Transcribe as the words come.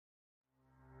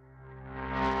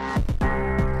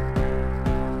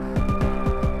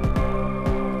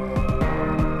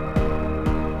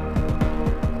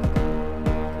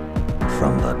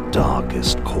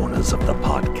darkest corners of the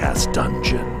podcast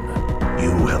dungeon,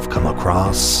 you have come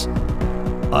across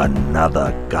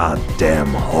another goddamn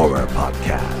horror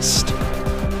podcast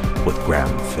with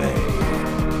Graham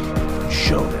Faye,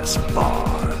 Jonas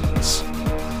Barnes,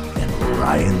 and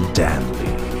Ryan Danley.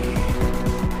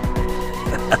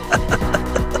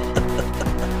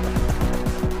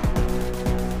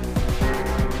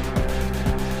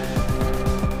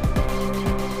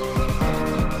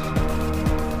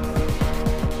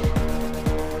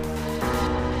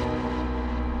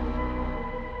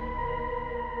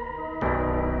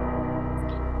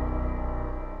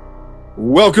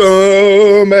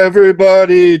 Welcome,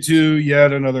 everybody, to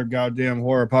yet another goddamn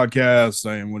horror podcast.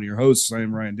 I am one of your hosts. I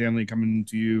am Ryan Danley, coming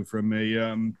to you from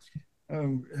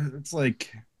it's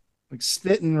like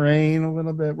spitting rain a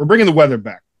little bit. We're bringing the weather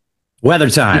back. Weather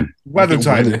time. Weather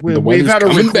time. We've had a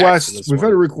request. We've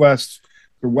had a request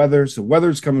for weather, so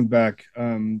weather's coming back.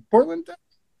 Portland,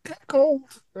 kind of cold,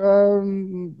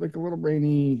 like a little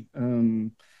rainy.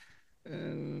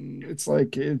 And it's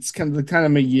kind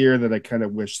of a year that I kind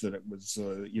of wish that it was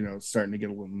starting to get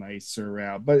a little nicer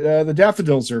out. But the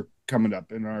daffodils are coming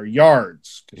up in our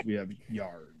yards because we have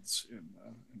yards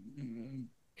in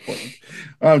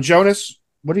Portland. Jonas,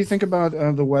 what do you think about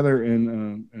the weather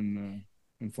in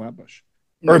Flatbush?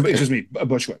 Or excuse me,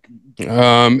 Bushwick.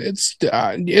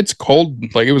 It's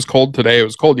cold. Like, it was cold today. It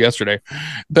was cold yesterday.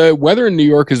 The weather in New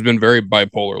York has been very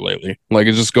bipolar lately. Like,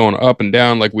 it's just going up and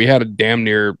down. Like, we had a damn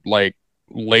near like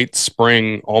late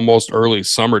spring, almost early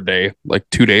summer day, like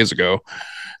 2 days ago.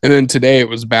 And then today it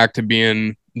was back to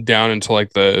being down into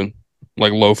like the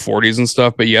low 40s and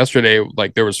stuff. But yesterday,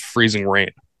 like, there was freezing rain.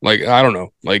 Like, I don't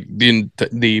know. Like, the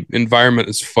environment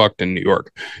is fucked in New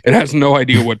York. It has no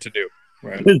idea what to do.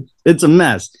 Right. It's a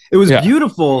mess. It was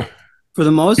beautiful for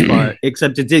the most part,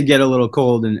 except it did get a little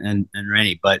cold and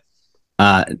rainy. But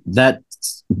that,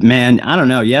 man, I don't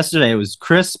know. Yesterday it was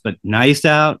crisp but nice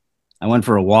out. I went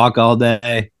for a walk all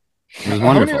day. It was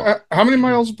wonderful. How many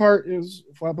miles apart is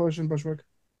Flatbush and Bushwick?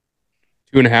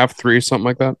 2.5, 3, something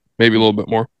like that. Maybe a little bit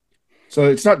more. So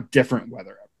it's not different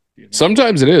weather.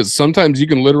 Sometimes it is. Sometimes you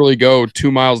can literally go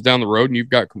 2 miles down the road and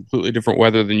you've got completely different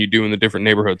weather than you do in the different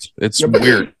neighborhoods. It's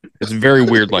weird. It's very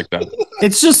weird like that.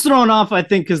 It's just thrown off, I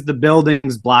think, because the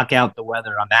buildings block out the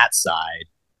weather on that side.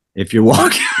 If you're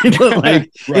walking,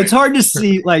 It's hard to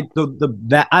see. Like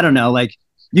that. I don't know. Like,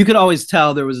 you could always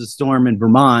tell there was a storm in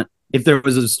Vermont. If there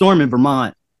was a storm in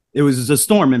Vermont, it was a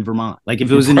storm in Vermont. Like,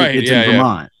 if it was in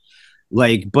Vermont.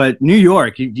 Like, but New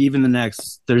York, even the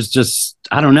next, there's just,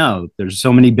 I don't know. There's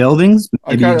so many buildings.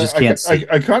 Maybe you just can't see.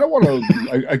 I kind of want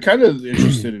to, I kind of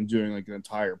interested in doing like an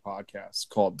entire podcast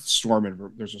called There's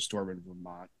a Storm in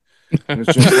Vermont. And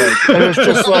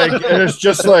it's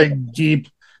just like, deep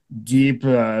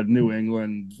New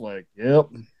England. Like, yep.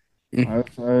 I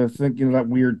think, that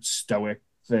weird stoic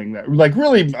thing that, like,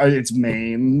 really, it's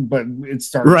Maine, but it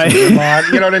starts in Vermont.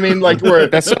 You know what I mean? Like, where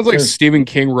that sounds like Stephen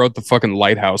King wrote The fucking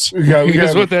Lighthouse.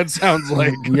 That's what that sounds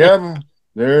like. Yeah,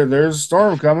 there's a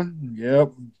storm coming.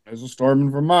 Yep, there's a storm in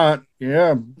Vermont.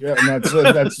 Yeah, and that's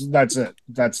it.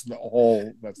 That's the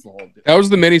whole deal. That was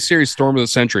the miniseries Storm of the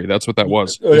Century. That's what that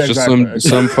was. It's just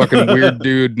some fucking weird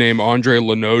dude named Andre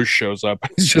Lenoge shows up.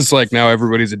 It's just like, now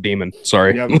everybody's a demon.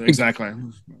 Sorry. Yeah, exactly.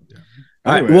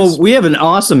 All right. Well, we have an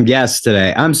awesome guest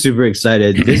today. I'm super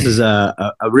excited. This is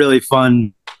a really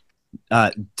fun,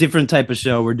 different type of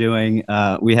show we're doing.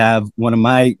 We have one of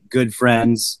my good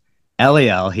friends,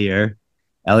 Eliel, here,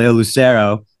 Eliel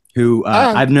Lucero, who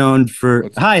I've known for.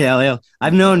 Hi, Eliel.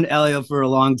 I've known Eliel for a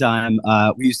long time.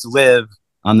 We used to live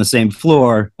on the same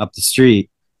floor up the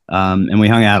street, and we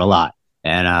hung out a lot.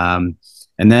 And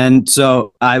then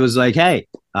so I was like, hey.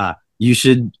 You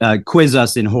should quiz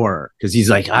us in horror, because he's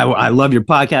like, I love your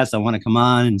podcast. I want to come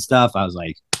on and stuff. I was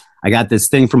like, I got this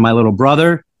thing from my little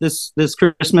brother this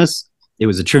Christmas. It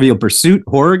was a Trivial Pursuit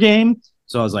horror game.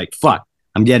 So I was like, fuck,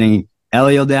 I'm getting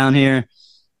Eliel down here,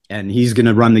 and he's going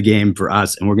to run the game for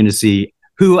us. And we're going to see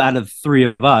who out of three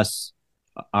of us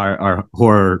are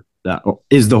horror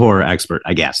is the horror expert,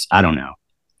 I guess. I don't know.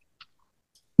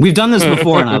 We've done this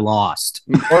before, and I lost.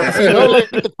 Or if you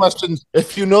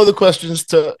know the questions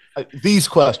to these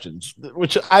questions,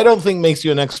 which I don't think makes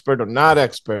you an expert or not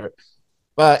expert,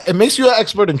 but it makes you an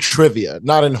expert in trivia,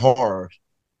 not in horror.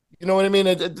 You know what I mean?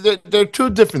 They're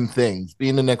two different things,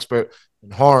 being an expert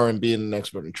in horror and being an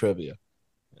expert in trivia.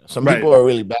 Some people are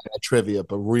really bad at trivia,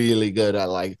 but really good at,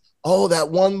 like, that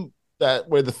one that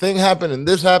where the thing happened and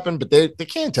this happened, but they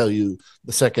can't tell you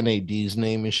the second AD's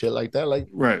name and shit like that. Like,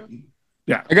 right.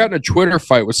 Yeah. I got in a Twitter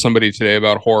fight with somebody today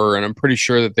about horror, and I'm pretty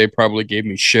sure that they probably gave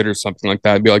me shit or something like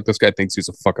that. I'd be like, this guy thinks he's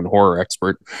a fucking horror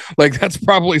expert. Like, that's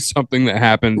probably something that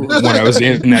happened when I was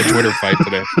in that Twitter fight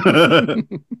today.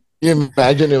 You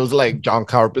imagine it was like John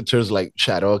Carpenter's like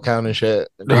shadow account and shit.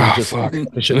 And then he just fuck.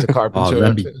 shit to Carpenter. Oh,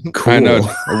 that'd be cool. I know.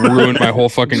 It ruined my whole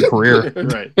fucking career.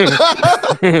 Right.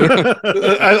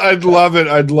 I'd love it.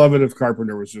 I'd love it if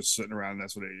Carpenter was just sitting around.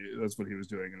 That's what he was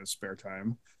doing in his spare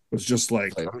time. Was just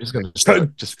like I'm just gonna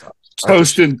start,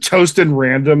 toasting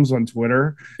randoms on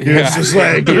Twitter. He was just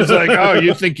like, oh,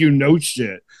 you think you know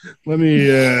shit? Let me.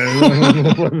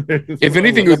 If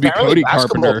anything, it would be Cody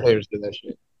Carpenter. Players do that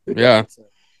shit. Yeah,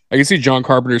 I can see John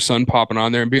Carpenter's son popping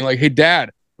on there and being like, "Hey,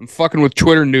 Dad, I'm fucking with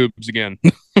Twitter noobs again."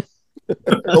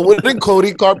 But wouldn't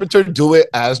Cody Carpenter do it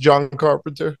as John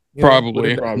Carpenter?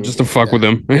 Probably, just to fuck with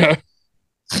him. Yeah.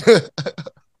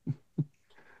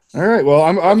 All right. Well,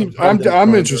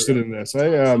 I'm interested in this.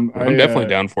 I'm definitely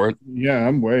down for it. Yeah,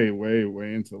 I'm way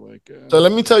into like. So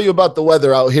let me tell you about the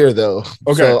weather out here, though.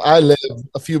 Okay. So I live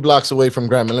a few blocks away from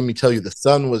Graham, and let me tell you, the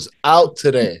sun was out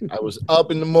today. I was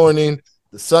up in the morning.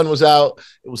 The sun was out.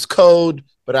 It was cold,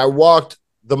 but I walked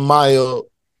the mile.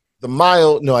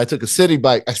 No, I took a city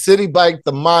bike. I city biked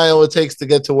the mile it takes to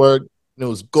get to work, and it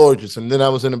was gorgeous. And then I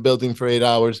was in a building for 8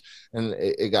 hours, and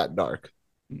it got dark.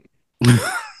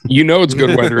 You know it's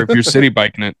good weather if you're city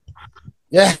biking it.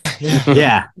 Yeah.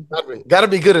 Gotta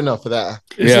be good enough for that.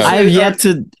 Yeah.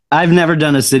 I've never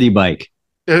done a city bike.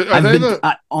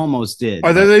 I almost did.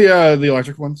 Are they the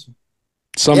electric ones?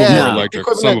 Some of them are electric.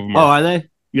 Some of them are. Oh, are they?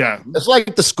 Yeah. It's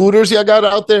like the scooters you got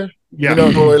out there. Yeah.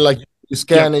 You know, where like you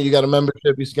scan it, you got a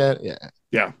membership, you scan it.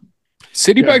 Yeah.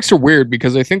 City bikes are weird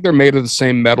because I think they're made of the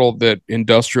same metal that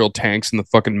industrial tanks in the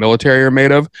fucking military are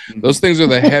made of. Those things are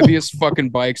the heaviest fucking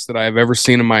bikes that I've ever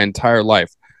seen in my entire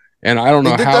life. And I don't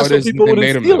know how it is that they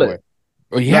made them that way.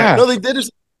 Well, yeah. No, they did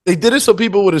it so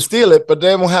people wouldn't steal it. But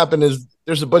then what happened is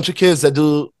there's a bunch of kids that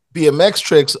do BMX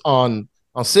tricks on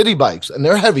city bikes, and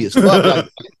they're heavy as fuck, like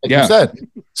you said.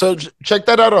 So check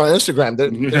that out on Instagram.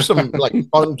 There's some like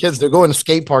fun kids. They're going to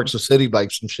skate parks with city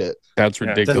bikes and shit. That's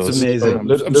ridiculous. That's amazing.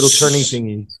 Little turning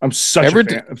thingies. I'm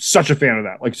such a fan of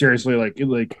that. Like seriously, like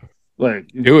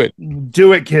do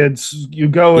it, kids. You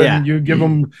go and you give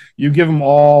them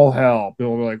all hell.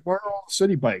 People are like, where are all the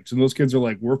city bikes? And those kids are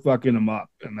like, we're fucking them up,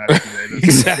 and that's the way this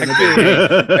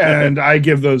exactly. And I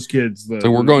give those kids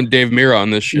so we're going Dave Mira on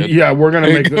this shit. Yeah, we're gonna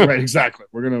make it right. Exactly.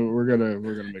 We're gonna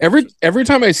make every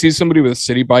time I see somebody with a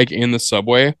city bike in the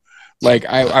subway. Like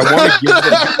I want to give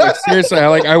them like, seriously.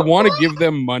 I want to give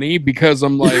them money because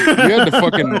I'm like,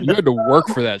 you had to work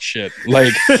for that shit.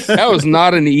 Like that was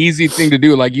not an easy thing to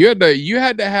do. Like you had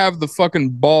to have the fucking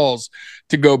balls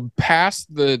to go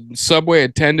past the subway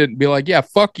attendant and be like, yeah,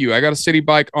 fuck you. I got a city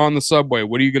bike on the subway.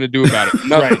 What are you gonna do about it?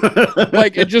 Nothing.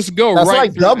 Like it just go that's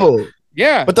right. That's like double.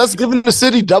 Yeah, but that's giving the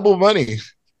city double money.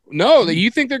 No, you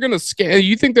think they're gonna scam?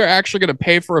 You think they're actually gonna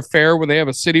pay for a fare when they have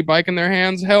a city bike in their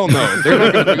hands? Hell no, they're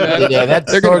not gonna do that. Yeah, that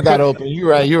store got open. You're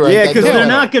right. Yeah, because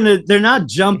they're not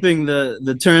jumping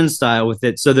the turnstile with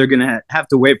it, so they're gonna have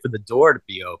to wait for the door to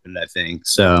be opened. I think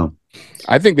so.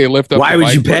 I think they lift up. Why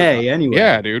would you pay anyway?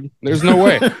 Yeah, dude. There's no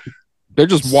way. They're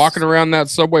just walking around that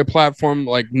subway platform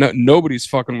like nobody's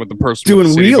fucking with the person doing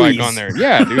with the city wheelies bike on there.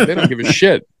 Yeah, dude. They don't give a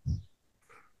shit.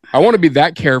 I want to be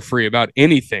that carefree about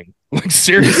anything. Like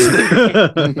seriously.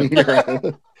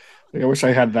 I wish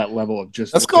I had that level of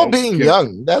just. That's called being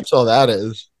young. That's all that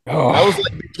is. Oh. I was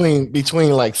like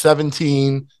between like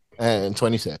 17 and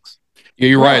 26. Yeah,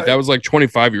 you're right. That was like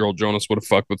 25-year-old Jonas would have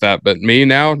fucked with that, but me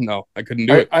now, no, I couldn't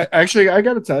do it. I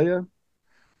got to tell you,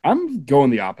 I'm going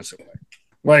the opposite way.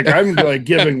 Like I'm like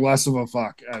giving less of a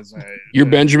fuck as you're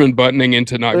Benjamin Buttoning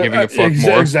into not giving a fuck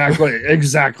more.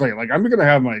 Exactly. Like I'm gonna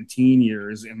have my teen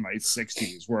years in my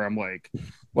 60s where I'm like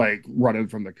running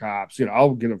from the cops. You know,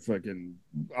 I'll get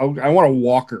I want a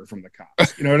walker from the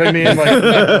cops. You know what I mean?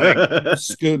 Like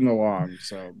scooting along.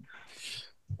 So,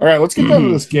 all right, let's get down to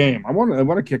this game. I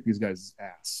want to kick these guys'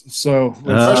 ass. So first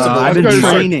of all, I've been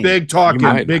training. Big talking.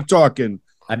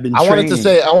 I've been. I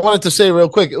wanted to say real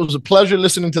quick. It was a pleasure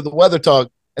listening to the weather talk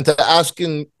and to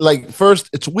asking. Like, first,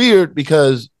 it's weird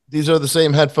because these are the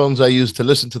same headphones I use to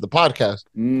listen to the podcast.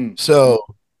 So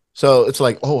it's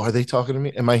like, oh, are they talking to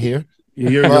me? Am I here?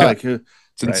 You're like it's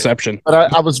Inception.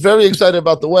 But I was very excited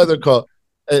about the weather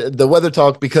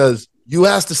talk because you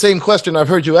asked the same question I've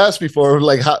heard you ask before.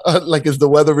 Like, how, is the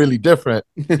weather really different?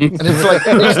 And it's like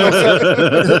it makes no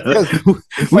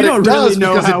sense. We don't really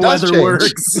know how weather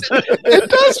works. It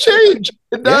does change.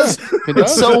 It does. It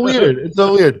does. It's so weird. It's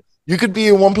so weird. You could be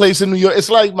in one place in New York. It's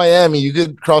like Miami. You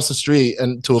could cross the street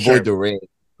and to avoid the rain.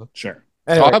 Sure.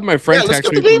 Anyway, I'll have my friend let's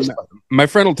text get me. the games started. My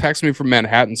friend will text me from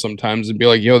Manhattan sometimes and be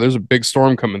like, "Yo, there's a big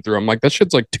storm coming through." I'm like, "That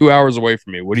shit's like 2 hours away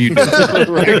from me. What are you doing?"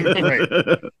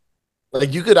 Right.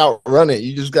 Like you could outrun it.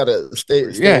 You just gotta stay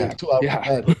Yeah, 2 hours yeah.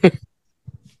 ahead.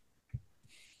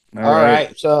 All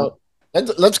right. So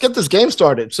let's get this game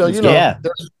started. So Yeah.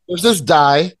 there's this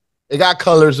die. It got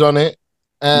colors on it,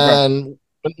 and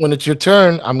when it's your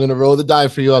turn, I'm gonna roll the die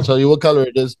for you. I'll tell you what color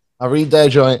it is. I'll read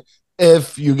that joint.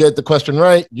 If you get the question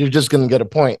right, you're just gonna get a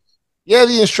point. Yeah,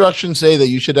 the instructions say that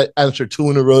you should answer 2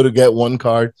 in a row to get 1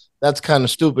 card. That's kind of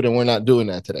stupid, and we're not doing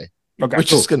that today. Okay. We're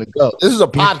just gonna go. This is a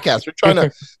podcast. We're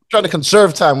trying to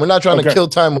conserve time. We're not trying to kill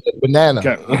time with a banana.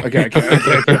 Okay.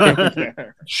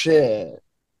 Shit.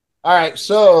 All right,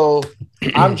 so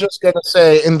I'm just gonna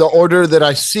say in the order that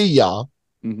I see y'all: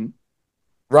 Mhm.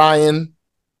 Ryan,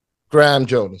 Graham,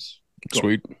 Jonas,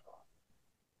 Sweet.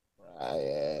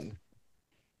 Ryan,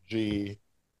 G,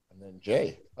 and then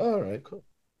J. All right, cool.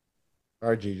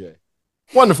 RGJ.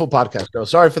 Wonderful podcast, though.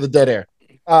 Sorry for the dead air.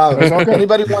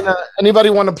 Anybody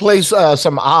wanna place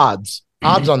some odds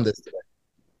on this today?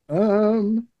 I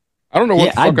don't know what.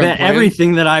 Yeah, I bet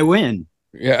everything that I win.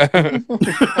 Yeah. I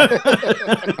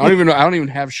don't even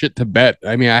have shit to bet.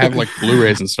 I mean, I have like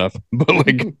Blu-rays and stuff, but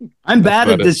like, I'm bad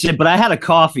That's at this shit, but I had a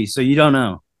coffee, so you don't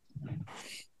know.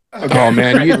 oh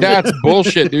man, that's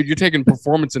bullshit, dude. You're taking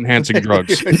performance-enhancing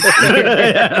drugs.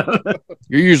 You're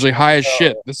usually high as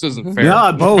shit. This isn't fair.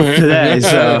 No, both today,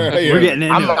 so we're getting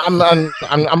into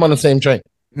I'm on the same train.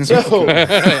 So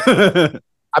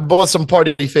I bought some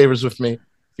party favors with me. If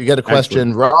you get a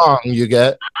question wrong, you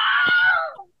get.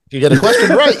 If you get a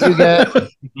question right, you get.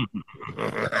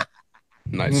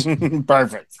 Nice.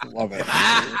 Perfect. Love it.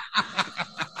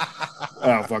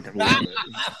 Oh, fucking love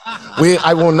it.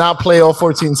 I will not play all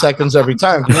 14 seconds every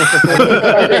time.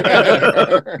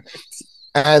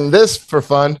 And this for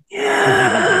fun.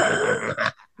 There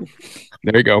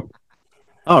you go.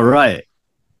 All right.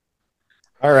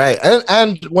 All right.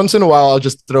 And once in a while, I'll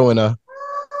just throw in a.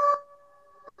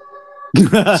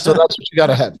 So that's what you got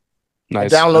ahead.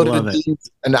 Nice. I downloaded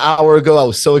these an hour ago. I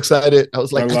was so excited. I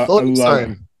was like, I thought it was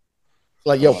time.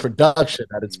 Like, yo, production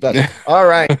at its best. All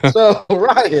right. So,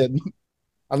 Ryan,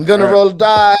 I'm going to roll a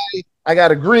die. I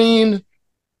got a green.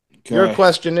 Okay. Your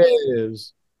question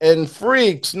is, in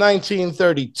Freaks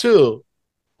 1932,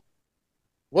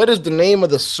 what is the name of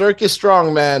the circus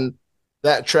strongman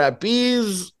that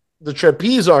the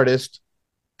trapeze artist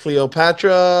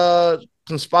Cleopatra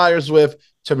conspires with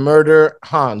to murder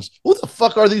Hans? Who the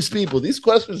fuck are these people? These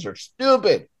questions are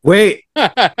stupid. Wait.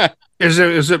 Is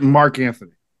it Mark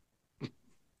Anthony?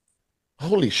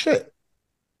 Holy shit.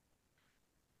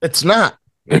 It's not.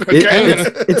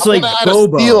 It's like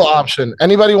Bobo. A steal option.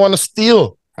 Anybody want to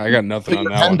steal? I got nothing on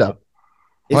that hand one. Up.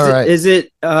 All right. Is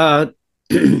it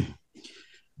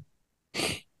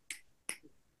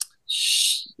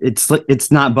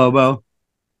it's not Bobo?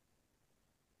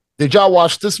 Did y'all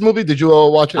watch this movie? Did you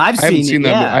all watch it? I haven't seen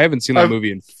that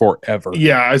movie in forever.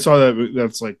 Yeah, I saw that.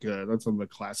 That's like that's on the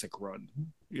classic run.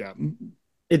 Yeah,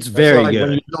 it's very good.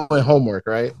 When you're doing homework,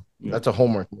 right? Yeah. That's a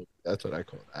homework movie. That's what I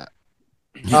call that.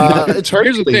 It's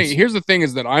Hercules. Here's the thing: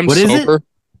 is that I'm what sober. Is it?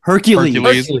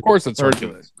 Hercules. Of course, it's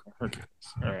Hercules. All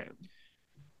right.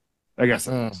 I guess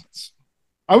that makes sense.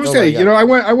 I was saying, I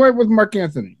went with Mark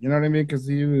Anthony. You know what I mean? Because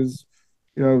he was,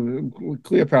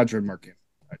 Cleopatra and Mark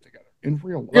Anthony together in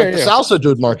real life. Yeah, the salsa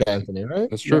dude, Mark Anthony, right?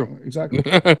 That's true. Yeah, exactly.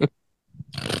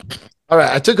 All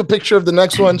right, I took a picture of the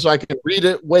next one so I can read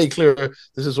it way clearer.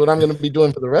 This is what I'm going to be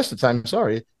doing for the rest of the time.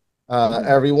 Sorry,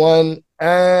 everyone.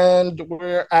 And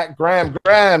we're at Graham.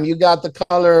 Graham, you got the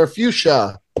color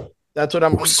fuchsia. That's what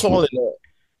I'm calling it.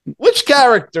 Which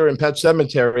character in Pet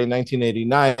Sematary in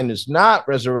 1989 is not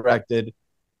resurrected?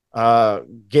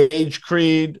 Gage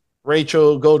Creed,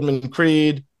 Rachel Goldman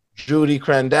Creed, Judy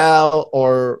Crandall,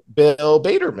 or Bill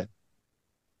Baderman?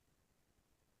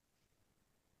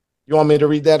 You want me to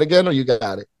read that again, or you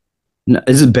got it? No,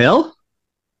 is it Bill?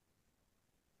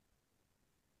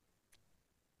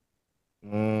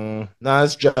 No,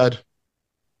 it's Judd.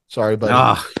 Sorry, buddy.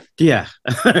 Yeah.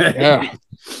 Yeah.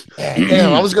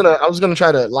 Damn, I was gonna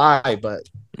try to lie, but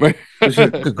Billy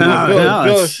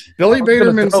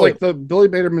Baderman's like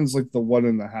the one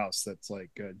in the house that's like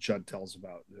Judd tells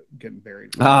about getting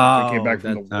buried. He came back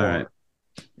from the war. Right.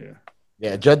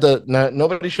 Yeah, Judd.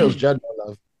 Nobody shows Judd no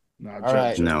love. No, all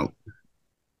right. No.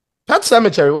 Pet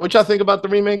Sematary. What y'all think about the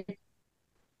remake?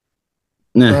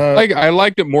 Nah. I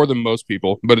liked it more than most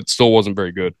people, but it still wasn't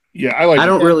very good. Yeah, I like. I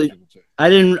don't really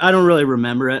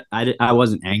remember it. I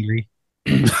wasn't angry.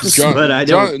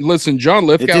 Listen, John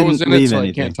Lithgow was in it, so anything.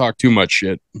 I can't talk too much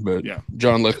shit. But Yeah.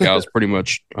 John Lithgow is pretty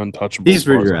much untouchable. He's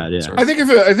pretty rad, yeah. I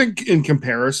think in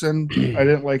comparison, I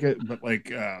didn't like it, but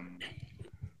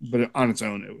but on its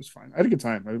own, it was fine. I had a good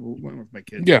time. I went with my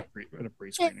kids. Yeah. At a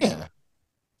pre-screening. Yeah.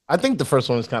 I think the first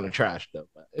one is kind of trash, though.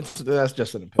 But that's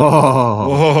just an opinion.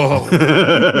 Oh,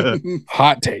 Whoa.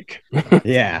 Hot take.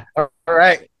 yeah. All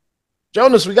right,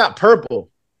 Jonas, we got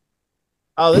purple.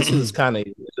 Oh, this is kind of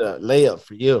a layup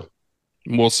for you.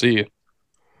 We'll see.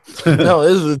 No,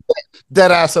 this is a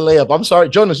dead ass a layup. I'm sorry,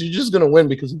 Jonas, you're just gonna win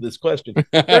because of this question.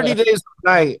 30 Days of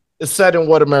Night is set in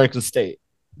what American state?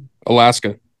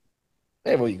 Alaska.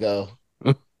 There we go.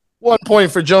 1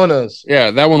 point for Jonas.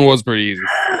 Yeah, that one was pretty easy.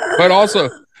 But also,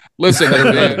 listen,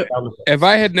 if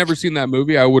I had never seen that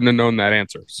movie, I wouldn't have known that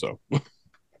answer. So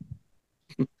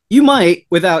You might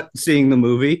without seeing the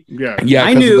movie. Yeah. yeah,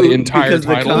 I knew the entire because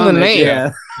the title. comic,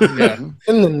 Yeah. Yeah.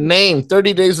 In the name,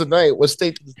 30 Days of Night. What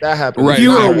state does that happen? Right. If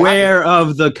you were right. aware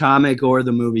of the comic or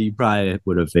the movie, you probably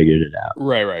would have figured it out.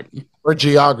 Right. Or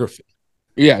geography.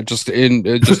 Yeah, just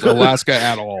Alaska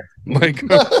at all. Like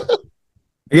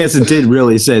I guess it did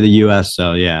really say the U.S.,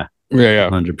 so yeah, yeah.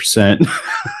 100%.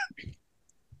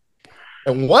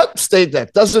 And what state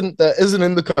that isn't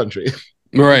in the country?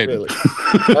 Right. Really?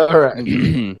 All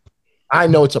right. I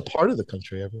know it's a part of the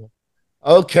country, everyone.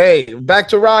 Okay, back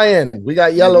to Ryan. We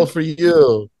got yellow for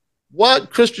you. What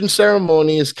Christian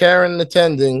ceremony is Karen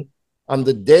attending on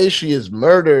the day she is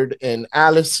murdered in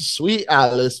Sweet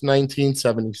Alice,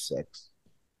 1976?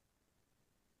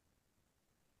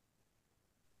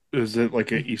 Is it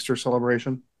like an Easter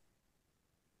celebration?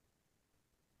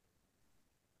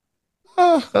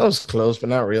 Oh, that was close, but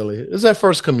not really. It's that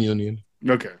first communion.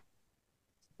 Okay.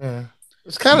 Yeah.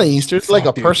 It's kind of Easter. It's like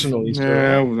a personal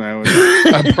Easter. No.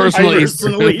 A personal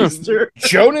Easter.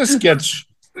 Jonas gets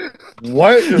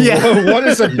what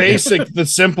is the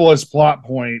simplest plot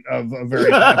point of a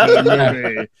very popular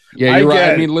movie? Yeah, you're right. I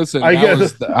get- mean, listen, I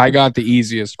I got the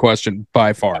easiest question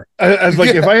by far. I was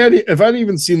like, if I'd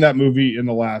even seen that movie in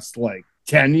the last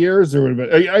 10 years, there would have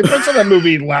been. I saw that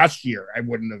movie last year. I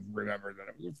wouldn't have remembered that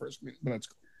it was the first movie, but that's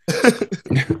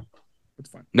cool. It's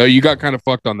fine. No, you got kind of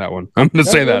fucked on that one. I'm gonna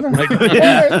say that.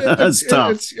 That's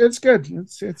tough. It's good.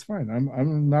 It's fine.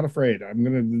 I'm not afraid.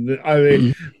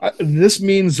 This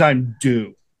means I'm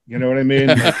due. You know what I mean?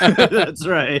 That's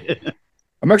right.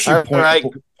 I'm actually Right.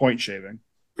 point shaving.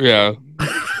 Yeah.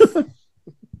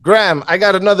 Graham, I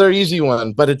got another easy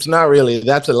one, but it's not really.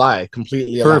 That's a lie.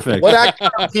 Completely a lie. Perfect.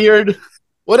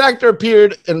 What actor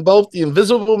appeared in both The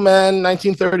Invisible Man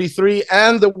 1933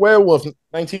 and The Werewolf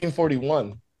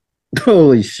 1941?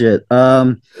 Holy shit.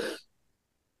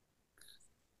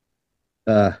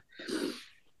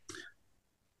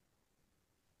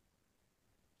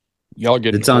 Y'all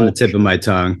get It's on the tip of my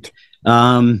tongue.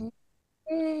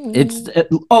 It's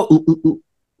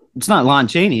not Lon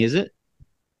Chaney, is it?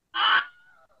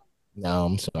 No,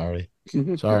 I'm sorry.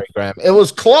 Sorry, Graham. It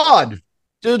was Claude.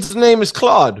 Dude's name is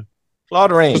Claude.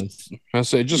 Claude Rains. I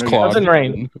say just Maybe Claude. Doesn't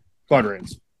rain. Claude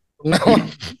Rains. No.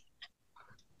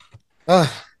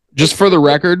 Just for the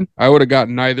record, I would have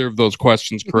gotten neither of those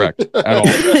questions correct at all.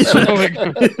 So,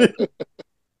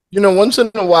 Once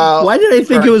in a while. Why did I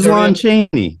think it was Lon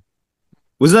Chaney?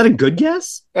 Was that a good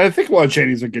guess? I think Lon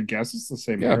Chaney's a good guess. It's the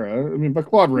same Yeah. era. I mean, but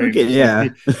Claude Rains. Okay, yeah.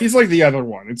 He's like the other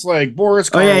one. It's like Boris.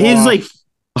 Oh yeah, he's Karloff. like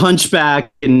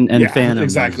Hunchback and Yeah, Phantom.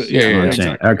 exactly. was Yeah, Lon yeah,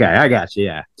 Chaney. exactly. Okay, I got you.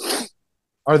 Yeah.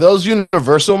 Are those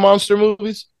Universal monster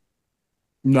movies?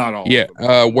 Not all. yeah,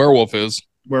 Of them. Werewolf is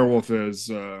Werewolf is.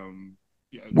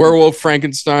 Werewolf,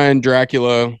 Frankenstein,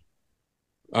 Dracula,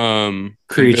 Creature.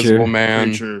 Invisible Man.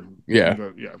 Creature. Yeah.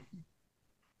 Yeah.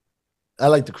 I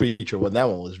like the Creature one. That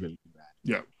one was really bad.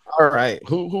 Yeah. All right.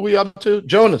 Who we up to?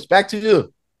 Jonas, back to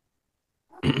you.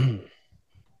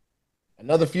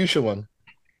 Another fuchsia one.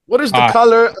 What is the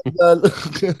color of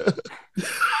the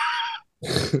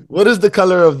What is the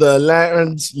color of the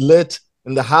lanterns lit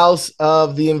in the house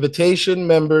of the invitation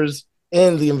members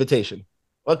in the invitation?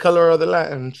 What color are the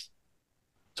lanterns?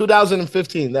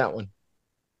 2015, that one.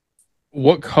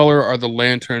 What color are the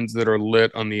lanterns that are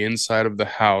lit on the inside of the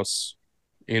house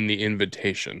in the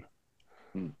invitation?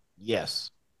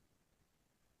 Yes.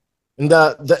 And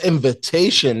the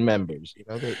invitation members,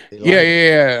 they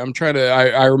Yeah. I'm trying to.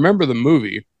 I remember the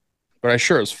movie, but I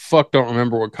sure as fuck don't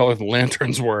remember what color the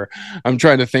lanterns were. I'm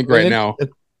trying to think right now.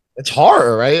 It's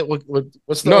horror, right?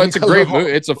 What's the No, only it's a color great of horror?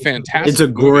 movie. It's a fantastic. It's a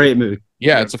great movie.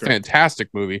 Yeah, it's a fantastic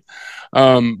movie.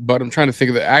 But I'm trying to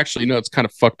think of it. Actually, no, it's kind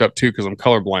of fucked up too because I'm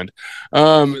colorblind.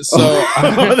 I'm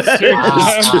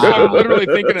literally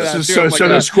thinking of that too. So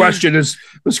this question is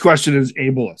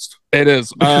ableist. It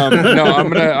is. No, I'm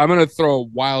gonna throw a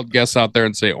wild guess out there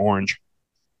and say orange.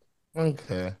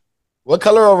 Okay. What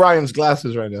color are Ryan's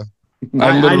glasses right now?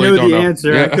 I knew the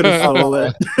answer. Yeah. I could have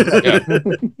stolen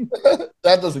it.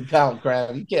 That doesn't count,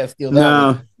 Crab. You can't steal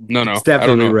that. No. It's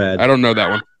definitely red. I don't know that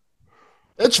one.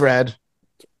 It's red.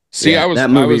 See, yeah, I was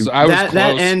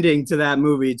that ending to that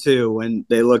movie too, when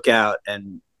they look out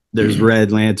and there's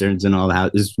red lanterns and all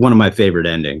that, is one of my favorite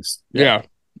endings. Yeah.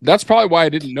 That's probably why I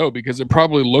didn't know, because it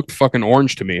probably looked fucking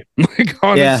orange to me. Like,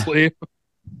 honestly.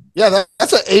 Yeah,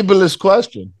 that's an ableist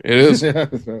question. It is.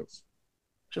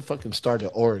 Should fucking start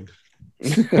at org.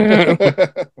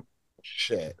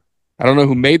 Shit. I don't know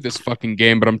who made this fucking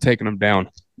game, but I'm taking them down.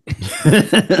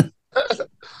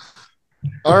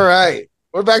 All right.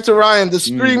 We're back to Ryan. The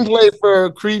screenplay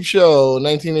for Creepshow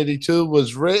 1982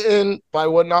 was written by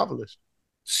what novelist?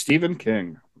 Stephen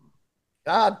King.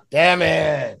 God damn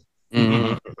it.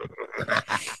 Mm-hmm.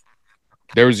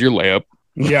 There was your layup.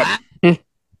 Yeah.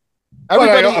 But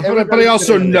I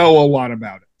also know a lot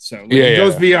about it. So it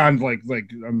goes beyond like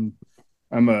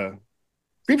I'm a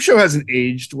Creepshow hasn't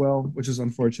aged well, which is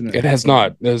unfortunate. It has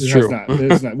not. That's true. It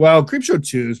has not. Well, Creepshow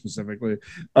 2 specifically.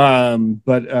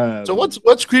 But so what's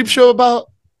Creepshow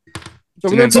about?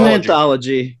 So it's an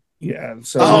anthology. Yeah.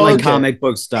 So like comic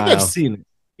book style. I've seen it.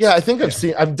 Yeah, I think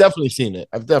I've definitely seen it.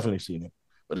 But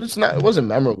it wasn't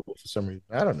memorable for some reason.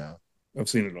 I don't know. I've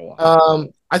seen it a lot.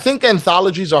 I think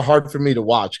anthologies are hard for me to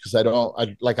watch because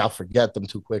I'll forget them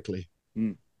too quickly.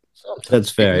 That's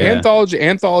fair. Yeah.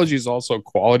 Anthology is also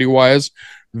quality wise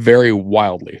very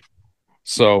wildly.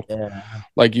 So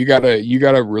like you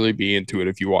gotta really be into it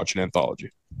if you watch an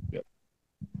anthology. Yep.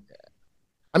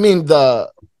 I mean the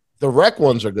rec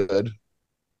ones are good.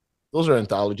 Those are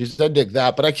anthologies. I dig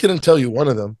that, but I couldn't tell you one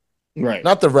of them. Right.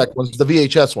 Not the rec ones, the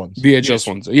VHS ones.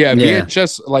 Ones. Yeah,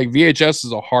 VHS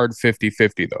is a hard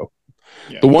 50-50 though.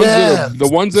 Yeah. The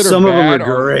ones that are some bad of them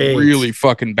are really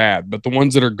fucking bad, but the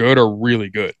ones that are good are really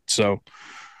good. So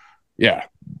yeah.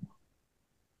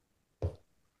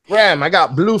 Graham, I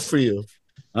got blue for you.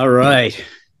 All right.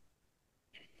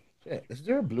 Is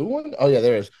there a blue one? Oh yeah,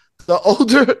 there is. The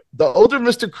older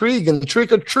Mr. Krieg in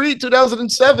Trick or Treat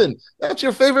 2007. That's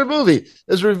your favorite movie.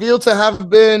 Is revealed to have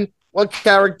been what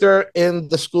character in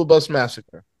the School Bus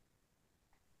Massacre?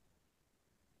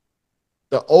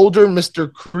 The older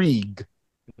Mr. Krieg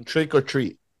in Trick or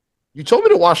Treat. You told me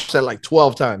to watch that like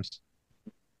 12 times.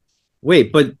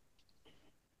 Wait, but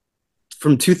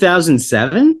from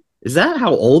 2007? Is that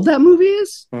how old that movie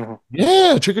is?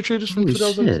 Yeah, Trick or Treat is from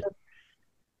 2007.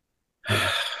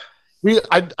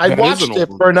 I watched it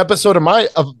for an episode of my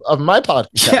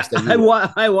podcast.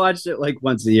 Yeah, I watched it like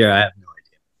once a year. I have no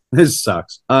idea. This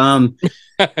sucks. Will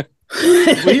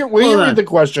you read the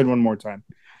question one more time?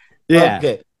 Yeah.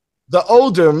 Okay. The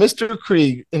older Mr.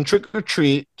 Krieg in Trick or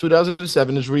Treat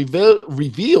 2007 is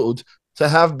revealed to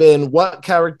have been what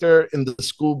character in the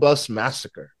School Bus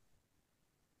Massacre?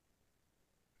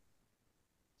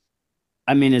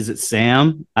 I mean, is it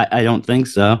Sam? I don't think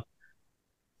so.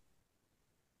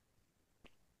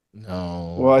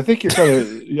 No. Well, I think you're kind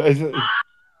of.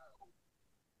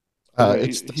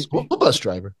 It's the school bus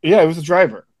driver. Yeah, it was the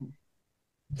driver.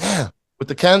 Yeah, with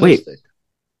the candlestick.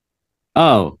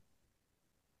 Oh.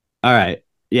 All right.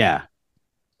 Yeah.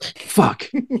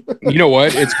 Fuck. You know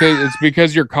what? It's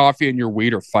because your coffee and your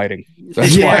weed are fighting.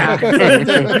 That's why.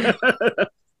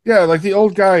 Yeah, like the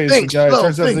old guy is the guy. It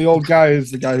turns out the old guy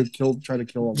is the guy who tried to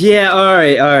kill him. Yeah. All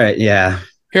right. Yeah.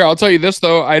 Here, I'll tell you this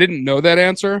though. I didn't know that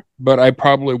answer, but I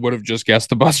probably would have just guessed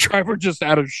the bus driver just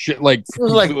out of shit, like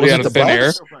completely out of thin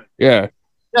air. Yeah.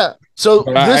 Yeah. So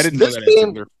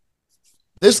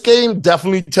this game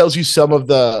definitely tells you some of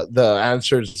the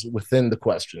answers within the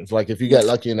questions. Like if you get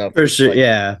lucky enough, for sure. Like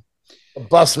yeah. A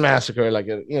bus massacre, like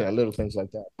little things like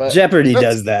that. But Jeopardy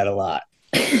does that a lot.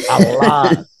 A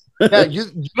lot. Yeah, you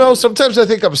know, sometimes I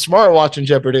think I'm smart watching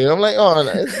Jeopardy. I'm like, oh,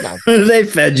 no, it's not. They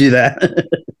fed you that.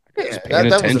 Yeah, that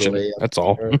attention. That's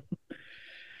all.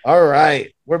 All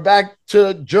right, we're back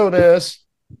to Jonas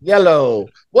Yellow.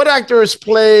 What actor has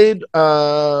played?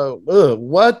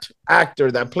 What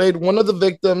actor that played one of the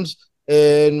victims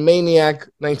in Maniac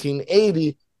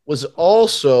 1980 was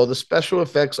also the special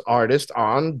effects artist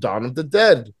on Dawn of the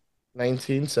Dead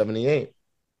 1978?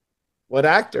 What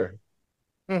actor?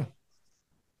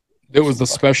 It was the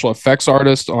special effects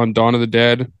artist on Dawn of the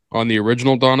Dead, on the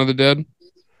original Dawn of the Dead.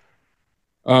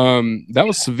 That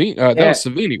was Savini. That was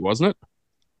Savini, wasn't it?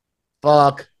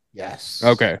 Fuck Yes.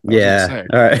 Okay. Yeah.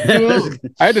 All right.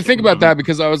 I had to think about that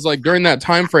because I was like, during that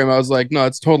time frame, I was like, no,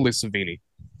 it's totally Savini.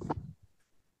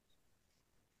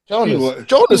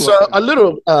 Jonas, a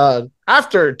little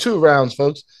after 2 rounds,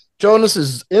 folks. Jonas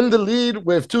is in the lead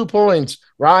with 2 points.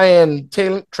 Ryan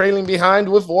trailing behind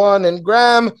with 1, and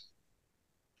Graham.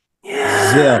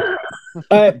 Yeah.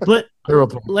 All right, but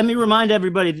let me remind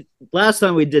everybody. Last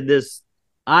time we did this,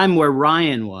 I'm where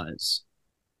Ryan was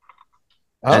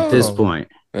at this point.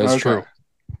 That's true.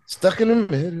 Stuck in the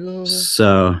middle.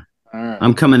 So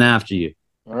I'm coming after you.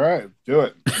 All right, do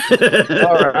it.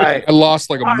 All right. I lost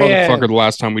like a motherfucker the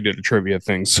last time we did a trivia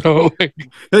thing. So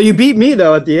no, you beat me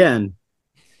though at the end.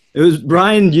 It was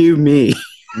Brian, you, me.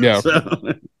 Yeah.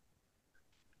 So.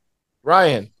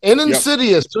 Ryan, in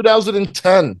Insidious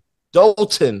 2010,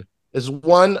 Dalton is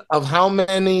one of how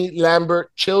many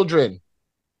Lambert children?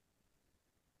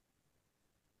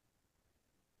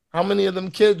 How many of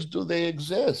them kids do they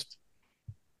exist?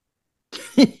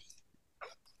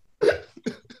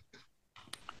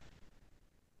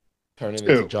 Turn it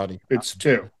into Johnny. It's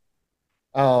 2.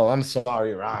 Oh, I'm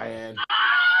sorry, Ryan.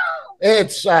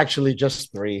 It's actually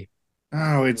just 3.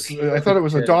 Oh, I thought it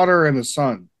was a daughter and a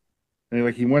son.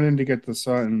 And he went in to get the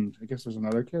son. I guess there's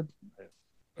another kid.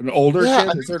 An older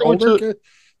kid? Is there an older kid?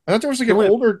 I thought there was like an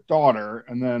older daughter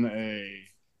and then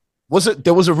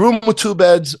there was a room with 2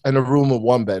 beds and a room with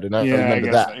 1 bed, and I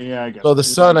remember that. Yeah, I guess. So the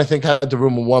son, I think, had the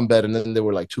room with 1 bed, and then there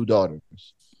were like 2 daughters.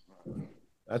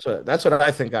 That's what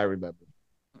I think I remember.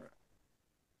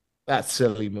 That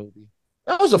silly movie.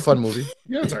 That was a fun movie.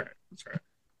 Yeah, it's all right.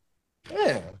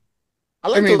 Yeah. I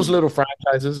like those little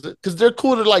franchises because they're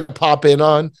cool to like pop in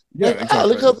on. Yeah, like, exactly.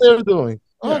 Look how they're doing.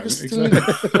 Yeah,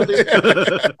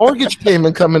 exactly. Mortgage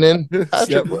payment coming in.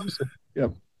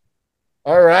 Yep.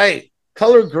 All right.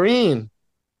 Color green.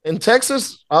 In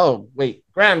Texas. Oh, wait.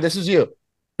 Graham, this is you.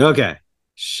 Okay.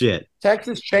 Shit.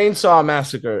 Texas Chainsaw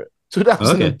Massacre,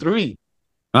 2003. Okay.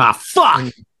 Ah,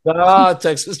 fuck.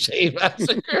 Texas Chain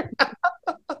Massacre.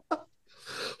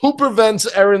 Who prevents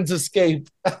Aaron's escape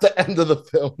at the end of the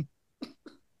film?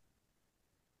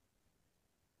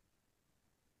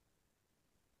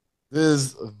 This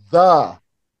is the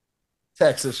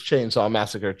Texas Chainsaw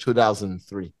Massacre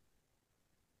 2003.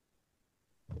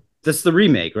 That's the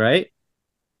remake, right?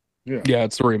 Yeah,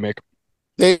 it's the remake.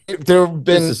 There have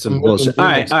been some bullshit. All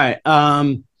right.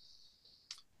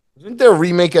 Isn't there a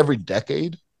remake every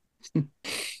decade?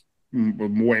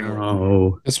 Way more.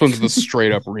 Oh, this one's the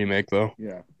straight up remake, though.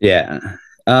 Yeah.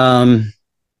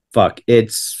 Fuck.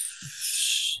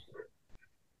 It's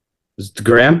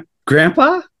the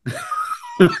Grandpa.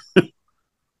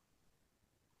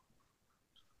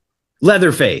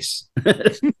 Leatherface.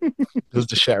 It was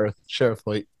the Sheriff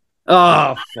White.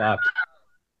 Oh fuck!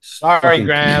 Sorry,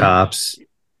 Graham. Cops.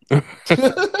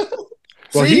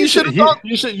 Well, you should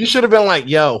have been like,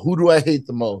 "Yo, who do I hate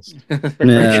the most?"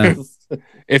 Yeah.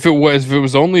 If it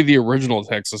was only the original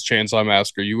Texas Chainsaw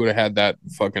Massacre, you would have had that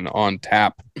fucking on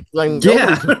tap. Like,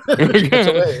 yeah.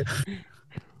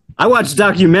 I watch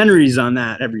documentaries on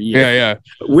that every year. Yeah.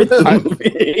 With the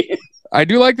movie. I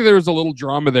do like that there was a little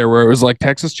drama there where it was like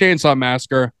Texas Chainsaw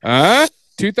Massacre,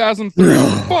 2003.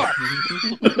 Fuck.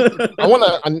 I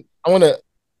want to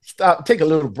take a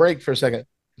little break for a second.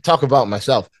 Talk about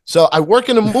myself. So I work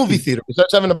in a movie theater.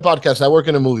 Besides having a podcast, I work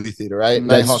in a movie theater, right?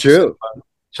 That's true.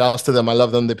 Shout outs to them. I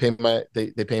love them. They pay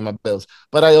my bills.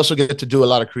 But I also get to do a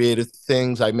lot of creative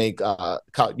things. I make I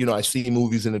see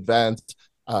movies in advance.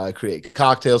 I create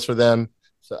cocktails for them.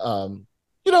 So,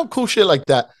 cool shit like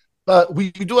that. But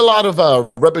we do a lot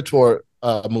of repertoire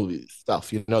movie stuff.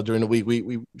 During the week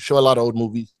we show a lot of old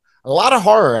movies, a lot of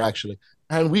horror actually.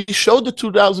 And we showed the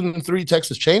 2003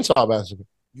 Texas Chainsaw Massacre.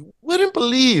 You wouldn't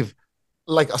believe,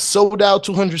 like a sold out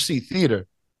 200-seat theater.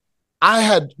 I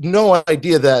had no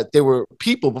idea that there were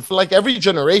people, but for like every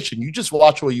generation, you just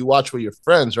watch what you watch with your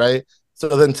friends, right? So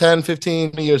then 10,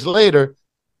 15 years later,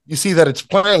 you see that it's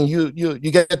playing, you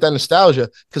get that nostalgia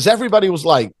because everybody was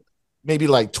like maybe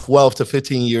like 12 to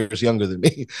 15 years younger than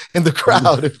me in the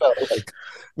crowd. It felt like,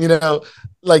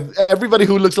 like everybody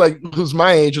who's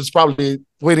my age was probably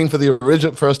waiting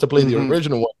for us to play the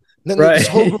original one. And then this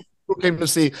whole group came to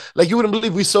see, like, you wouldn't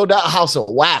believe we sold out House of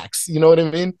Wax. You know what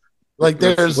I mean? Like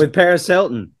there's with Paris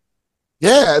Hilton.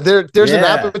 Yeah, there's an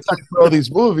appetite for all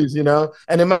these movies, and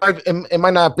it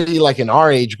might not be like in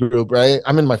our age group, right?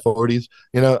 I'm in my 40s,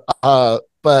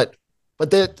 but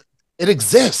it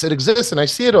exists, and I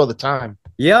see it all the time.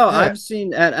 Yeah, I've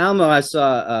seen at Alamo. I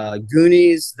saw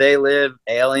Goonies, They Live,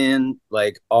 Alien,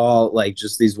 like all like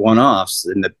just these one-offs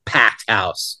in the packed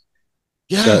house.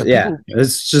 Yeah, So, yeah,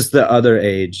 it's just the other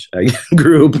age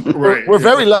group. Right. We're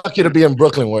very lucky to be in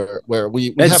Brooklyn, where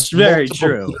we It's have very multiple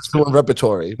true. theaters doing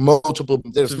repertory. Multiple.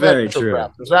 There's It's very Metrograph,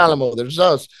 true. there's Alamo, there's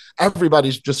us.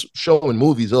 Everybody's just showing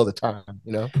movies all the time.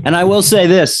 You know. And I will say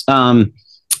this: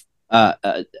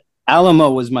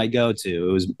 Alamo was my go-to.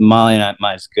 It was Molly and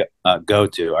my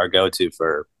go-to, our go-to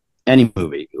for any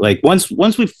movie. Like once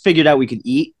we figured out we could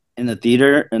eat in the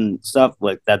theater and stuff,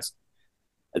 like that's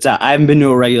out. I haven't been to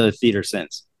a regular theater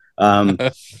since.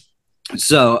 But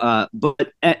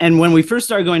when we first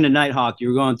started going to Nighthawk, you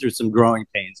were going through some growing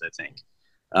pains, I think.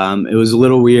 It was a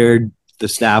little weird. The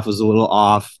staff was a little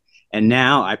off, and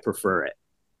now I prefer it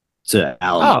to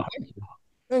Alamo. Oh,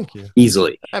 thank you.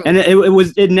 Easily. And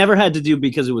it never had to do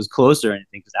because it was closer or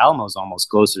anything, because Alamo's almost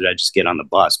closer. I just get on the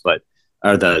bus,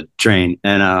 or the train.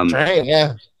 And Train,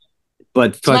 yeah.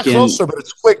 But It's not closer, but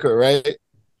it's quicker, right?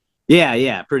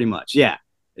 Yeah, pretty much. Yeah.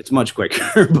 It's much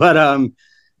quicker. But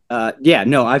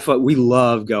I thought we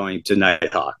love going to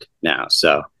Nighthawk now.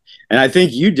 So, and I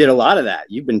think you did a lot of that.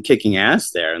 You've been kicking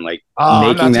ass there and like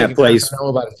making that place.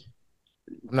 I'm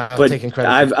not taking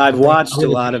credit. I've watched a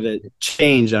lot of it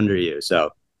change under you.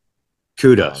 So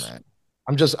kudos. Oh,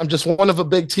 I'm just one of a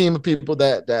big team of people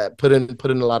that put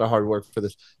in a lot of hard work for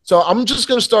this. So I'm just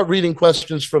gonna start reading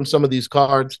questions from some of these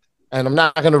cards, and I'm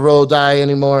not gonna roll die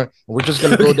anymore. We're just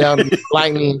gonna go down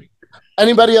lightning.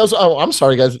 Anybody else? Oh, I'm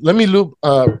sorry, guys. Let me loop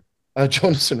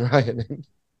Jonas and Ryan.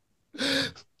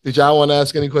 Did y'all want to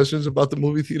ask any questions about the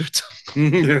movie theater?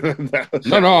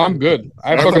 No, I'm good.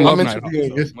 I fucking love Nighthawk.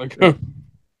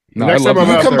 Next time I'm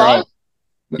out come by?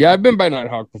 Yeah, I've been by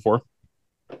Nighthawk before.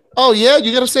 Oh yeah,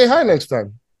 you gotta say hi next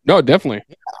time. No, definitely.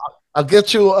 I'll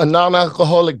get you a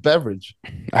non-alcoholic beverage.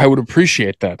 I would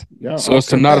appreciate that. Yeah, So as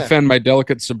to not offend my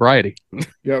delicate sobriety.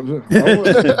 yeah.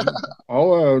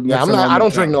 I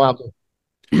don't drink no alcohol.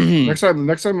 Next time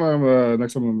I'm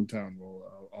in town,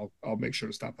 I'll make sure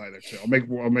to stop by there too. I'll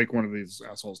make one of these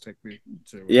assholes take me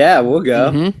to. Yeah, we'll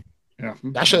go. Mm-hmm. Yeah,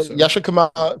 Y'all should come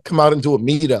out and do a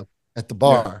meetup at the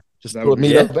bar. Yeah, just do a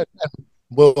meetup. And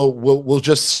we'll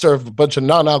just serve a bunch of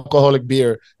non-alcoholic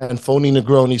beer and phony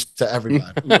Negronis to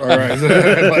everybody. All right,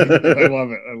 I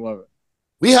love it.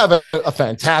 We have a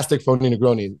fantastic phony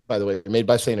Negroni, by the way, made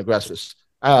by St. Agrestis.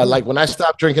 Like when I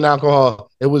stopped drinking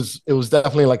alcohol, it was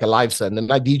definitely like a live set.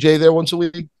 And I DJ there once a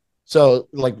week. So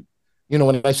like, you know,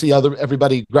 when I see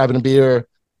everybody grabbing a beer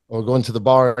or going to the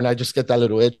bar and I just get that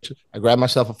little itch, I grab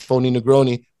myself a phony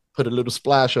Negroni, put a little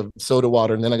splash of soda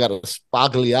water, and then I got a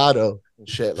Spagliato and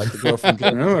shit like the girl from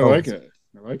Game of Thrones.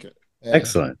 I like it. Yeah.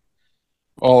 Excellent.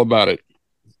 All about it.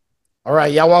 All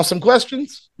right, y'all want some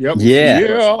questions? Yep.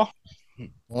 Yeah.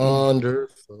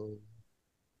 Wonderful.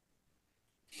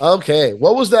 Okay,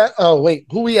 what was that? Oh, wait,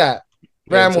 who we at?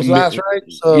 Graham was last, right?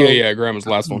 So Yeah, Graham was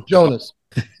last one. Jonas.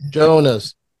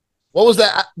 What was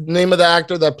the name of the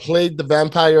actor that played the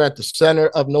vampire at the center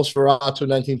of Nosferatu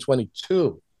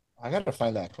 1922? I gotta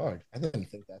find that card. I didn't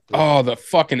think that. Oh, the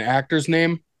fucking actor's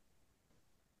name?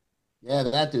 Yeah,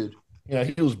 that dude. You know,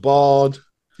 he was bald.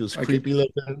 He was creepy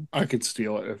looking. I could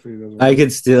steal it if he doesn't. I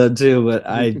could steal it too, but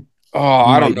I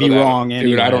I don't might be know that. wrong Dude,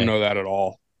 anyway. I don't know that at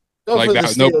all. Go Like for the that.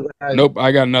 steal, guys. Nope.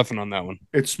 I got nothing on that one.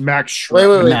 It's Max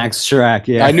Schreck. Wait. Max Shrek,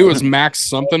 yeah. I knew it was Max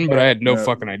something, but I had no Yeah.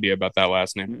 fucking idea about that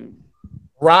last name.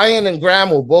 Ryan and Graham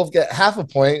will both get half a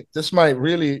point. This might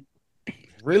really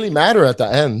matter at the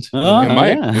end. Oh,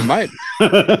 It might.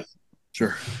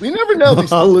 Sure. We never know.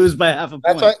 These I'll lose by half a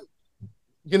That's point.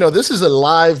 why, this is a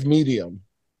live medium.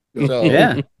 So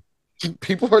Yeah.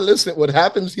 people are listening. What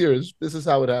happens here is this is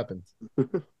how it happens.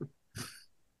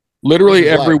 Literally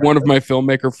This is every live. one of my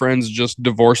filmmaker friends just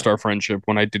divorced our friendship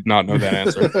when I did not know that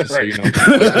answer. Just so you know.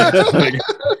 Like,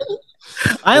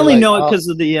 I only Like, know it because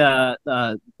of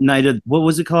the Night of, what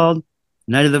was it called?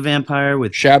 Night of the Vampire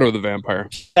with Shadow the Vampire,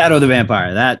 Shadow the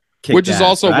Vampire. That kicked which is ass,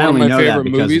 also but I one of only my know that favorite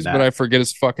because of movies, that. but I forget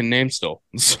his fucking name still.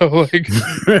 So like,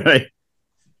 Right.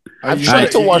 I've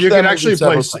tried to watch you that can movie actually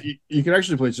several play. You can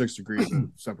actually play 6 Degrees of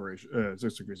Separation.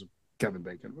 6 Degrees of Kevin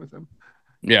Bacon with him.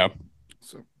 yeah,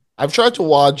 So I've tried to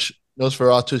watch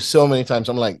Nosferatu so many times.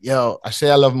 I'm like, yo, I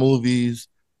say I love movies.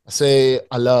 I say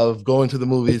I love going to the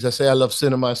movies. I say I love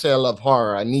cinema. I say I love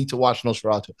horror. I need to watch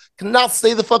Nosferatu. Cannot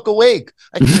stay the fuck awake.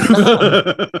 I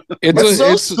cannot. It's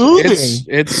so soothing. It's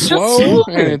It's slow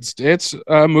soothing. and it's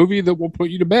a movie that will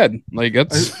put you to bed. Like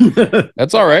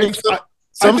that's all right.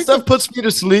 Some stuff puts me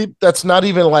to sleep that's not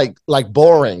even like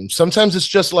boring. Sometimes it's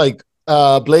just like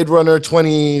Blade Runner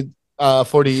 2049,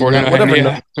 49, whatever.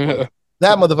 yeah.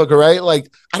 that motherfucker, right?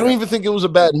 Like, I don't even think it was a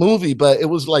bad movie, but it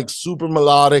was like super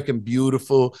melodic and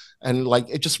beautiful, and like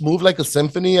it just moved like a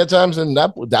symphony at times, and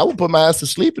that would put my ass to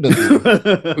sleep in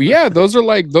it. Yeah, those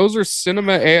are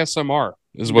cinema ASMR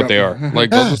is what they are. Like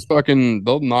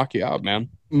they'll knock you out, man.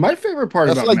 My favorite part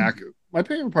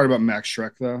about Max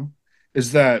Shrek though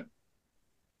is that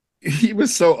he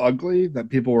was so ugly that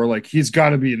people were like, he's got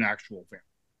to be an actual fan.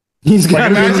 He's like,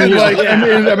 imagine like, I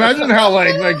mean, imagine how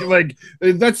like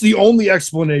that's the only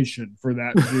explanation for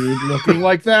that dude looking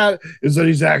like that is that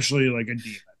he's actually like a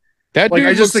demon. That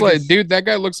dude looks like that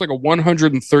guy looks like a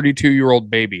 132-year-old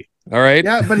baby. All right.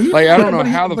 Yeah, but he like I don't know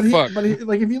how the fuck. But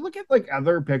like if you look at like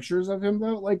other pictures of him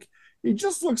though, like he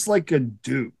just looks like a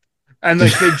dude. And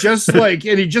like they just like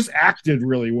and he just acted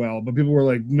really well, but people were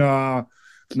like, nah,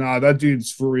 that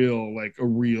dude's for real, like a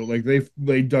real, like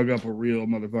they dug up a real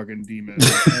motherfucking demon.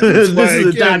 This is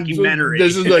a documentary.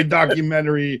 This is like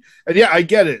documentary, and yeah, I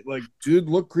get it. Like, dude,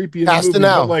 look creepy in the movie,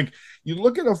 but like you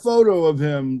look at a photo of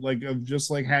him, like of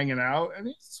just like hanging out, and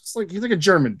he's just like he's like a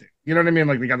German dude. You know what I mean?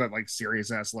 Like they got that like serious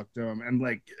ass look to him, and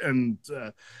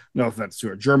no offense to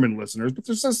our German listeners, but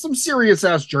there's some serious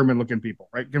ass German looking people,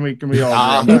 right? Can we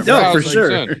all? No, for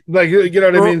sure. Like you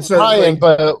know what I mean? So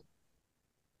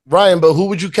Ryan, but who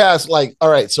would you cast? Like, all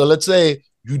right, so let's say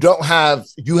you have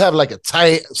like a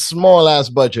tight, small ass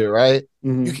budget, right?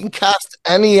 Mm-hmm. You can cast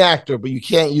any actor, but you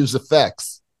can't use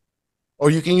effects,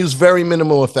 or you can use very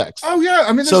minimal effects. Oh yeah,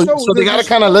 I mean, so they gotta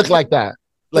kind of look like that.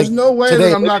 Like, there's no way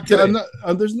that I'm not.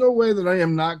 There's no way that I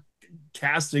am not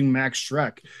casting Max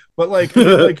Shrek. But like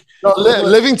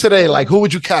Living Today, like who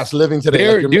would you cast Living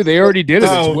Today? They already did it.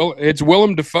 It's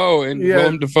Willem Dafoe, and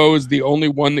Willem Dafoe is the only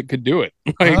one that could do it.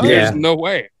 Like, there's no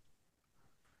way.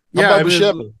 How about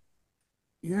Buscemi?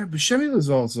 Yeah, Buscemi was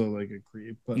also like a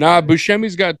creep. But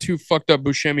Buscemi's got two fucked up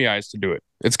Buscemi eyes to do it.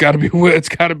 It's got to be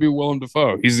Willem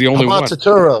Dafoe. He's the only one.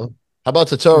 How about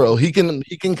Totoro? He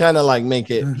can kind of like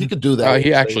make it. He could do that.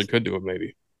 He actually could do it,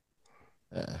 maybe.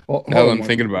 Yeah. Now that I'm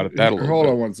thinking about it, hold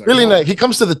on one second. Really nice. He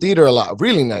comes to the theater a lot.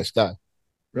 Really nice guy.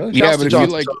 Really? Yeah, but if you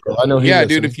like,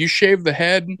 dude, if you shave the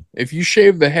head,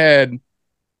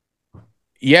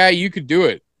 yeah, you could do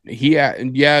it.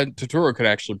 Totoro could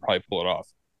actually probably pull it off.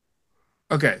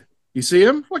 Okay, you see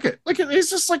him? Look at, he's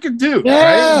just like a dude,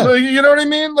 right? Like, you know what I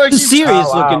mean? Like he's serious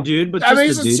looking dude, but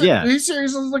he's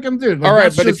serious looking dude. Like, all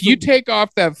right, but if you take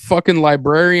off that fucking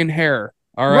librarian hair,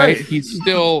 all right, he's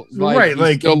still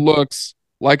still looks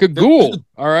like a ghoul.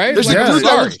 All right, there's a dude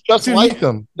that looks just like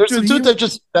him. There's a dude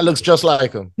that looks just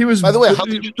like him. He was. By the way, how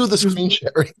did you do the screen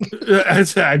sharing?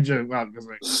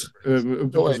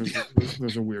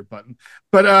 There's a weird button,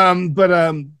 but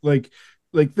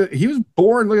he was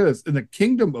born. Look at this in the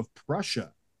Kingdom of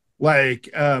Prussia. Like,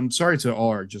 sorry to all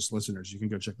our just listeners. You can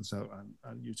go check this out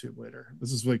on YouTube later.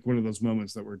 This is like one of those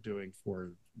moments that we're doing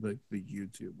for the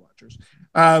YouTube watchers.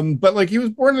 But like he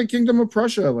was born in the Kingdom of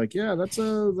Prussia. Like, yeah, that's a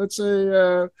I'm like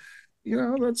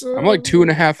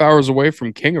 2.5 hours away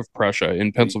from King of Prussia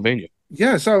in Pennsylvania.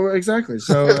 Yeah, so exactly.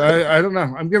 So I don't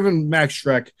know. I'm giving Max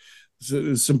Shrek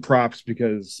some props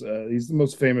because he's the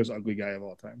most famous ugly guy of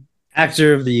all time.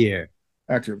 Actor of the year.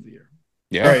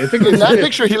 Yeah, right, I think in that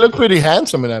picture he looked pretty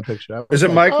handsome in that picture. Is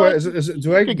it my question?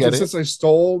 Do I get since I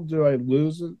stole? Do I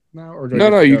lose it now? Or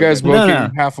no? You guys both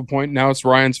get half a point. Now it's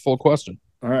Ryan's full question.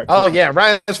 All right. Cool. Oh yeah,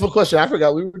 Ryan's full question. I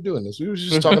forgot we were doing this. We were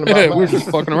just talking about. We were just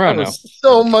fucking around now.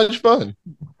 So much fun.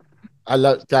 I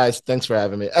love guys. Thanks for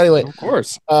having me. Anyway, of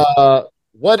course.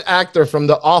 What actor from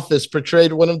The Office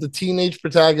portrayed one of the teenage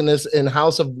protagonists in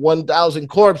House of 1000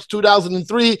 Corpse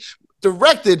 2003?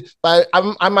 Directed by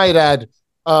I might add.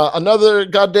 Another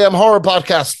goddamn horror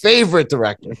podcast favorite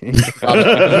director.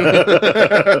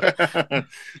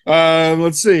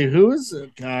 Let's see, who is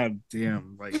it? God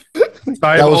damn! Like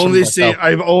I've only seen.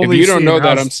 If you don't know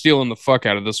that, I'm stealing the fuck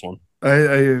out of this one.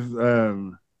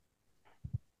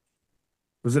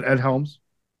 Was it Ed Helms?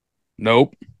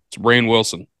 Nope, it's Rainn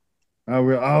Wilson.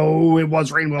 Oh, it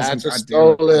was Rainn Wilson. That's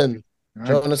stolen.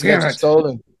 Jonas gets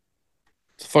stolen.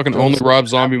 It's the fucking only Rob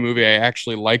Zombie movie I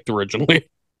actually liked originally.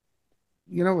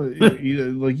 You know,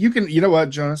 like you can. You know what,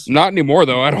 Jonas? Not anymore,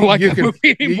 though. I don't like the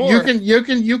movie anymore.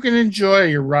 You can enjoy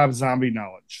your Rob Zombie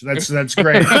knowledge. That's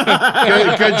great.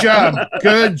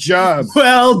 good job.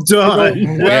 Well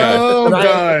done. Well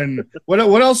done.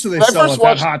 What else do they sell at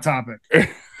that Hot Topic?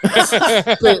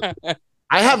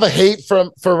 I have a hate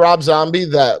for Rob Zombie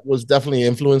that was definitely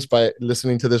influenced by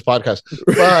listening to this podcast.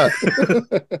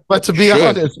 But to be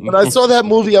honest, when I saw that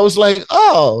movie, I was like,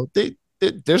 oh,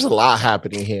 there's a lot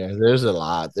happening here. There's a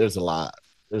lot.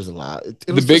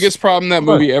 The biggest problem that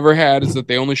movie ever had is that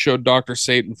they only showed Dr.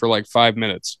 Satan for like 5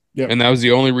 minutes. Yep. And that was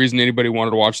the only reason anybody wanted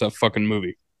to watch that fucking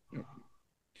movie.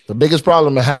 The biggest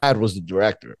problem I had was the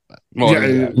director. Well, Yeah,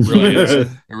 it really is. It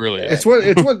really is.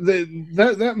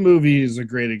 That movie is a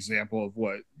great example of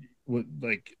what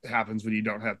like happens when you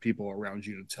don't have people around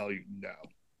you to tell you no.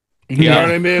 You know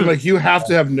what I mean? Like you have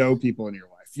to have no people in your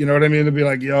life. You know what I mean? To be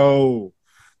like, yo,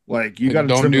 like you got to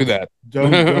don't do that.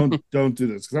 Don't do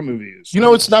this because that movie is.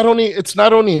 It's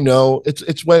not only no.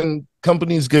 It's when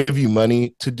companies give you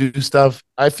money to do stuff.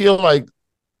 I feel like,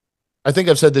 I think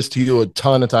I've said this to you a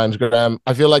ton of times, Graham.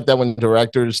 I feel like that when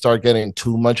directors start getting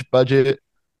too much budget,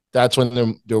 that's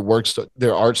when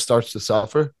their art starts to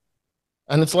suffer.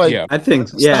 And it's like, I think,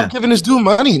 stop giving his dude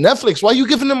money. Netflix, why are you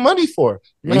giving him money for?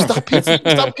 Like, stop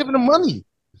giving him money.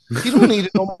 He don't need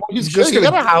it no more. He's just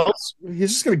got a house.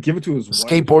 He's just gonna give it to his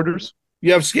skateboarders.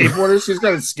 You have skateboarders. He's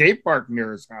got a skate park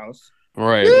near his house.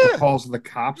 Right. Yeah. Calls the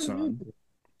cops on.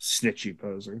 Snitchy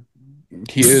poser.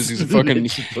 He is. He's a fucking.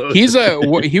 He's a.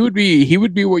 What he would be. He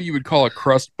would be what you would call a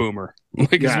crust boomer.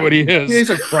 Like is what he is. He's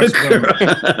a crust boomer.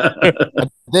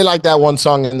 They like that one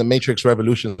song in the Matrix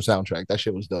Revolution soundtrack. That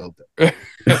shit was dope.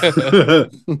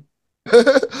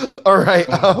 All right.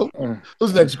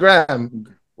 Who's next?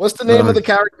 Graham. What's the name of the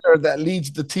character that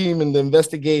leads the team in the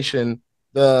investigation,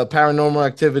 the paranormal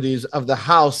activities of the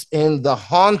house in The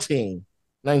Haunting,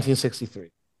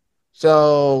 1963?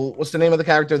 So, what's the name of the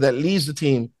character that leads the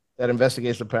team that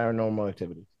investigates the paranormal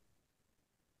activity?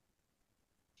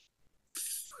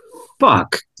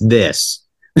 Fuck this.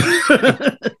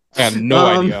 I have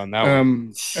no idea on that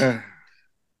one.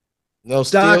 No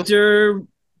steal?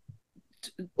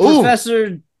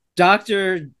 Professor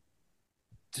Dr.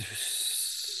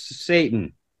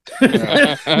 Satan.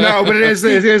 No, but it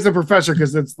is the professor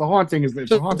because it's the haunting. It's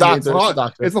the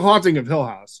haunting of Hill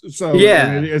House. So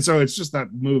yeah, so it's just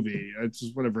that movie. It's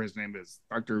just whatever his name is,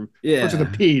 Doctor. Yeah, to the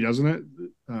P, doesn't it?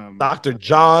 Dr.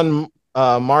 John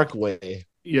Markway.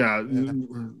 Yeah,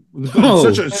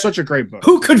 such a great book.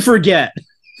 Who could forget?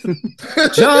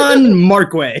 John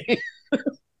Markway.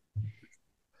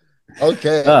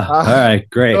 Okay. All right,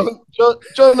 great.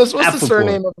 Jonas, what's the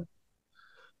surname of?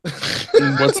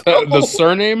 What's the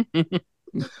surname?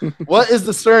 What is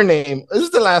the surname? This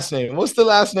is the last name. What's the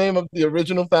last name of the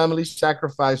original family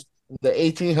sacrificed in the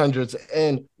 1800s?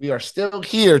 And we are still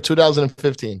here,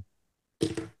 2015.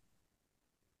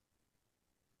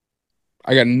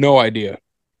 I got no idea.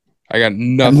 I got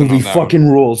nothing. That movie fucking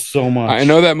rules so much. I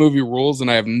know that movie rules,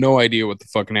 and I have no idea what the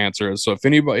fucking answer is. So if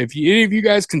any of you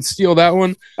guys can steal that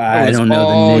one, I don't know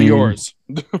all the name. Yours.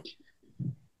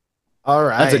 All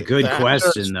right. That's a good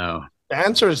question, though. The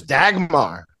answer is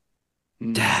Dagmar.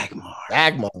 Dagmar.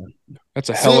 That's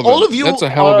a hell of a, that's a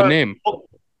hell of a name.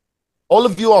 All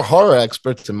of you are horror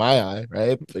experts in my eye,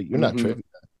 right? But you're not trivia.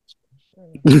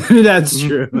 That's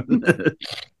true.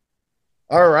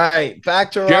 All right,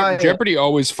 back to Ryan. Jeopardy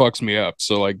always fucks me up.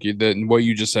 So like what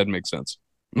you just said makes sense.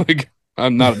 Like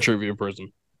I'm not a trivia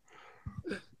person.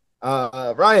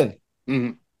 Ryan,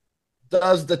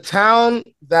 does the town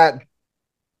that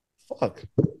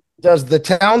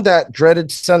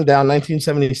dreaded sundown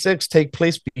 1976 take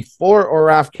place before or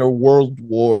after World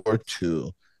War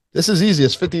II? This is easy.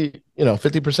 It's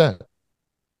 50%.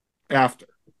 After.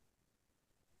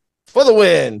 For the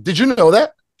win. Did you know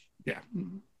that? Yeah.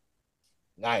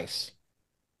 Nice.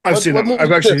 I've seen that.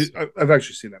 I've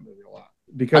actually seen that movie a lot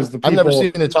because I've never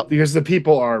seen it because the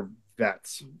people are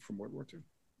vets from World War II.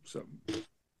 So.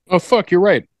 Oh fuck, you're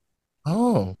right.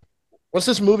 Oh, what's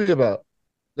this movie about?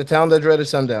 The town that dreaded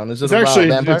sundown. Is it It's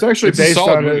actually based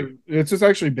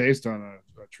on a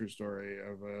true story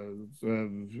of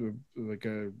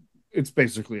it's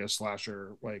basically a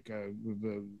slasher. Like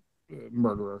the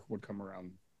murderer would come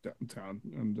around downtown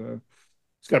and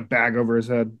he's got a bag over his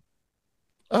head.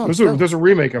 Oh, there's a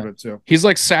remake of it too. He's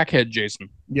like Sackhead Jason.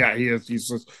 Yeah, he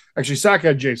is. Actually,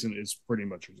 Sackhead Jason is pretty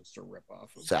much just a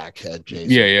ripoff of Sackhead Jason.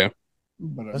 Yeah.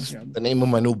 But, that's the name of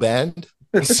my new band.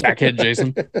 Sackhead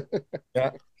Jason.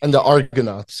 Yeah, and the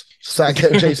Argonauts.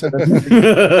 Sackhead Jason.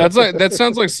 That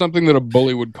sounds like something that a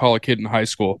bully would call a kid in high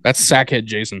school. That's Sackhead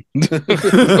Jason.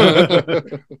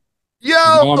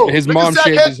 Yo, his mom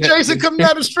shaved his head. Jason coming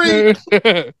down the street.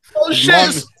 Oh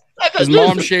shit. His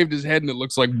mom shaved his head and it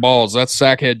looks like balls. That's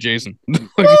Sackhead Jason.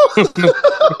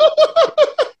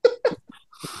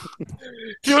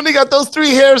 You only got those 3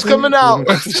 hairs coming out.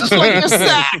 Just like your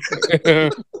sack.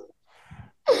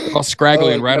 All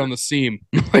scraggly and right on the seam.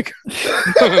 Like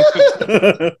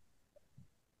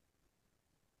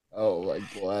oh my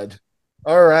god.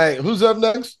 All right. Who's up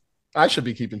next? I should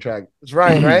be keeping track. It's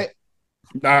Ryan, right?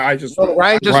 No, Ryan just got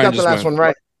the last one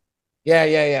right.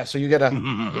 Yeah. So you get a All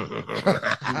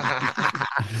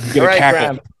right,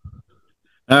 Graham.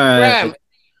 All right. Graham,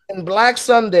 in Black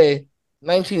Sunday,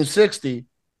 1960,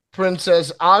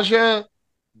 Princess Aja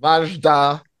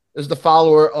Vajda is the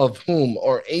follower of whom,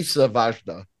 or Asa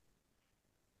Vajda?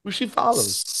 Who she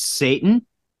follows? Satan.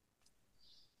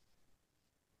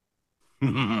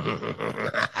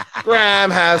 Graham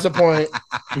has a point.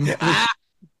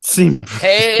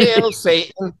 Hail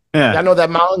Satan. Yeah. I know that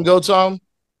Mountain Goat song.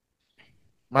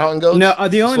 Mountain Goats. No,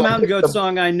 the only Mountain Goat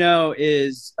song I know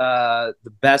is the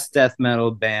best death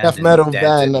metal band. Death metal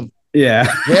band.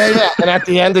 Yeah. Yeah. And at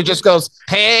the end, it just goes,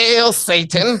 "Hail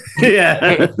Satan."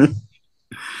 Yeah.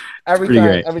 Every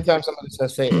time somebody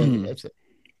says Satan, it's it.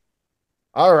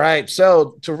 All right.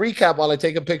 So to recap, while I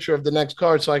take a picture of the next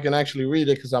card so I can actually read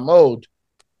it because I'm old.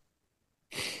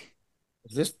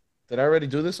 Did I already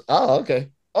do this? Oh, okay.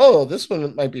 Oh, this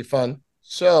one might be fun.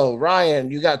 So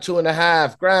Ryan, you got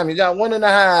 2.5. Graham, you got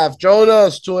 1.5.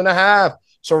 Jonas, 2.5.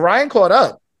 So Ryan caught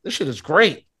up. This shit is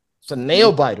great. It's a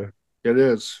nail biter. It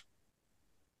is.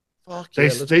 Fuck they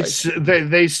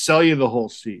sell you the whole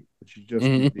seat, but you just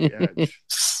need the edge.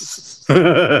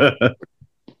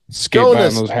 Skate by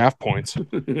those half points.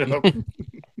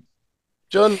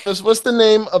 Jonas, what's the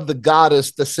name of the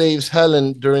goddess that saves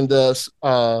Helen during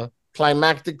the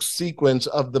climactic sequence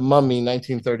of The Mummy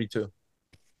 1932?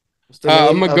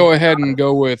 I'm gonna go ahead and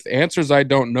go with answers I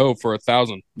don't know for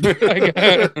 1,000. I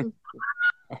don't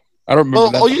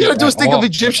remember. All you gotta do is think of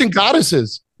Egyptian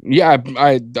goddesses. Yeah,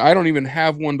 I don't even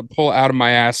have one to pull out of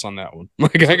my ass on that one.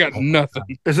 Like I got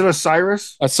nothing. Is it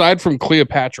Osiris? Aside from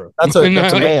Cleopatra. That's a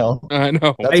male. I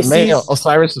know. That's a male.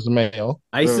 Osiris is a male.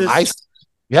 Isis?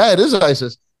 Yeah, it is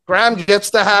Isis. Graham gets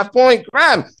the half point.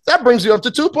 Graham, that brings you up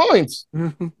to 2 points.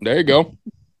 There you go.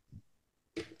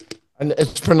 And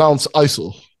it's pronounced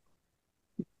ISIL.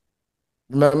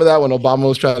 Remember that when Obama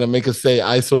was trying to make us say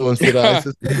ISIL instead of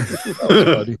ISIS?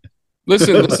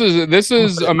 Listen, this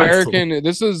is American.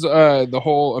 This is the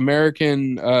whole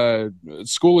American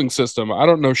schooling system. I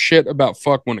don't know shit about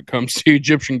fuck when it comes to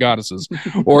Egyptian goddesses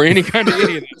or any of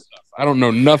that stuff. I don't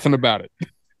know nothing about it.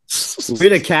 We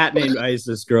had a cat named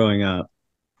Isis growing up.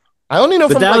 I only know,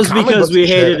 but from that was because we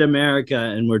hated shit. America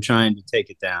and we're trying to take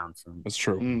it down. That's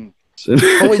true. You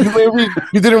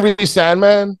didn't read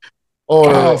Sandman?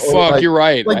 Oh fuck, you're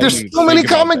right. Like there's so many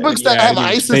comic books that have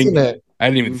Isis in it. I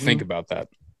didn't even think about that.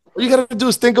 All you gotta do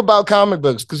is think about comic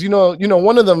books because you know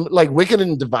one of them, like Wicked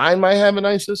and Divine, might have an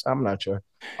Isis. I'm not sure.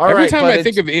 Every time I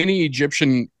think of any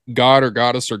Egyptian god or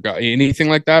goddess or anything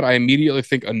like that, I immediately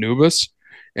think Anubis,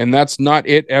 and that's not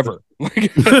it ever.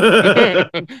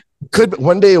 Could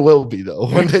one day it will be though.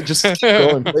 One day just keep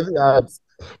going. Play the odds.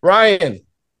 Ryan.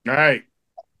 All right.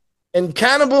 In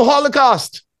Cannibal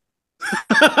Holocaust.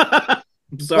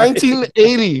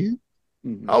 1980.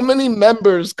 How many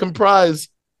members comprise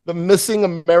the missing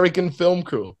American film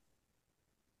crew?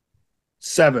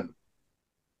 7.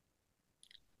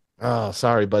 Oh,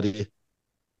 sorry, buddy.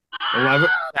 11.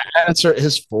 The answer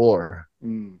is 4.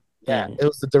 Yeah, it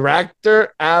was the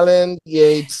director, Alan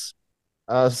Yates,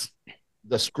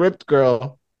 the script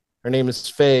girl, her name is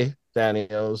Faye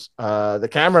Daniels, the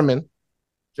cameraman,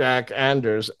 Jack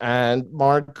Anders, and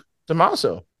Mark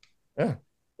Tomaso. Yeah.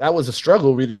 That was a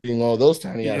struggle reading all those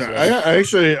tiny ass. I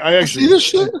actually see this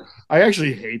shit. I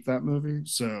actually hate that movie.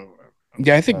 So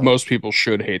yeah, I think most people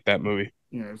should hate that movie.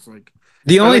 Yeah, it's like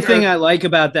the only thing I like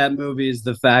about that movie is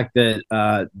the fact that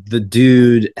the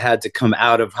dude had to come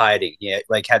out of hiding. Yeah,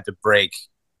 like had to break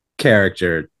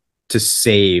character to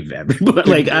save everybody.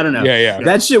 Like I don't know. Yeah.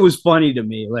 That shit was funny to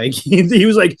me. Like he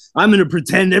was like, "I'm gonna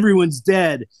pretend everyone's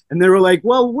dead," and they were like,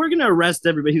 "Well, we're gonna arrest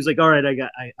everybody." He was like, "All right,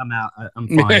 I'm out. I'm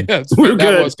fine. We're that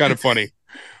good." was kind of funny.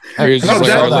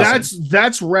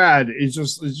 That's rad. It's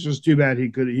just too bad he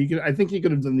could. I think he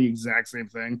could have done the exact same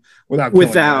thing without.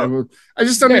 I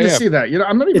just don't need to see that. You know,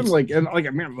 I'm not even I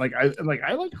like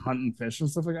hunting fish and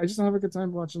stuff like that. I just don't have a good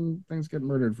time watching things get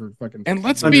murdered for fucking. And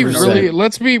let's be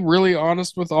really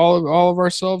honest with all of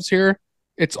ourselves here.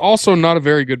 It's also not a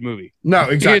very good movie. No,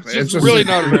 exactly. It's just really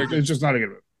not a very good. It's just not a good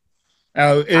movie.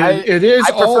 It is,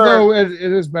 although it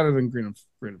is better than Green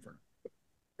Inferno.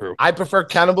 I prefer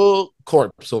Cannibal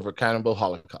Corpse over Cannibal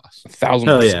Holocaust. 1,000%.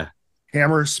 Hell yeah.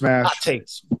 Hammer smash. Hot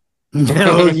takes.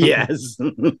 Hell yes.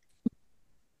 The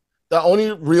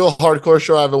only real hardcore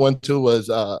show I ever went to was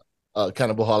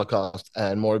Cannibal Holocaust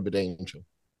and Morbid Angel.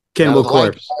 Cannibal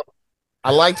Corpse.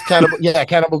 I liked Cannibal. Yeah,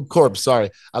 Cannibal Corpse.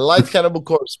 Sorry. I liked Cannibal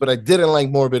Corpse, but I didn't like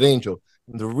Morbid Angel.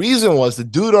 And the reason was the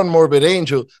dude on Morbid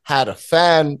Angel had a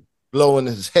fan blowing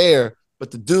his hair,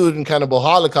 but the dude in Cannibal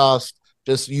Holocaust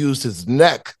just used his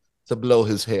neck to blow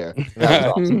his hair.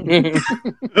 That was awesome.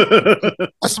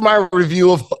 That's my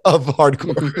review of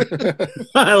hardcore.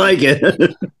 I like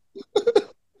it.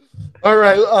 All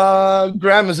right,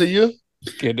 Graham, is it you?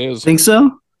 It is. Think so?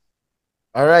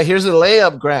 All right, here's a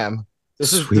layup, Graham.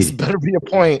 This better be a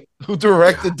point. Who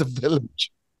directed The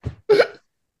Village?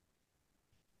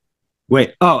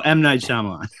 Wait. Oh, M. Night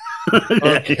Shyamalan.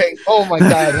 Okay. Oh my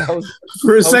God.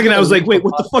 For a second, I was like, "Wait,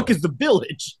 what the fuck is The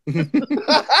Village?"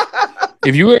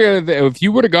 If you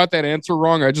would have got that answer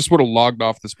wrong, I just would have logged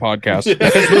off this podcast.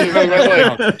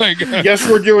 Guess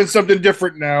we're doing something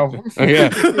different now. Yeah.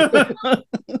 I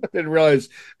didn't realize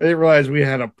we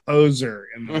had a poser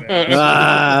in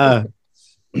the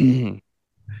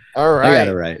All right. I got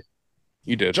it right.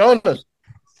 You did. Jonas,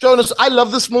 I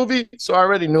love this movie, so I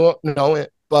already know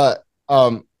it. But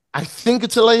I think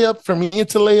it's a layup. For me,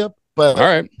 it's a layup. But all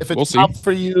right, if it's top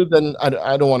for you, then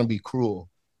I don't want to be cruel.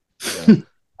 Yeah.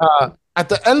 At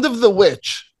the end of The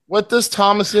Witch, what does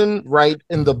Thomason write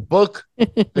in the book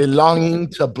belonging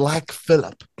to Black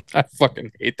Phillip? I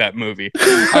fucking hate that movie.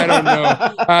 I don't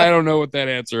know. I don't know what that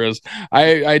answer is.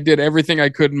 I did everything I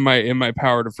could in my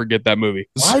power to forget that movie.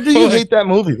 Why do you hate that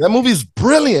movie? That movie's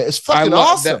brilliant. It's fucking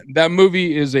awesome. That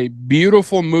movie is a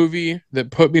beautiful movie that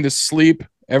put me to sleep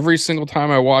every single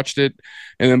time I watched it.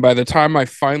 And then by the time I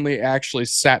finally actually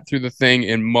sat through the thing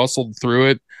and muscled through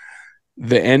it,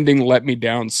 the ending let me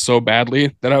down so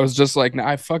badly that I was just like, nah,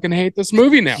 I fucking hate this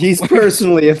movie now. He's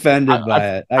personally offended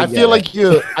by it. I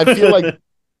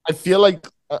feel like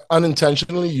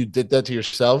unintentionally you did that to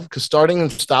yourself, because starting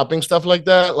and stopping stuff like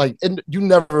that, like, and you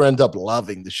never end up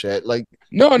loving the shit. Like,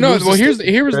 no. Well, here's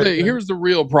the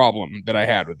real problem that I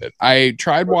had with it. I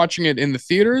tried watching it in the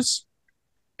theaters,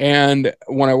 and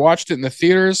when I watched it in the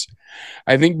theaters,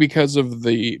 I think because of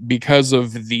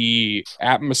the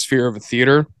atmosphere of a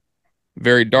theater,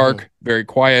 very dark, very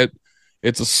quiet.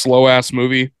 It's a slow ass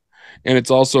movie, and it's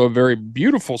also a very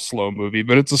beautiful slow movie,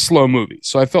 but it's a slow movie.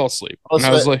 So I fell asleep. And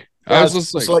I was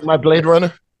just like my Blade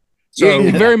Runner.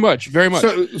 So very much.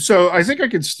 So I think I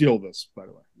could steal this, by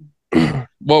the way.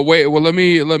 Well, wait. Well, let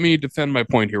me defend my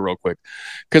point here real quick,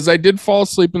 because I did fall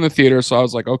asleep in the theater. So I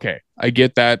was like, okay, I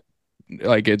get that.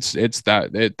 Like that's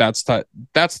the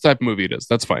type of movie it is.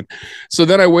 That's fine. So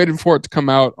then I waited for it to come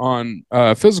out on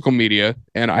physical media,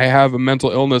 and I have a mental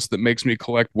illness that makes me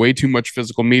collect way too much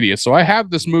physical media. So I have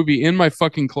this movie in my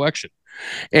fucking collection,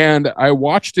 and I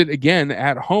watched it again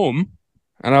at home,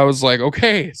 and I was like,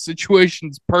 okay,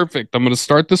 situation's perfect. I'm gonna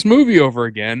start this movie over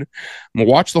again. I'm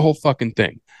gonna watch the whole fucking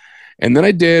thing, and then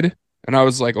I did, and I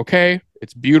was like, okay,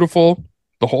 it's beautiful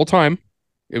the whole time.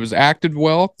 It was acted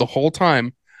well the whole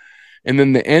time. And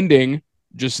then the ending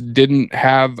just didn't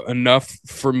have enough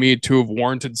for me to have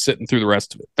warranted sitting through the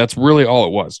rest of it. That's really all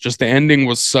it was. Just the ending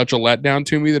was such a letdown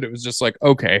to me that it was just like,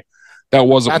 okay, that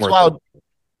wasn't worth wild. it.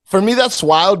 For me, that's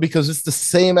wild because it's the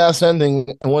same ass ending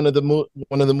in one of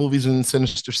the movies in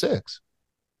Sinister Six.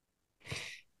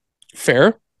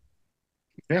 Fair.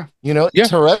 Yeah. It's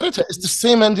Hereditary. It's the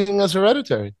same ending as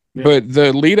Hereditary. Yeah. But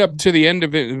the lead up to the end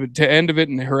of it,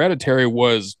 in Hereditary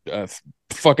was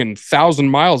fucking 1,000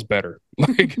 miles better.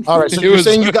 Like, all right, so you're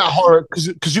saying you got horror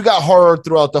because you got horror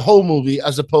throughout the whole movie,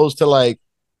 as opposed to like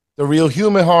the real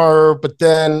human horror, but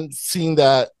then seeing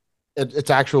that it's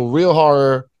actual real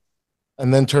horror,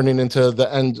 and then turning into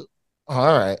the end.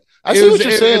 All right, I see what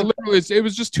you're saying. It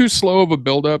was just too slow of a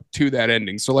build up to that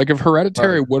ending. So like, if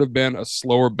Hereditary would have been a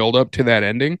slower build up to that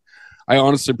ending, I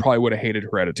honestly probably would have hated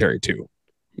Hereditary too.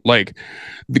 Like,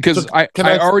 because I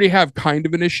already have kind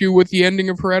of an issue with the ending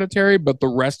of Hereditary, but the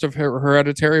rest of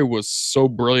Hereditary was so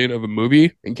brilliant of a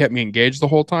movie and kept me engaged the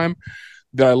whole time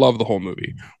that I love the whole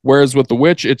movie. Whereas with The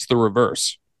Witch, it's the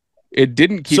reverse. It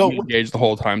didn't keep me engaged the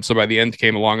whole time. So by the end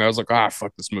came along, I was like,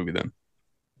 fuck this movie then.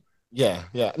 Yeah.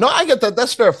 No, I get that.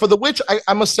 That's fair. For The Witch,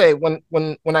 I must say, when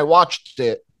I watched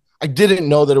it, I didn't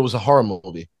know that it was a horror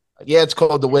movie. Yeah, it's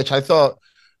called The Witch.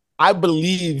 I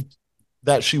believed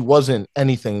that she wasn't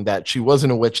anything, that she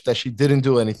wasn't a witch, that she didn't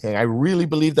do anything. I really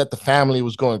believed that the family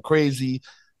was going crazy,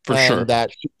 for sure,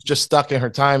 that she was just stuck in her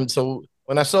time. So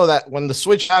when I saw that, when the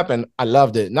switch happened, I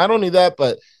loved it. Not only that,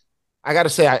 but I got to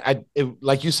say,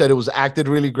 like you said, it was acted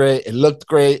really great. It looked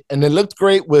great, and it looked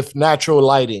great with natural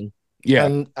lighting. Yeah,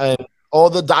 and all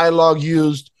the dialogue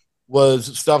used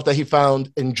was stuff that he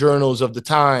found in journals of the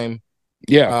time.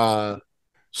 Yeah.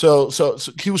 So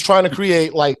he was trying to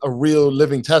create like a real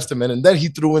living testament, and then he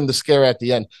threw in the scare at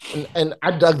the end, and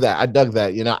I dug that. I dug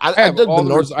I have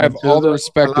all the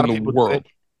respect in the world.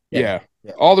 Yeah.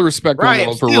 All the respect in the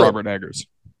world for Robert Eggers.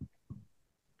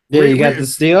 Yeah, you got the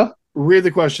steal? Read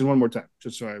the question one more time,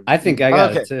 just so I think I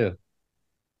got it too.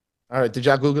 All right, did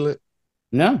y'all Google it?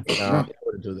 No. I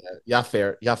wouldn't do that.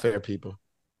 Y'all fair people.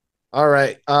 All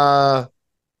right.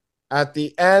 At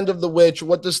the end of The Witch,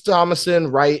 what does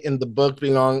Thomason write in the book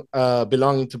belonging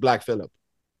to Black Phillip?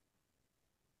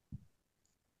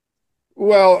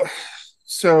 Well,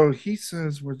 So he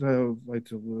says we're the like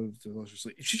to live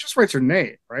deliciously. She just writes her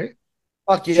name, right?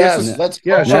 Fuck yes. Let's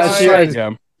go. Yeah, That's right.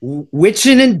 Yeah.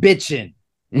 Witching and bitching.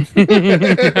 I'm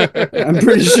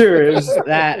pretty sure it was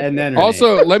that, and then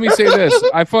also, let me say this: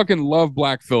 I fucking love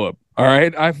Black Phillip. All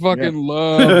right, I fucking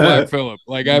love Black Phillip.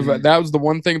 Like that was the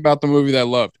one thing about the movie that I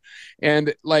loved,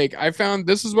 and like I found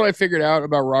this is what I figured out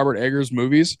about Robert Eggers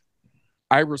movies.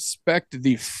 I respect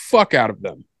the fuck out of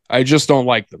them. I just don't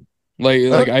like them.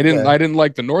 Like I didn't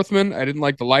like The Northman. I didn't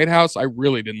like The Lighthouse. I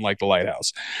really didn't like The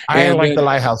Lighthouse. I didn't like The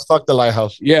Lighthouse. Fuck The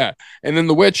Lighthouse. Yeah. And then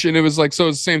The Witch, and it was like, so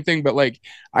it's the same thing, but like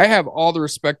I have all the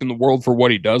respect in the world for what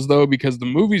he does though, because the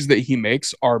movies that he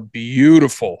makes are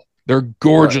beautiful. They're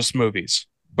gorgeous movies,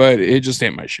 but it just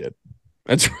ain't my shit.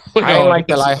 That's really I didn't like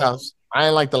The Lighthouse. I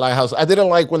didn't like The Lighthouse. I didn't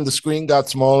like when the screen got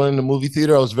smaller in the movie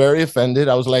theater. I was very offended.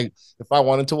 I was like, if I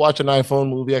wanted to watch an iPhone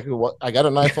movie, I got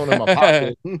an iPhone in my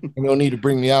pocket. And you don't need to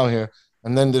bring me out here.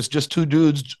 And then there's just two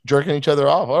dudes jerking each other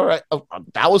off. All right,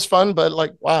 that was fun, but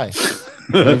like, why?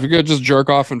 If you could just jerk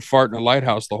off and fart in a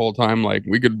lighthouse the whole time, like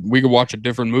we could watch a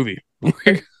different movie.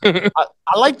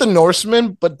 I like The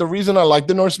Norseman, but the reason I like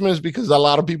The Norseman is because a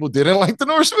lot of people didn't like The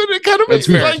Norseman. It kind of makes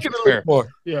me like it a little more.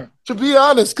 Yeah, to be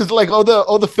honest, because like all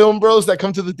the film bros that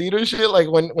come to the theater and shit,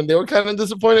 like when they were kind of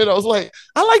disappointed, I was like,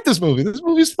 I like this movie. This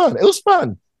movie's fun. It was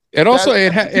fun. And also,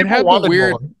 it had the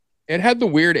weird. More. It had the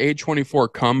weird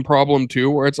A24 cum problem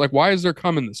too, where it's like, why is there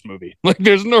cum in this movie? Like,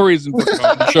 there's no reason for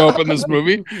cum to show up in this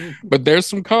movie, but there's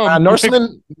some cum.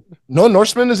 Norseman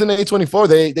is in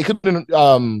A24. They couldn't.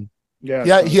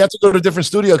 Yeah, he had to go to a different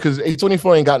studio because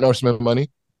A24 ain't got Norseman money.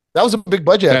 That was a big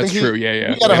budget. That's true.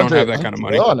 Yeah. They don't have that kind of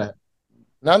money on that.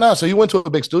 No. So he went to a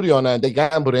big studio on that. And they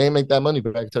gambled. They ain't make that money,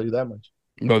 but I can tell you that much.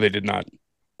 No, they did not.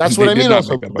 That's what I mean.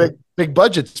 Also, big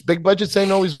budgets. Big budgets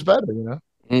ain't always better, you know.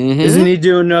 Mm-hmm. Isn't he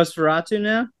doing Nosferatu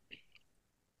now?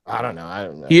 I don't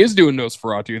know. He is doing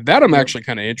Nosferatu. That I'm actually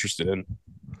kind of interested in.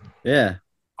 Yeah,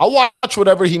 I'll watch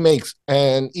whatever he makes,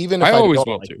 and even if I always don't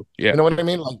will like too. It, yeah, you know what I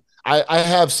mean. Like I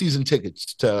have season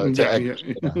tickets to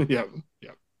yeah.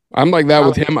 I'm like that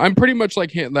with him. I'm pretty much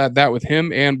like that with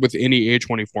him and with any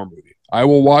A24 movie. I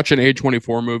will watch an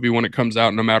A24 movie when it comes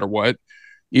out, no matter what.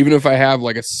 Even if I have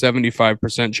like a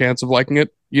 75% chance of liking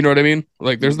it, you know what I mean?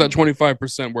 Like there's that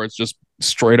 25% where it's just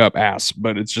straight up ass,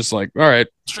 but it's just like, all right,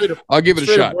 I'll give it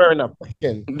a shot. Wearing a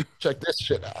check this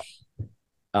shit out.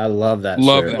 I love that.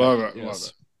 Love shirt. that. Love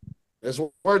it. There's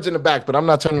words in the back, but I'm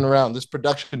not turning around. This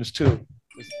production is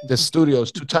this studio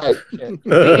is too tight.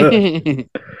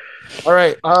 All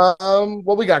right.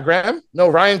 What we got, Graham? No,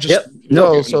 Ryan just. Yep.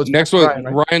 No. So it's next one, Ryan,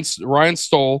 right? Ryan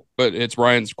stole, but it's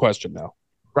Ryan's question now.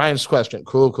 Ryan's question.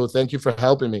 Cool. Thank you for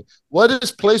helping me. What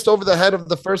is placed over the head of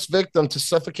the first victim to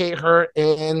suffocate her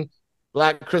in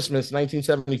Black Christmas,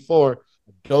 1974? A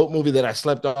dope movie that I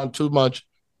slept on too much.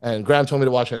 And Graham told me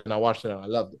to watch it, and I watched it, and I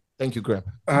loved it. Thank you, Graham.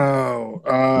 Oh,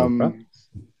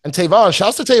 and Tavon.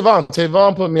 Shouts to Tavon.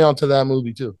 Tavon put me onto that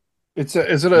movie too. It's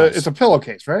a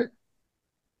pillowcase, right?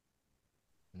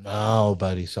 No,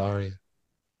 buddy. Sorry.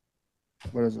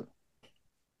 What is it?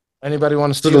 Anybody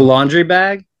want to For steal the laundry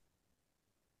bag?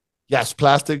 Yes,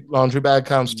 plastic laundry bag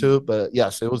counts too, but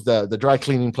yes, it was the dry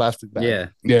cleaning plastic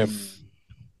bag. Yeah.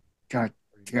 God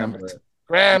damn it!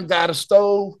 Graham got a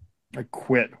stove. I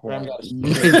quit.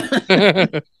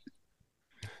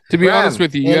 To be honest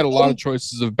with you, you had a lot of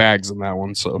choices of bags in that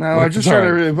one. So no, I'm just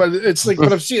trying to. But it's like,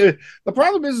 but I've seen. The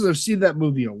problem is, I've seen that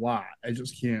movie a lot. I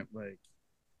just can't like.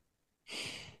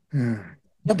 Yeah,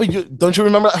 but don't you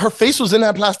remember her face was in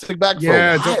that plastic bag?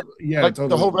 Yeah, like totally,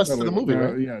 the whole rest of the movie.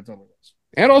 Right? Yeah, totally.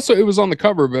 And also, it was on the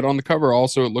cover, but on the cover,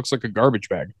 also, it looks like a garbage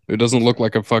bag. It doesn't look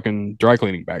like a fucking dry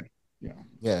cleaning bag.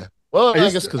 Yeah. Well, I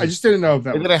guess because I just didn't know if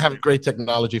that they didn't have great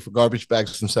technology for garbage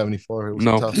bags in '74.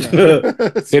 No,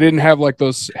 they didn't have like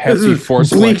those hefty force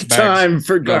bleak time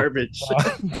for garbage.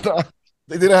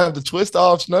 They didn't have the twist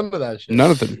offs, none of that shit.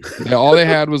 None of them. All they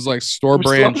had was like store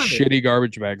brand shitty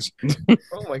garbage bags.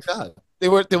 Oh my god!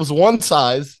 There was one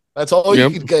size. That's all you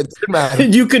could get.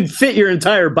 You could fit your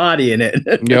entire body in it.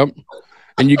 Yep.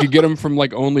 And you could get them from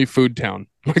like only Food Town.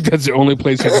 Like that's the only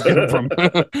place you could get them from.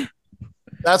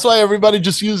 That's why everybody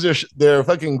just used their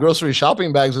fucking grocery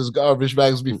shopping bags as garbage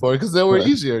bags before, because they were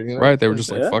easier. You know? Right. They were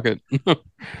just like, fuck it.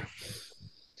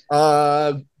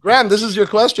 Graham, this is your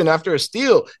question. After a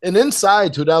steal in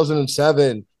Inside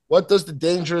 2007, what does the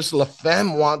dangerous La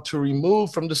Femme want to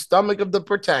remove from the stomach of the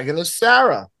protagonist,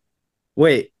 Sarah?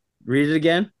 Wait, read it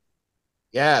again.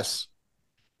 Yes.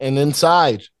 And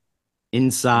Inside.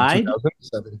 Inside?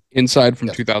 2007. Inside from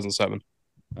 2007.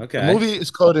 Okay. The movie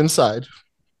is called Inside.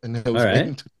 And it was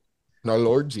in our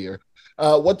Lord's year.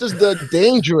 What does the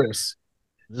dangerous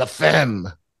La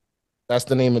Femme, That's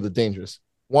the name of the Dangerous.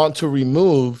 Want to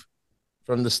remove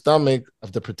from the stomach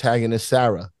of the protagonist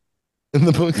Sarah in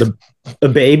the movie. A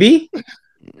baby?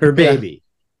 Her baby.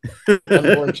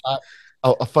 Unborn child.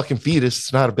 Oh, a fucking fetus.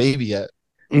 It's not a baby yet.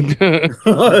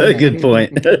 Good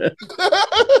point.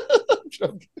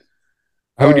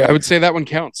 I would say that one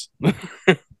counts.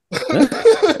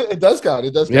 It does count.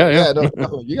 It does count. Yeah.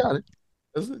 No, you got it.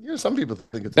 Some people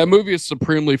think it's that movie is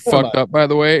supremely fucked up, by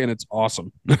the way, and it's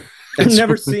awesome. I've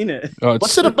never seen it.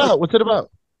 What's it about?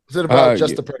 Is it about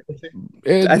just the pregnancy?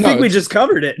 I think we just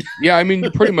covered it. Yeah, I mean,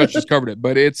 you pretty much just covered it,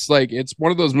 but it's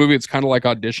one of those movies. It's kind of like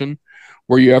Audition,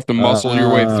 where you have to muscle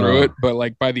your way through it, but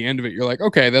like by the end of it, you're like,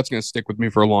 okay, that's gonna stick with me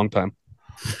for a long time.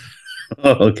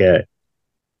 Okay,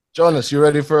 Jonas, you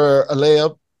ready for a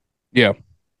layup? Yeah.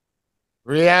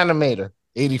 Reanimator,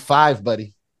 85,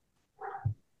 buddy.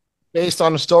 Based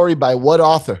on a story by what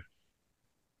author?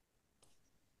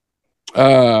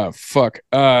 Fuck.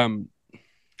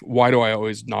 Why do I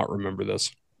always not remember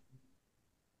this?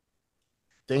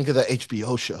 Think of the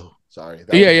HBO show. Sorry.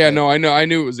 No, I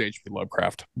knew it was H.P.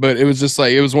 Lovecraft, but it was just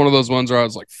like, it was one of those ones where I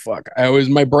was like, fuck.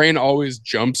 My brain always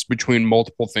jumps between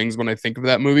multiple things when I think of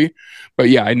that movie. But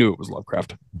yeah, I knew it was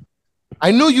Lovecraft. I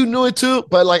knew you knew it too,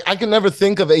 but like I can never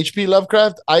think of H.P.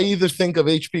 Lovecraft. I either think of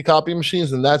H.P. copy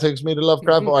machines and that takes me to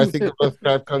Lovecraft, or I think of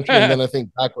Lovecraft Country and then I think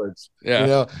backwards. Yeah. You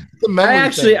know,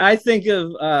 I think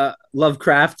of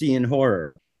Lovecraftian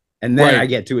horror, and then I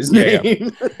get to his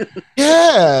name.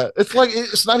 Yeah, it's like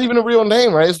it's not even a real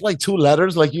name, right? It's like 2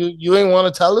 letters. Like you ain't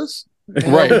want to tell us,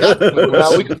 right?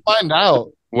 Now we can find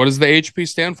out. What does the HP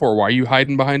stand for? Why are you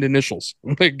hiding behind initials?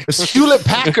 Like it's Hewlett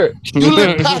Packard.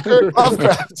 Hewlett Packard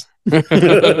Lovecraft.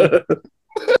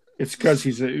 It's because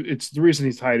it's the reason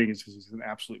he's hiding is because he's an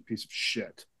absolute piece of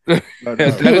shit. That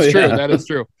is true. That is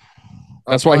true.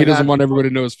 That's why he doesn't want everybody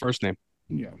to know his first name.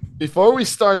 Yeah. Before we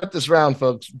start this round,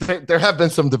 folks, there have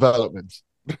been some developments.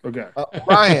 Okay.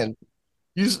 Ryan,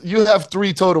 you have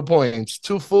 3 total points,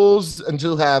 2 fulls and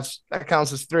 2 halves. That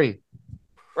counts as 3.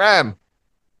 Graham,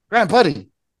 buddy,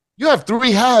 you have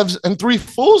 3 halves and 3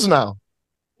 fulls now.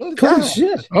 Holy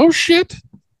shit! Oh shit!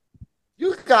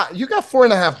 You got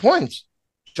 4.5 points.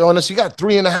 Jonas, you got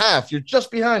 3.5. You're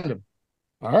just behind him.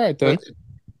 All right, then.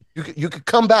 You could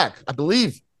come back, I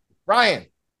believe. Ryan,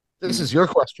 this is your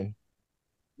question.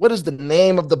 What is the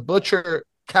name of the butcher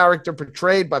character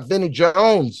portrayed by Vinnie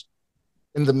Jones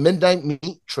in The Midnight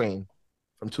Meat Train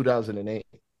from 2008?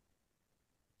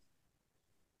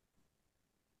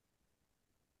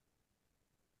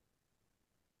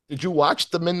 Did you watch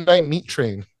The Midnight Meat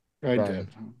Train? I did.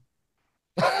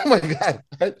 Oh my God.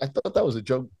 I thought that was a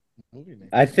joke movie name.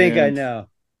 I think I know.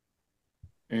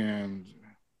 And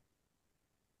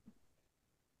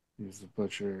he's the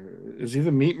butcher. Is he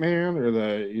the meat man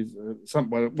or he's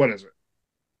something? What is it?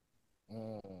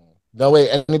 No,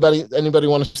 wait. Anybody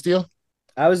want to steal?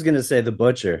 I was gonna say the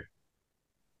butcher.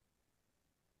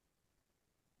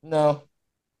 No.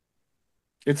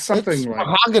 It's something it's like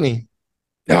Mahogany.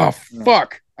 Oh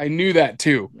fuck! I knew that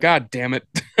too. God damn it!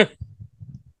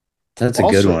 That's a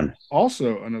good one.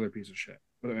 Also, another piece of shit.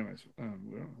 But anyways,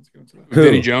 let's go into that.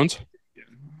 Vinnie Jones. Yeah.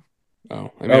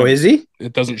 Oh, I mean, is he?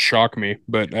 It doesn't shock me,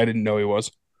 but I didn't know he was.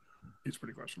 He's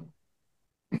pretty questionable.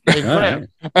 Hey, Graham,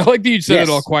 I like that you said it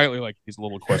all quietly, like he's a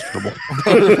little questionable.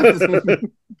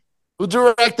 who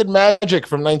directed Magic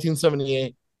from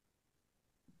 1978?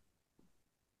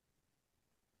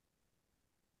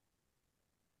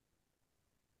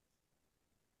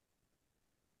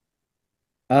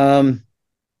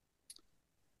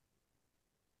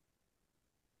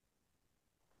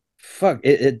 Fuck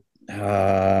it.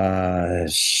 I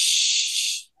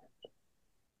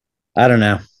don't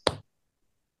know.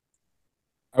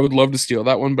 I would love to steal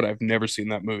that one, but I've never seen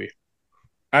that movie.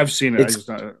 I've seen it.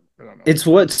 I don't know. It's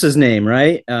what's his name,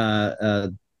 right?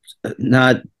 Not.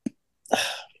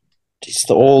 He's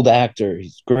the old actor.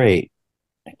 He's great.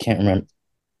 I can't remember.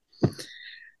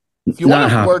 If you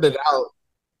want to word it out,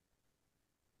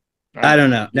 I don't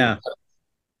know. No.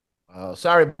 Oh,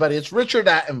 sorry, buddy. It's Richard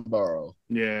Attenborough.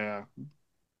 Yeah.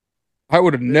 I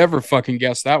would have never fucking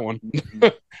guessed that one.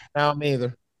 No, me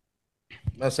either.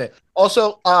 That's it.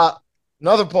 Also,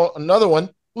 another one.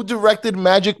 Who directed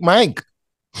Magic Mike?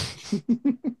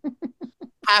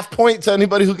 Half point to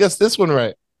anybody who gets this one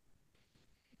right.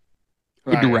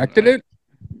 Who directed it?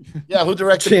 Yeah, who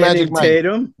directed Channing Magic Mike?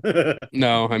 Tatum?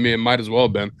 No, I mean it might as well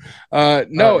have been.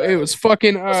 No, it was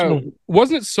fucking.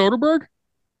 Wasn't it Soderbergh?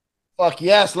 Fuck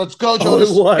yes, let's go, Jonas.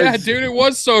 It was. Yeah, dude, it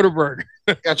was Soderbergh.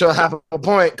 Got you a half a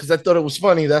point because I thought it was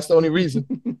funny. That's the only reason.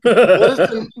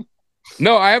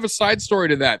 No, I have a side story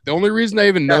to that. The only reason I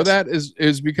even know that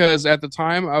is because at the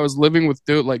time I was living with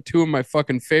like two of my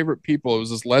fucking favorite people. It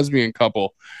was this lesbian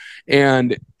couple,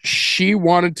 and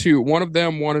one of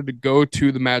them wanted to go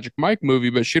to the Magic Mike movie,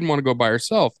 but she didn't want to go by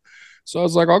herself. So I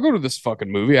was like, I'll go to this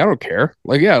fucking movie. I don't care.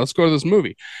 Like, yeah, let's go to this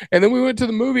movie. And then we went to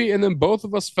the movie, and then both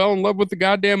of us fell in love with the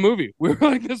goddamn movie. We were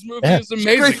like, this movie is amazing.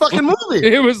 It's a great fucking movie.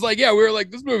 It was like, yeah, we were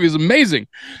like, this movie is amazing.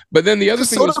 But then the other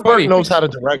thing was funny. knows how to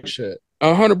direct shit.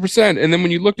 100%. And then when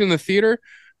you looked in the theater,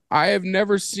 I have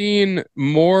never seen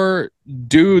more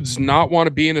dudes not want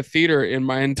to be in a theater in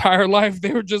my entire life.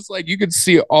 They were just like, you could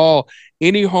see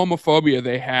any homophobia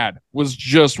they had was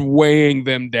just weighing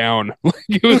them down. Like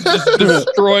it was just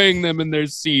destroying them in their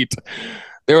seat.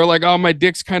 They were like, oh, my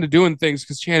dick's kind of doing things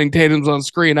because Channing Tatum's on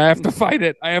screen. I have to fight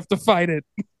it.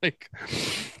 Like,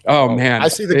 oh man. I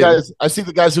see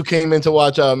the guys who came in to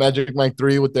watch Magic Mike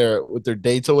 3 with their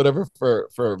dates or whatever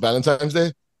for Valentine's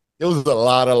Day. It was a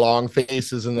lot of long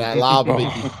faces in that lobby.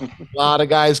 A lot of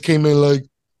guys came in like,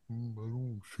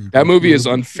 that movie is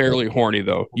unfairly horny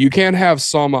though. You can't have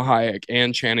Salma Hayek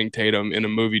and Channing Tatum in a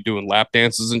movie doing lap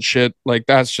dances and shit. Like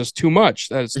that's just too much.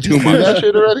 That is too much. That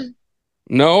shit already?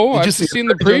 No, I've just seen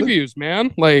the previews,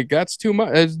 man. Like that's too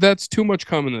much. That's too much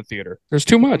come in the theater. There's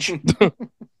too much.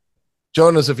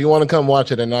 Jonas, if you want to come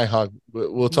watch it at Nighthawk,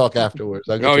 we'll talk afterwards.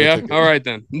 Oh yeah, all right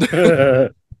then.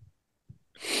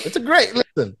 It's a great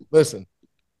listen.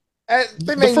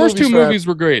 The first two movies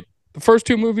were great. The first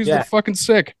two movies were fucking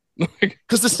sick.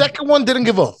 Because the second one didn't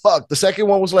give a fuck. The second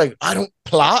one was like, I don't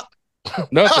plot.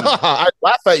 Nothing. I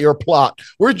laugh at your plot.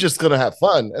 We're just gonna have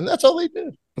fun, and that's all they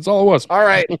did. That's all it was. All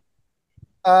right.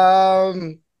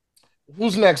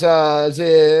 Who's next? Is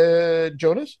it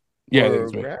Jonas? Yeah.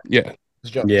 Yeah.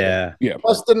 It's Jonas. Yeah.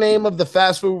 What's the name of the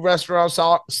fast food restaurant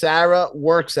Sarah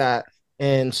works at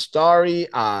in Starry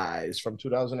Eyes from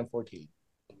 2014?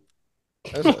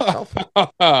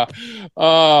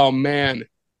 Oh man,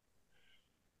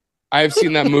 I've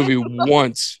seen that movie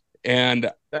once,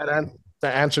 and that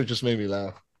answer just made me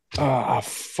laugh.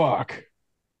 Fuck.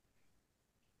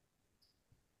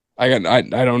 I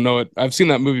don't know it. I've seen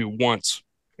that movie once,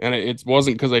 and it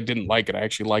wasn't because I didn't like it. I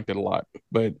actually liked it a lot,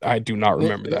 but I do not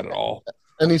remember that at all.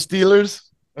 Any Steelers?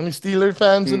 Any Steeler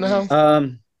fans in the house?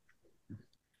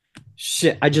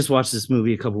 Shit, I just watched this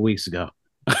movie a couple weeks ago.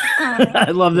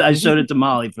 I loved it. I showed it to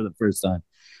Molly for the first time.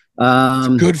 It's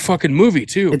a good fucking movie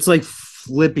too. It's like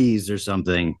Flippies or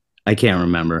something. I can't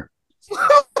remember.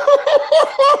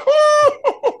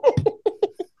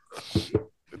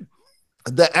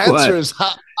 The answer is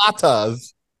hot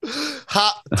tatas.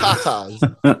 Hot tatas.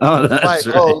 Oh, that's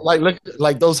right.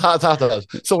 Like those hot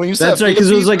tatas. So when you said that's right,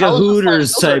 because it was like a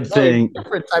Hooters type thing.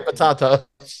 Different type of tata.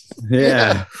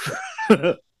 Yeah.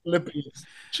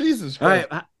 Jesus Christ.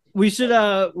 All right. We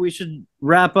should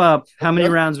wrap up. How many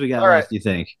rounds we got left, do you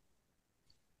think?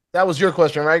 That was your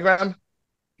question, right, Graham?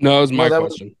 No, it was my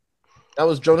question. That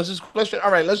was Jonas's question.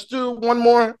 All right, let's do one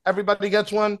more. Everybody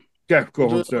gets one. Yeah, cool.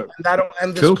 Let's do it. And that'll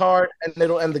end this card, and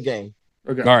it'll end the game.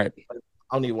 Okay. All right.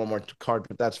 I'll need one more card,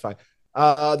 but that's fine.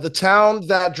 The Town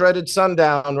That Dreaded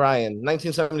Sundown, Ryan,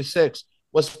 1976,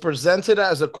 was presented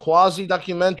as a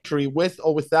quasi-documentary with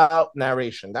or without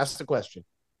narration. That's the question.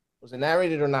 Was it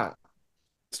narrated or not?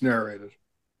 It's narrated.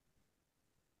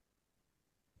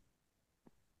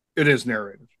 It is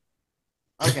narrated.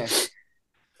 Okay.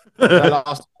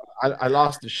 I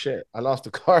lost the shit. I lost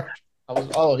the card.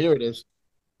 Here it is.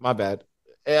 My bad.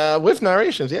 With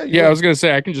narrations, yeah. Yeah, I was gonna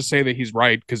say I can just say that he's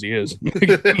right because he is.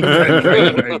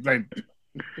 Right.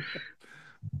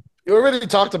 You already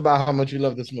talked about how much you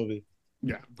love this movie.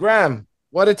 Yeah. Graham,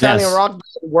 what Italian rock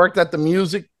band worked on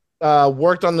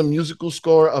the musical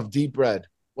score of Deep Red?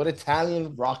 What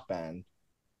Italian rock band?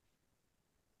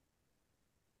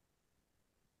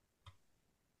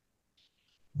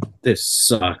 This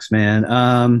sucks, man.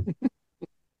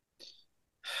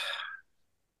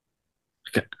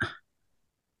 Okay.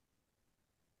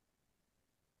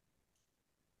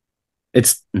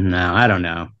 I don't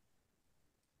know.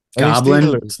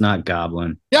 Goblin? It's not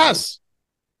Goblin. Yes.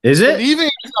 Is it? Believe in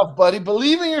yourself, buddy.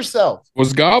 Believe in yourself.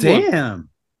 Was Goblin? Damn.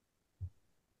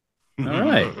 All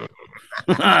right.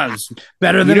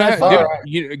 Better than I thought.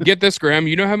 You get this, Graham.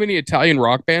 You know how many Italian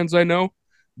rock bands I know?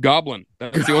 Goblin.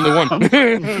 That's the only one.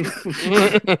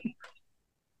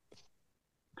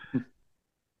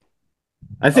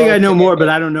 I think I know more, but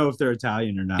I don't know if they're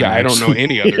Italian or not. Yeah, I don't know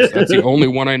any others. That's the only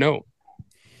one I know.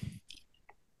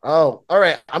 Oh, all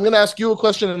right. I'm going to ask you a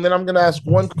question, and then I'm going to ask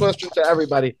one question to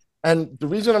everybody. And the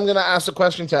reason I'm going to ask a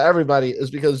question to everybody is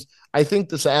because I think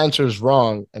this answer is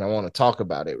wrong, and I want to talk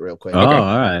about it real quick. Oh, okay.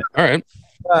 All right. All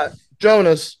right.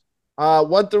 Jonas,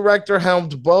 What director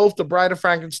helmed both The Bride of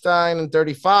Frankenstein in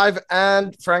 35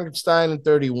 and Frankenstein in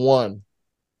 31?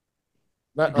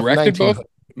 Directed both?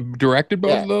 Directed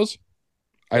both Yeah. of those?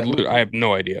 I have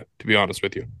no idea, to be honest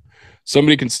with you.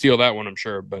 Somebody can steal that one, I'm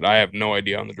sure, but I have no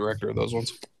idea on the director of those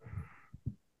ones.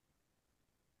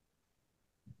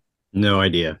 No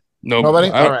idea. No, Nobody?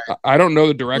 I don't know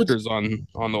the directors on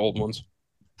the old ones.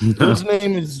 Dude's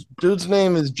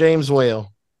name is James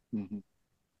Whale.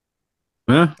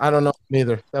 Huh? I don't know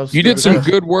neither. You did some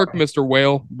good work, Mr.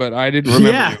 Whale, but I didn't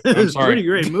remember Yeah, you. I'm it's sorry. pretty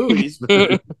great movies.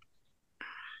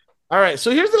 All right,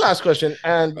 so here's the last question,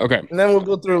 and then we'll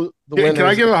go through the winners. Can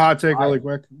I give a hot take really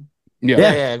quick?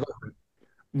 Yeah.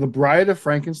 The Bride of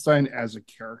Frankenstein as a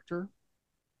character,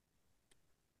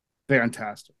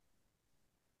 fantastic.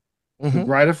 The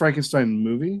Bride of Frankenstein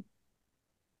movie,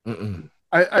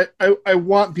 I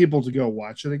want people to go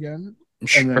watch it again.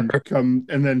 Sure. and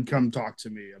then come talk to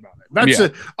me about it. That's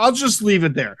it. I'll just leave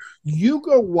it there. You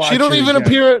go watch. She don't even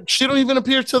appear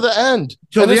till the end.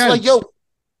 Like, yo,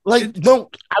 like no.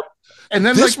 And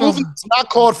then this movie is not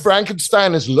called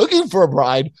Frankenstein is Looking for a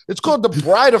Bride. It's called The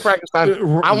Bride of Frankenstein.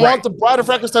 I want The Bride of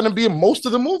Frankenstein to be in most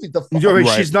of the movie.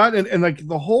 She's not, and like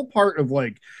the whole part of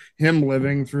like him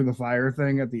living through the fire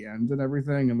thing at the end and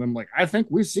everything, and then like I think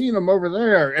we've seen him over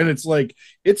there, and it's like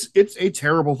it's a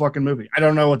terrible fucking movie. I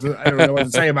don't know what to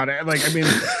say about it. Like, I mean,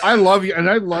 I love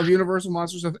Universal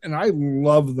Monster stuff, and I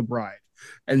love The Bride,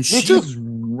 and she's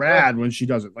rad when she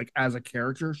does it. Like as a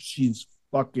character, she's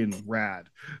fucking rad.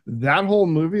 That whole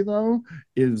movie though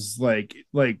is like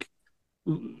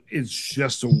it's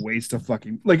just a waste of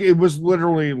fucking, like, it was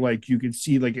literally like you could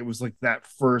see like it was like that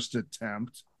first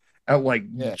attempt at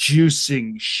like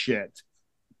juicing shit.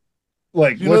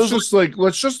 Like let's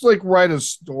just write a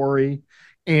story,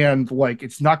 and like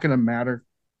it's not gonna matter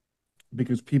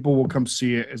because people will come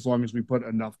see it as long as we put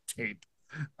enough tape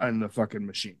on the fucking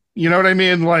machine. You know what I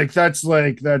mean? Like that's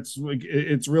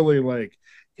it's really like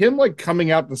him like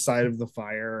coming out the side of the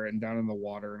fire and down in the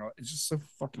water and all. It's just so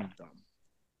fucking dumb.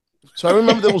 So I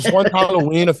remember there was one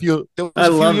Halloween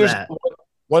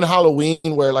one Halloween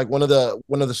where like one of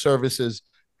the services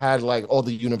had like all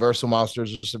the Universal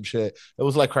monsters or some shit. It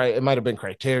was like it might have been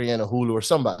Criterion or Hulu or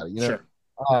somebody, you know.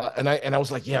 Sure. And I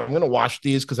was like, yeah, I'm gonna watch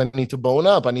these because I need to bone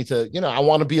up. I need to, you know, I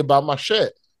want to be about my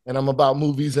shit, and I'm about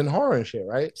movies and horror and shit,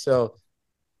 right? So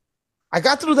I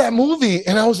got through that movie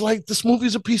and I was like, this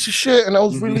movie's a piece of shit, and I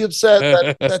was really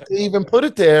upset that they even put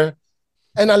it there.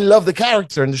 And I love the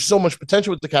character, and there's so much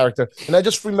potential with the character. And I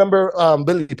just remember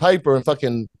Billy Piper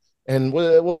and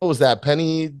what was that?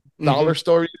 Penny Dollar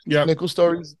Stories? Yeah. Nickel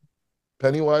Stories?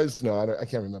 Pennywise? No, I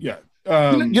can't remember. Yeah.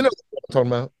 You know what I'm talking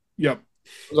about? Yep.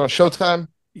 It was on Showtime.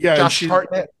 Yeah. Josh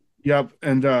Hartnett. Yep.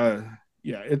 And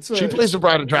she plays the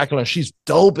Bride of Dracula, and she's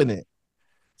dope in it.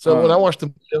 So when I watched the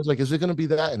movie, I was like, is it going to be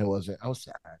that? And it wasn't. I was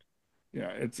sad. Yeah,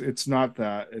 it's not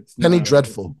that. It's Penny not,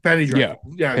 Dreadful. Penny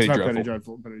Dreadful. Yeah, it's Penny not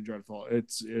Dreadful. Penny Dreadful.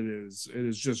 It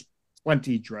is just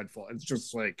plenty dreadful. It's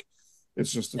just like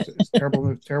it's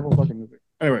terrible, terrible fucking movie.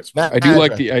 Anyways, I do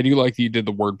like that you did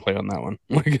the wordplay on that one.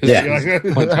 Plenty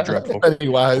dreadful.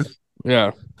 Pennywise.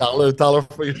 Yeah. Dollar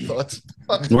for your thoughts.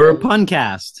 We're a pun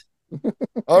cast.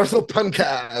 Also pun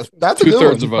cast. That's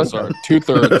 2/3 of us are.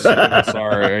 2/3 of us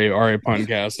are a pun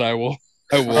cast. I will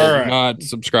not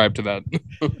subscribe to that.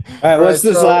 All right, what's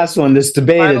this last one? This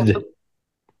debated.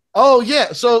 Oh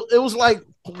yeah, so it was like,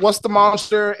 what's the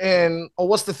monster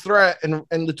what's the threat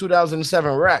in the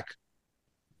 2007 Wreck?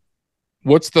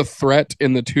 What's the threat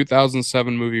in the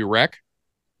 2007 movie Wreck?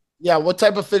 Yeah, what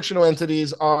type of fictional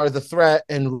entities are the threat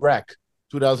in Wreck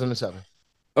 2007?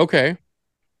 Okay,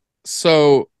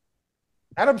 so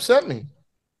that upset me.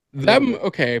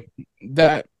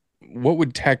 What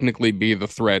would technically be the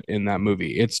threat in that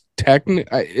movie? Is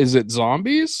it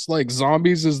zombies? Like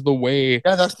zombies is the way.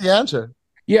 Yeah, that's the answer.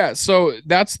 Yeah, so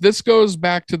this goes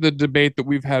back to the debate that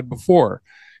we've had before.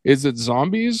 Is it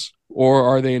zombies or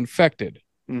are they infected?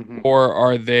 Mm-hmm. Or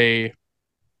are they,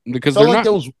 because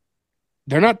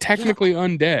they're not technically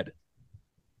undead.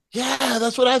 Yeah,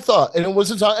 that's what I thought. And it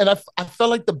wasn't, and I felt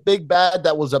like the big bad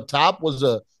that was up top was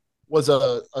a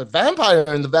vampire,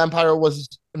 and the vampire was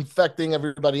infecting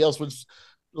everybody else with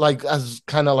as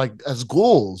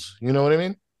ghouls. You know what I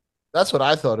mean? That's what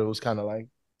I thought it was kind of like.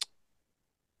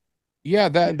 Yeah,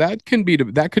 that could be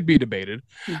debated.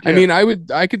 Yeah. I mean,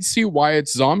 I could see why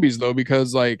it's zombies though,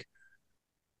 because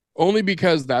only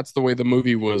because that's the way the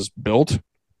movie was built.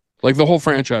 Like the whole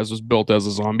franchise was built as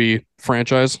a zombie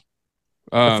franchise.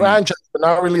 The franchise, but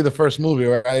not really the first movie,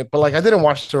 right? But I didn't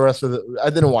watch the rest of them,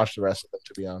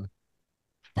 to be honest.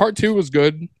 Part 2 was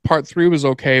good. Part 3 was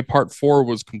okay. Part 4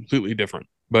 was completely different.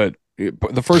 But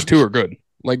the first two are good.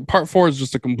 Like part 4 is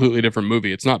just a completely different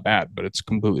movie. It's not bad, but it's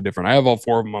completely different. I have all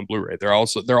 4 of them on Blu-ray. They're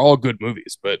all good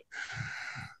movies, but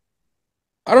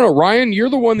I don't know, Ryan, you're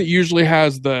the one that usually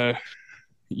has the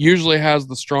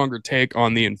stronger take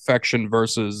on the infection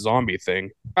versus zombie thing.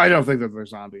 I don't think that they're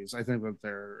zombies. I think that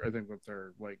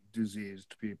they're like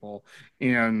diseased people,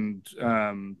 and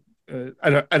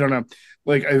I don't know.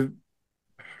 Like,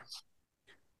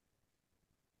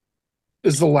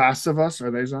 is The Last of Us,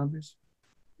 are they zombies?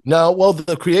 No, well,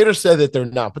 the creator said that they're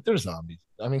not, but they're zombies.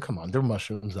 I mean, come on, they're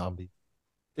mushroom zombies.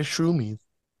 They're shroomies.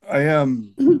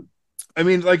 I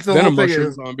mean, like the Been whole a thing mushroom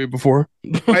is, zombie before.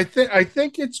 I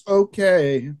think it's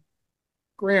okay.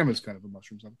 Graham is kind of a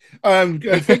mushroom zombie.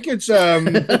 I think it's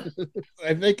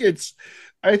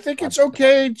I think it's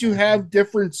okay to have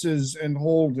differences and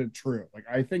hold it true. Like,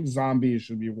 I think zombies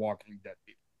should be Walking Dead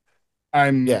people.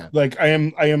 I'm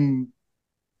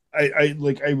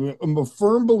a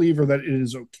firm believer that it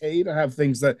is okay to have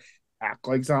things that act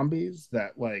like zombies,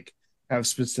 that like have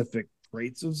specific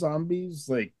traits of zombies,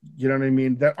 like, you know what I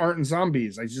mean, that aren't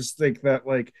zombies. I just think that,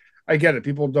 like, I get it.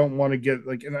 People don't want to get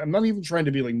like, and I'm not even trying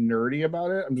to be like nerdy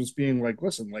about it. I'm just being like,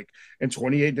 listen, like in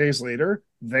 28 Days Later,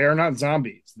 they are not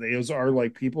zombies. Those are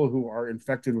like people who are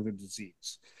infected with a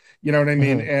disease. You know what I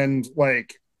mean? Mm-hmm. And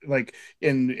like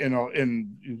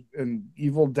in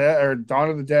Evil Dead or Dawn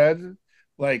of the Dead,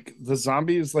 like the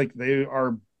zombies, like they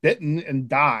are bitten and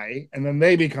die, and then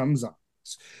they become zombies.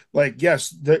 Like,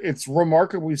 yes, it's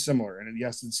remarkably similar, and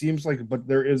yes, it seems like, but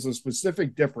there is a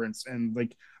specific difference, and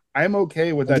like I'm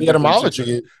okay with that. The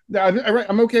etymology.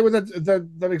 I'm okay with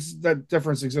that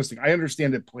difference existing. I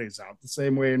understand it plays out the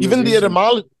same way. Even the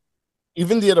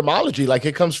etymology, like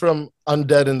it comes from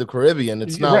undead in the Caribbean.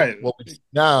 It's not right. What we see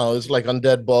now. It's like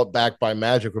undead brought back by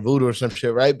magic or voodoo or some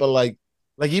shit, right? But like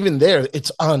even there,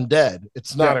 it's undead.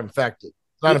 It's not infected.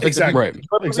 It's not infected. Exactly.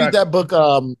 Right. Read that book,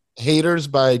 Haters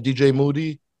by DJ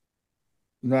Moody.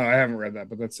 No, I haven't read that,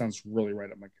 but that sounds really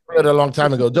right up my. I read it a long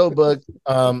time ago. Dope book.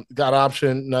 Got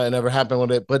option. No, it never happened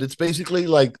with it. But it's basically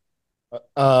like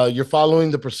you're following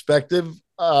the perspective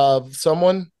of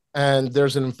someone, and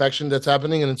there's an infection that's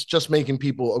happening, and it's just making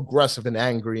people aggressive and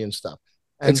angry and stuff.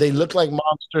 And they look like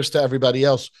monsters to everybody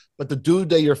else. But the dude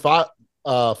that you're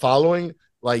following,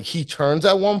 like he turns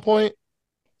at one point.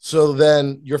 So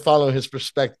then you're following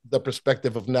the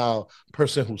perspective of now a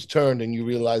person who's turned, and you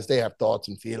realize they have thoughts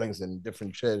and feelings and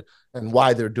different shit and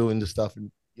why they're doing this stuff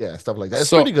and stuff like that.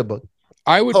 It's a pretty good book.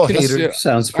 I would consider,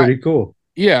 sounds pretty cool.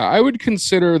 Yeah, I would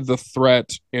consider the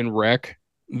threat in Rec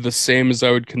the same as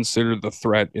I would consider the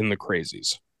threat in The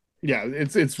Crazies. Yeah,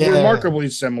 it's remarkably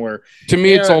similar. To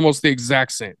me, it's almost the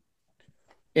exact same.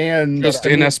 And just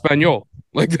in Espanol.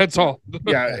 Like, that's all.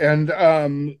 Yeah, and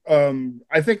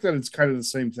I think that it's kind of the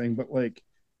same thing, but like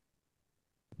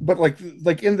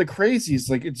in The Crazies,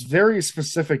 like it's very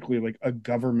specifically like a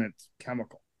government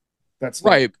chemical. That's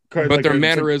right, like, but their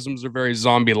mannerisms are very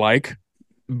zombie-like,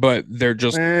 but they're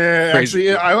just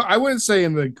crazy. Actually, I wouldn't say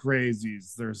in The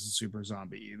Crazies there's a super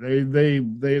zombie.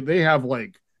 They have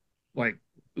like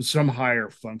some higher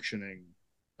functioning.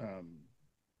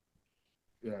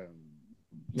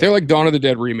 They're like Dawn of the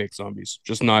Dead remake zombies,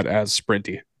 just not as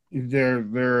sprinty.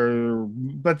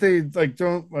 But they like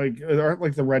don't like aren't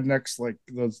like the rednecks, like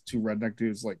those two redneck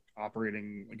dudes like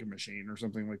operating like a machine or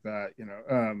something like that, you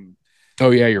know.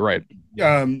 Oh yeah, you're right.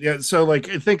 Yeah, so like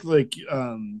I think like you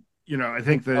know, I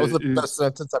think that was the best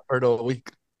sentence I've heard all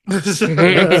week.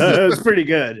 It's pretty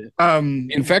good.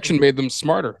 Infection made them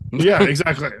smarter. Yeah,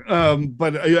 exactly.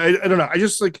 But I don't know. I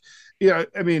just like, yeah,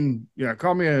 I mean, yeah,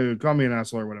 call me an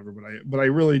asshole or whatever, but I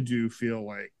really do feel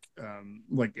like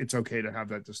it's okay to have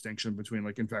that distinction between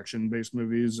like infection based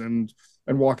movies and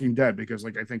Walking Dead, because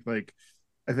like I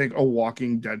think a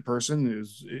Walking Dead person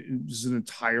is an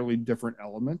entirely different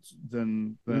element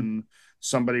than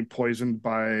somebody poisoned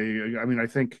by. I mean, I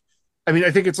think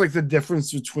it's like the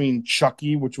difference between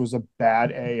Chucky, which was a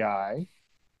bad AI,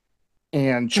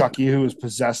 and Chucky, who was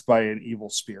possessed by an evil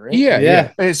spirit.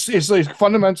 Yeah. It's like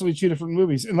fundamentally two different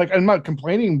movies, and like I'm not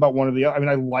complaining about one or the other. I mean,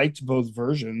 I liked both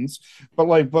versions, but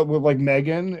with like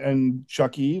Megan and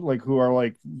Chucky, like who are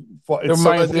like it's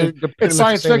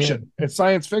science fiction. It's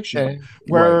science fiction,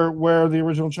 where the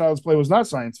original Child's Play was not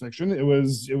science fiction. It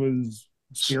was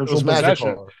spiritual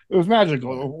possession. It was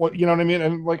magical. You know what I mean?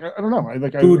 And like I don't know.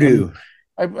 Voodoo.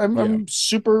 I'm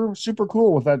super super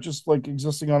cool with that. Just like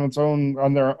existing on its own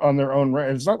on their own right.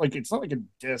 It's not like a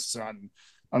diss on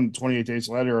 28 Days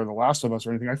Later or The Last of Us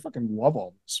or anything. I fucking love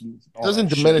all this. It doesn't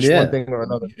diminish one thing or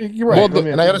another. You're right. Well,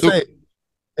 and I gotta say,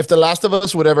 if The Last of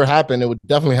Us would ever happen, it would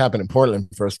definitely happen in Portland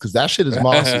first because that shit is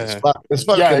mossy as fuck. It's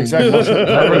fucking exactly.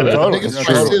 the biggest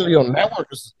Tri-City network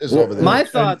is over there. My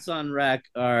thoughts on Rec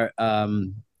are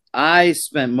I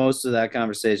spent most of that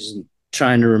conversation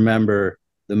trying to remember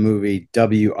the movie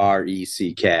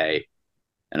WRECK.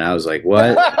 And I was like,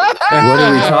 what? What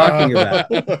are we talking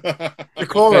about?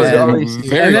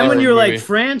 And then when you're like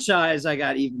franchise, I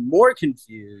got even more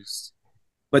confused.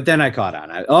 But then I caught on.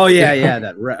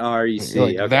 That REC.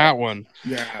 Okay. That one.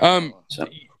 Yeah.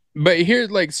 But here,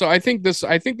 like, so I think this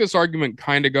argument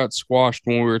kind of got squashed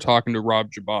when we were talking to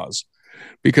Rob Jabaz.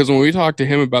 Because when we talked to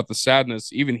him about The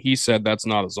Sadness, even he said that's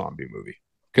not a zombie movie.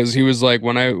 Because he was like,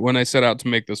 when I set out to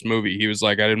make this movie, he was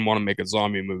like, I didn't want to make a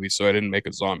zombie movie, so I didn't make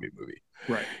a zombie movie.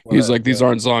 Right. He's like, these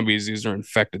aren't zombies; these are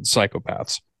infected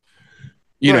psychopaths.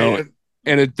 You know,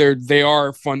 and they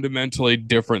are fundamentally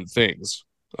different things.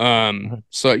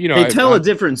 So they tell a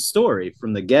different story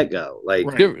from the get-go. Like,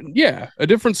 a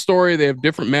different story. They have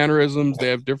different mannerisms. They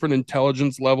have different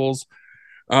intelligence levels.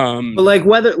 But like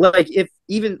whether like if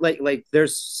even like they're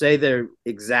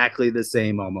exactly the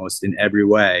same almost in every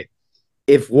way.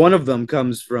 If one of them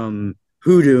comes from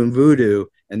hoodoo and voodoo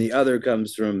and the other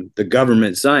comes from the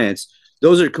government science,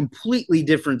 those are completely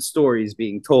different stories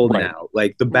being told now,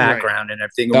 like the background and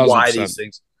everything, and why these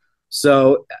things.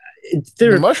 So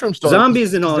they're mushroom stories,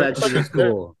 zombies and all that shit is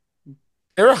cool.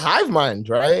 They're a hive mind,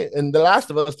 right? And The Last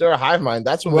of Us, they're a hive mind.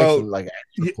 That's what makes them like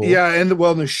cool. Yeah, and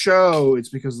in the show, it's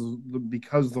because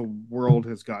the world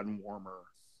has gotten warmer.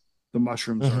 The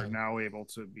mushrooms are now able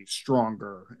to be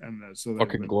stronger, and so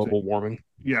fucking global warming.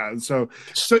 Yeah, so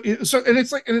and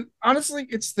it's like, and honestly,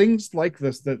 it's things like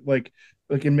this that like,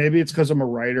 and maybe it's because I'm a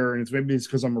writer, and maybe it's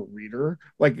because I'm a reader.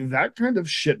 Like that kind of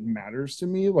shit matters to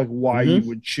me. Like why you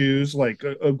would choose like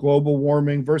a global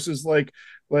warming versus like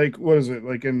what is it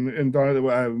like in Dawn of the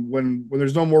when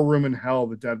there's no more room in hell,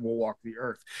 the dead will walk the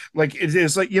earth. Like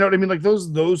it's like, you know what I mean, like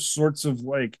those sorts of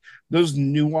like those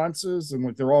nuances, and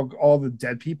like they're all the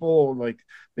dead people, like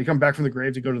they come back from the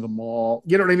grave to go to the mall,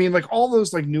 you know what I mean, like all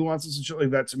those like nuances and shit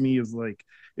like that to me is like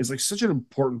such an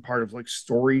important part of like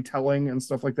storytelling and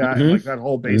stuff like that, and like that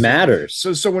whole base matters.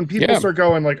 So when people start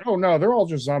going like, oh no, they're all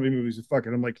just zombie movies and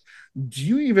fucking, I'm like, do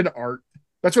you even art?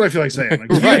 That's what I feel like saying. Like,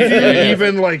 do you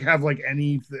even like have like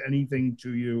anything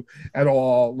to you at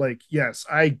all? Like, yes,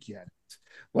 I get it.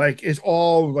 Like, it's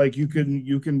all like you can.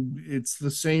 It's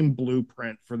the same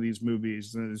blueprint for these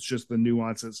movies, and it's just the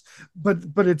nuances. But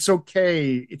it's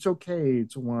okay. It's okay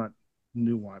to want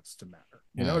nuance to matter.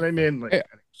 You know what I mean? Like,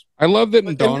 I love that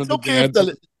in Dawn of the Dead.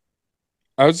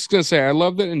 I was just gonna say, I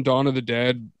love that in Dawn of the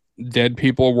dead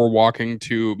people were walking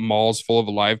to malls full of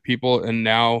alive people, and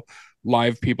now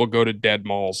live people go to dead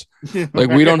malls.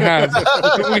 Like we don't have.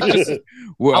 I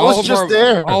was just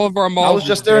there. All of our malls. I was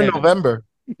just there in November.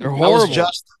 They're horrible.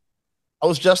 I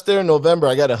was just there in November.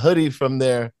 I got a hoodie from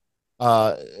there,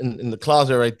 in the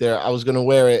closet right there. I was gonna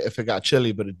wear it if it got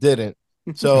chilly, but it didn't.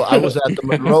 So I was at the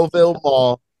Monroeville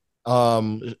Mall.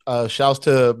 Shouts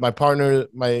to my partner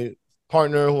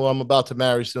who I'm about to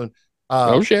marry soon.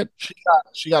 Oh shit.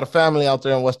 She got a family out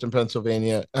there in Western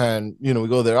Pennsylvania, and we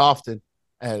go there often.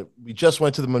 And we just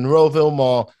went to the Monroeville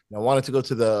Mall, and I wanted to go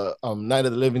to the Night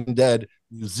of the Living Dead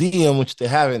museum, which they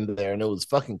have in there, and it was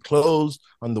fucking closed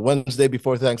on the Wednesday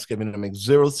before Thanksgiving. It makes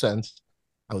zero sense.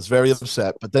 I was very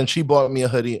upset, but then she bought me a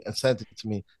hoodie and sent it to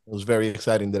me. It was very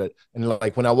exciting and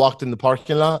like when I walked in the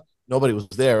parking lot, nobody was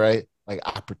there, right? Like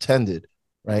I pretended,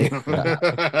 right?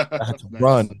 I had to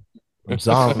run from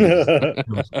zombies. It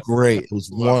was great. It was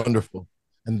wonderful.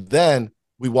 And then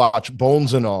we watched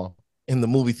Bones and All in the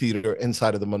movie theater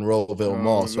inside of the Monroeville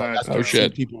Mall. So I got to see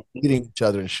people eating each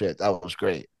other and shit. That was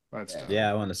great. Yeah,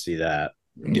 I want to see that.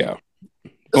 Yeah.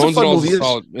 Bones and All is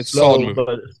solid. It's a solid movie.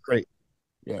 But it's great.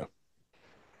 Yeah.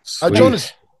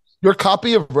 Jonas, your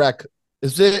copy of Rec,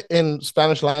 is it in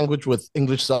Spanish language with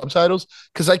English subtitles?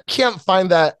 Because I can't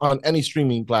find that on any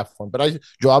streaming platform. But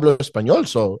yo hablo español,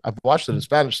 so I've watched it in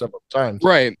Spanish several times.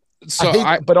 Right. So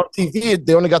but on TV,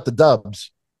 they only got the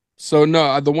dubs. So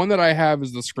no, the one that I have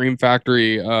is the Scream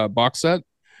Factory box set,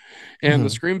 and the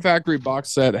Scream Factory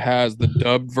box set has the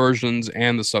dubbed versions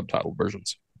and the subtitle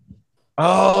versions.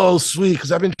 Oh, sweet!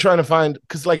 Because I've been trying to find,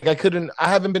 because like I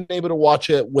haven't been able to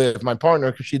watch it with my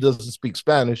partner because she doesn't speak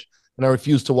Spanish, and I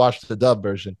refuse to watch the dub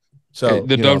version. So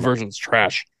the dub version's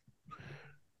trash.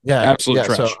 Yeah, absolute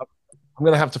trash. So I'm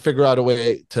gonna have to figure out a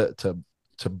way to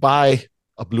buy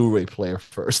a Blu-ray player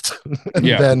first, and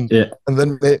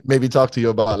then maybe talk to you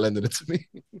about lending it to me.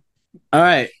 All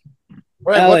right.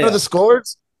 What are the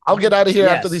scores? I'll get out of here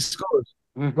after these scores.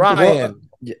 Ryan.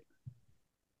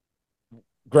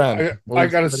 Grant. I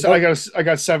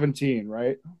got 17,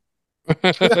 right?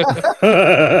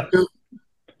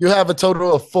 You have a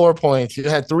total of 4 points. You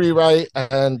had 3 right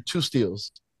and 2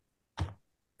 steals.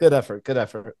 Good effort. Good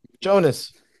effort.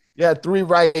 Jonas, you had 3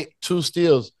 right, 2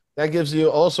 steals. That gives you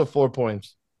also 4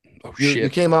 points. Oh, You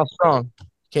shit. came out strong.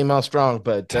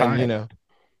 But then, Time.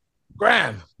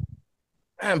 Graham,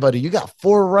 buddy, you got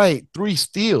 4 right, 3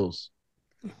 steals.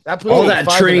 That puts All you that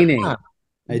 5 training and a half.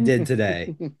 I did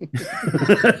today.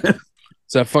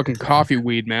 It's that fucking coffee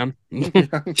weed, man.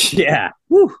 Yeah.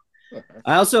 Woo.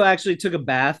 I also actually took a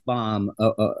bath bomb,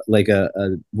 like a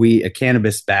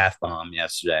cannabis bath bomb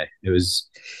yesterday.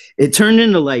 It turned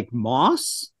into like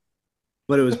moss,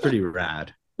 but it was pretty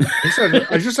rad.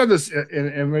 I just had this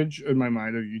an image in my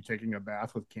mind of you taking a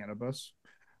bath with cannabis.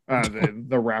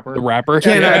 The rapper. The rapper. And,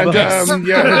 yeah.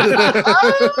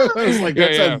 I was like,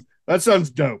 Yeah, that sounds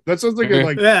dope. That sounds like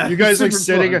you guys like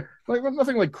sitting like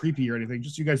nothing like creepy or anything.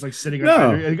 Just you guys like sitting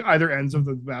on either ends of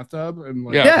the bathtub and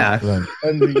like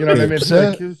and you know what I mean?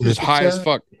 Just high as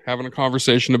fuck, having a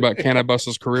conversation about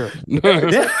Cannabis's career.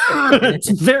 It's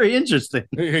very interesting.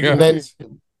 And then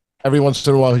every once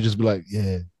in a while, he'd just be like,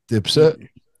 "Yeah, Dipset."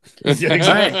 Yeah,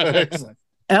 exactly.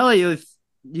 Ellie,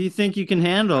 you think you can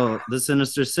handle the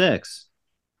Sinister Six?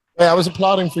 Yeah, I was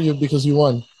applauding for you because you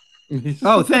won.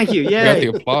 Oh, thank you. Got Yeah, the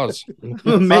applause.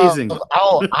 amazing.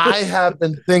 I have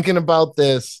been thinking about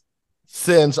this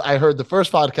since I heard the first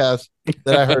podcast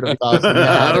that I heard about.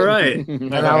 All right.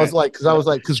 And I was like,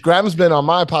 because Graham's been on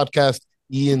my podcast,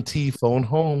 E&T Phone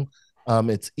Home.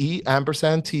 It's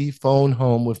E&T Phone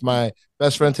Home with my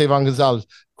best friend Tavon Gonzalez.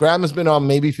 Graham has been on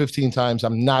maybe 15 times.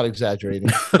 I'm not exaggerating.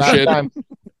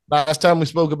 Last time we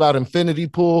spoke about Infinity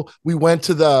Pool, we went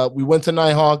to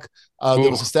Nighthawk. There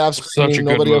was a staff screening. Such a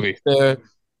Nobody good movie. else was there.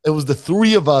 It was the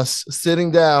 3 of us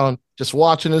sitting down, just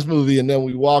watching this movie, and then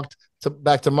we walked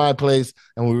back to my place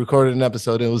and we recorded an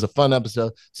episode. It was a fun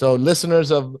episode. So,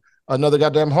 listeners of Another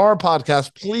Goddamn Horror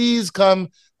Podcast, please come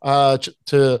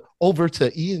over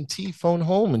to E&T Phone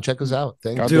Home and check us out.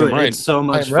 Thank you. Dude, right. it's so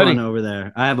much fun over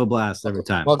there. I have a blast every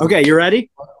time. Welcome. Okay, you ready?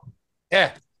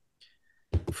 Yeah.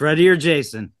 Freddie or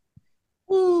Jason?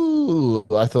 Ooh,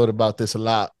 I thought about this a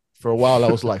lot. For a while, I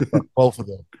was like, fuck both of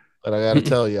them. But I got to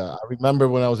tell you, I remember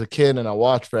when I was a kid and I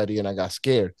watched Freddy and I got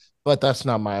scared. But that's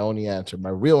not my only answer. My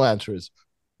real answer is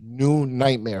New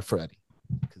Nightmare Freddy.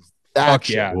 Fuck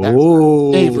yeah. That's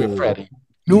my favorite Freddy.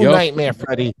 New Nightmare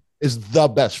Freddy is the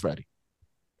best Freddy.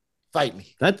 Fight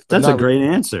me. That's a great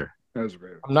answer. That was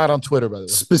great. I'm not on Twitter, by the way.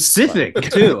 Specific,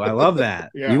 too. I love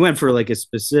that. Yeah. You went for like a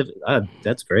specific.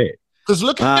 That's great. Because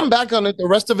looking back on it, the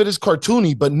rest of it is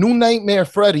cartoony, but New Nightmare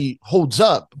Freddy holds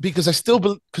up because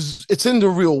because it's in the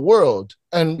real world.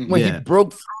 And when he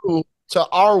broke through to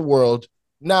our world,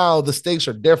 now the stakes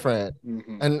are different.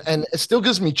 Mm-hmm. And it still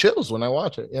gives me chills when I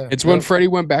watch it. Yeah. It's when Freddy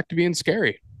went back to being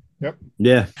scary. Yep.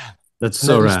 Yeah. That's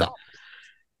so rad.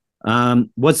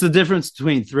 What's the difference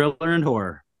between thriller and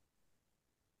horror?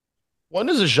 One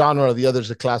is a genre, the other is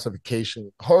a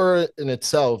classification. Horror in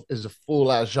itself is a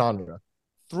full-ass genre.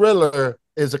 Thriller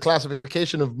is a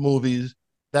classification of movies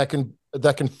that can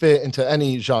fit into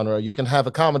any genre. You can have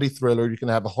a comedy thriller, you can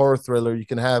have a horror thriller, you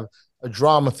can have a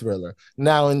drama thriller.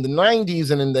 Now, in the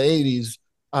 90s and in the 80s,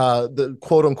 the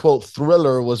quote-unquote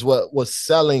thriller was what was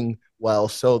selling well,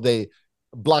 so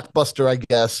Blockbuster, I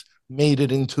guess, made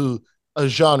it into a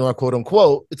genre,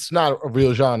 quote-unquote. It's not a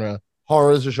real genre.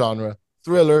 Horror is a genre.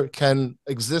 Thriller can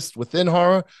exist within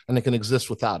horror, and it can exist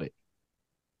without it.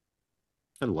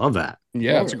 I love that.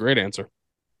 Yeah, that's a great answer.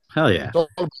 Hell yeah. It's all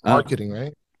about marketing,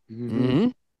 right? Mm-hmm.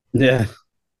 Yeah.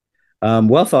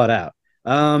 Well thought out.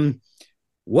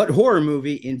 What horror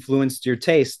movie influenced your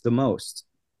taste the most?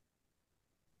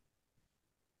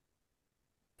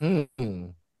 The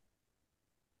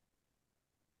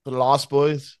Lost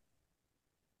Boys.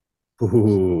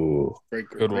 Ooh.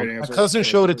 Good one. My cousin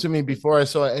showed it to me before I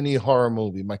saw any horror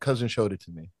movie. My cousin showed it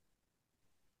to me.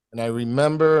 And I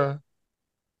remember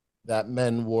that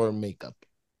men wore makeup.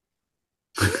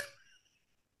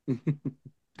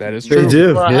 That is true. They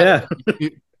do.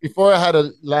 Before I had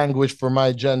a language for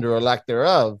my gender or lack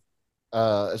thereof,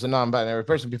 as a non-binary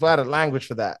person, before I had a language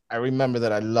for that, I remember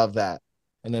that I loved that.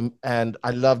 And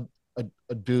I loved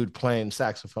a dude playing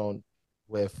saxophone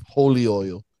with holy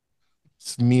oil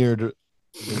smeared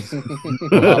his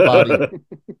body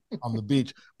on the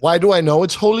beach. Why do I know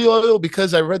it's holy oil?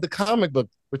 Because I read the comic book,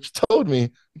 which told me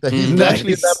that he's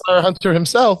actually a vampire hunter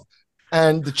himself,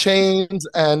 and the chains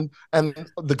and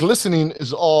the glistening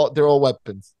they're all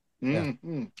weapons.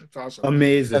 That's awesome.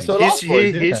 Amazing. That's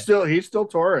what He's still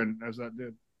touring as that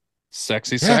dude.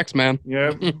 Sexy sex, man.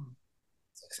 Yeah.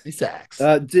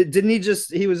 SpaceX. Didn't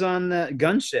he was on that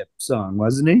Gunship song,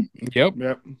 wasn't he? Yep.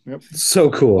 So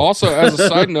cool. Also, as a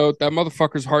side note, that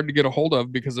motherfucker's hard to get a hold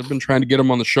of because I've been trying to get him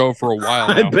on the show for a while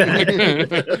now. I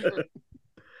bet.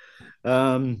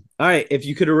 All right. If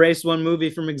you could erase one movie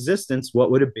from existence,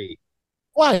 what would it be?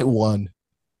 White one.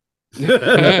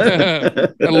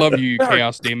 I love you,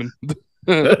 Chaos Demon.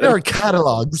 There are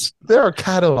catalogs.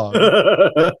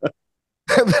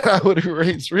 That I would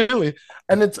erase, really.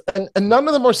 And it's and none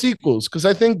of them are sequels, because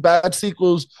I think bad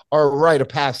sequels are a rite of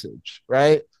passage,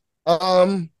 right?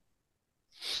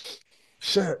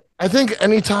 Sure. I think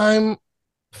anytime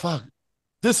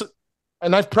this,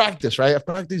 and I've practiced, right? I've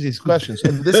practiced these questions,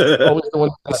 and this is always the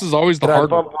one. This is always the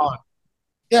hard one.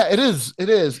 Yeah, it is.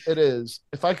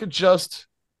 If I could just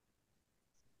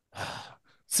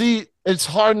see, it's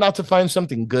hard not to find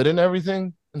something good in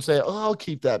everything and say, "Oh, I'll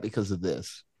keep that because of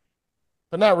this."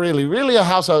 But not really. Really, a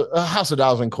house of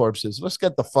 1,000 corpses. Let's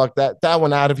get the fuck that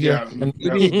one out of here. Yeah. And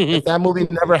maybe if that movie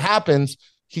never happens,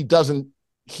 he doesn't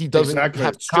exactly.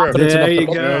 have confidence there enough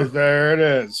you go. There it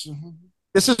is.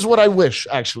 This is what I wish,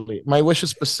 actually. My wish is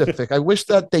specific. I wish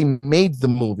that they made the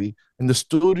movie and the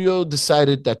studio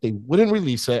decided that they wouldn't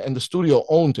release it and the studio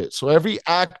owned it. So every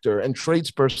actor and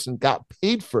tradesperson got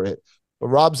paid for it. But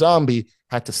Rob Zombie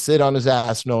had to sit on his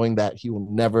ass knowing that he will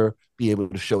never be able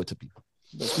to show it to people.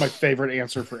 That's my favorite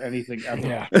answer for anything ever.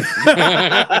 Yeah.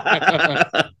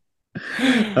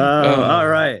 All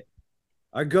right.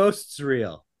 Are ghosts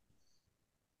real?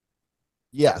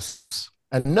 Yes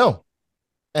and no.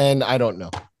 And I don't know.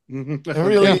 Mhm.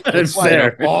 Really, It's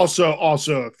fair. Also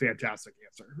a fantastic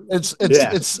answer.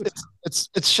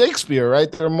 It's Shakespeare,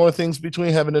 right? There are more things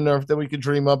between heaven and earth that we could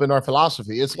dream up in our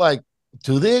philosophy. It's like,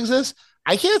 do they exist?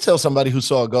 I can't tell somebody who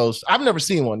saw a ghost. I've never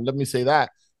seen one. Let me say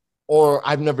that. Or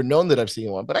I've never known that I've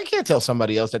seen one, but I can't tell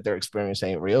somebody else that their experience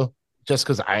ain't real just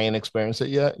because I ain't experienced it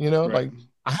yet. You know, Right. like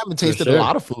I haven't tasted sure. a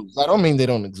lot of foods. I don't mean they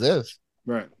don't exist.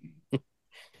 Right.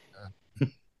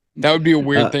 That would be a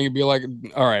weird thing. It'd be like,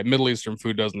 all right, Middle Eastern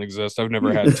food doesn't exist. I've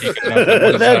never had tikka.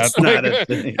 What is That's that? not Like, a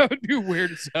thing. that would be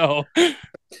weird as hell.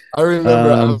 I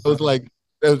remember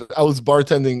I was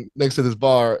bartending next to this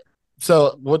bar.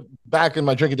 So back in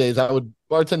my drinking days, I would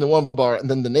bartend in one bar and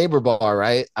then the neighbor bar,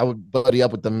 right? I would buddy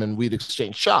up with them and we'd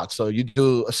exchange shots. So you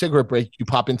do a cigarette break, you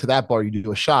pop into that bar, you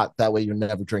do a shot. That way you're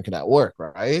never drinking at work,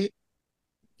 right?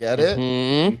 Get it?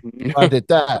 Mhm. I did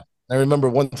that. I remember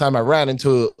one time I ran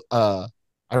into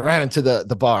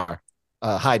the bar,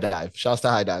 High Dive. Shouts to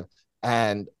High Dive.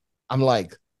 And I'm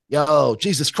like, yo,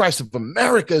 Jesus Christ of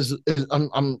America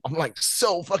I'm like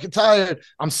so fucking tired.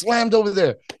 I'm slammed over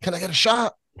there. Can I get a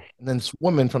shot? And then this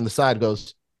woman from the side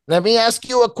goes, let me ask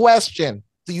you a question.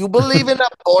 Do you believe in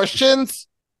abortions?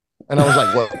 And I was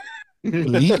like, what?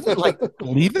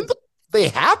 Believe in them? They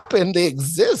happen. They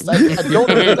exist. I don't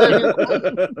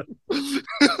understand.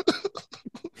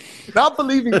 Not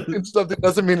believing in something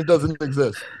doesn't mean it doesn't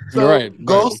exist. So, Right.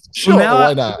 Ghost, sure, Now,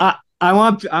 why not? I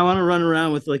want to run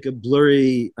around with like a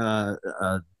blurry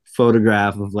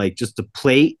photograph of like just a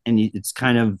plate and it's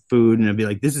kind of food and I'd be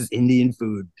like, this is Indian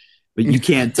food, but you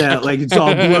can't tell, like it's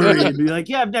all blurry and be like,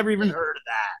 yeah, I've never even heard of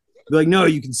that. Be like, no,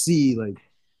 you can see like,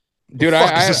 Dude,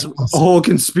 a whole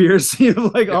conspiracy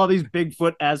of like all these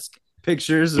Bigfoot-esque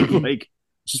pictures of like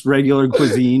just regular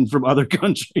cuisine from other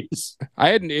countries. I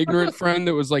had an ignorant friend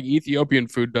that was like, Ethiopian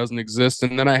food doesn't exist,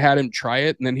 and then I had him try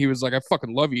it, and then he was like, I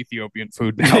fucking love Ethiopian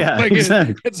food now. Yeah, like,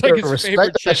 exactly. it's like his Respect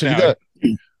favorite that shit shit. now.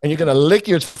 And you're gonna lick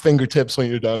your fingertips when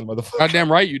you're done, motherfucker.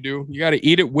 Goddamn right you do. You got to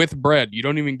eat it with bread. You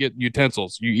don't even get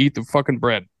utensils. You eat the fucking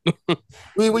bread.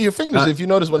 With your fingers. If you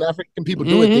notice, when African people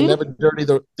do it, they never dirty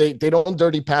they don't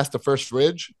dirty past the first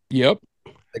ridge. Yep.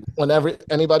 Like whenever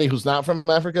anybody who's not from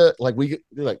Africa, like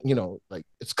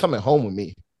it's coming home with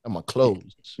me and my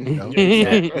clothes. You know,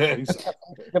 I'm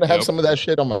gonna have some of that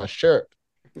shit on my shirt.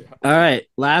 All right,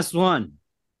 last one.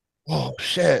 Oh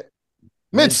shit.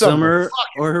 Midsummer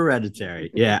or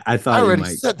Hereditary? Yeah, I thought I already you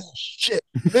might. said that shit.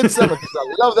 Midsummer, because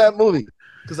I love that movie.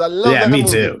 Yeah, me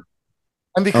too.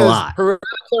 And because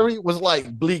Hereditary was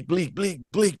like bleak.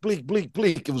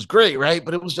 It was great, right?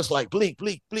 But it was just like bleak.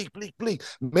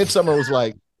 Midsummer was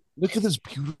like, look at this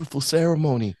beautiful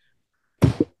ceremony.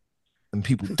 And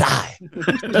people die.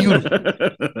 Beautiful.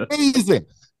 Amazing.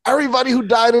 Everybody who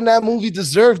died in that movie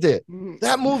deserved it.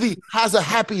 That movie has a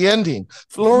happy ending.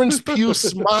 Florence Pugh's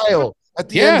smile at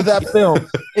the end of that film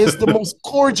is the most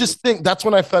gorgeous thing. That's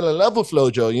when I fell in love with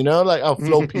FloJo, you know? Like,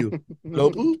 Flo Pugh.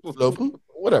 Flo Pugh?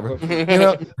 Whatever. You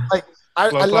know, like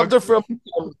I loved her from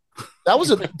that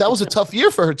was a tough year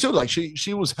for her too. Like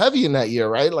she was heavy in that year,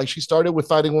 right? Like she started with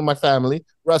Fighting With My Family,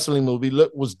 wrestling movie,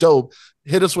 was dope,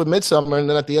 hit us with Midsummer, and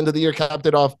then at the end of the year capped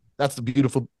it off That's a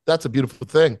beautiful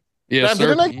thing. Yes,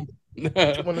 Graham, sir. didn't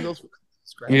I get one of those?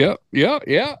 Yeah.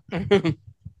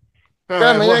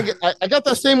 Graham, I got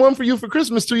that same one for you for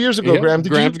Christmas 2 years ago, Graham.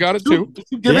 Graham's got it too. Did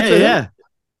you give it to him?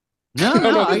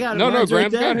 No, I got it. No,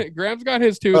 Graham's got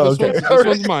his too. Oh, this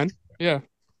one's mine. Yeah.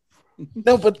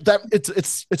 No, but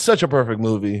it's such a perfect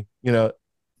movie. You know,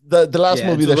 the last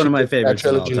movie that one of my favorites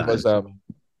trilogy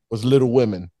was Little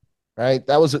Women, right?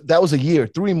 That was a year,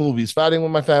 3 movies: Fighting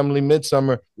with My Family,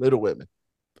 Midsummer, Little Women.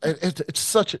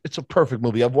 It's a perfect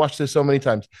movie. I've watched this so many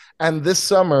times. And this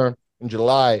summer in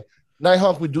July,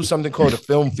 Nighthawk, we do something called a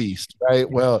film feast, right?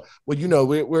 Well, you know,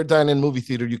 we're down in movie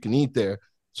theater. You can eat there.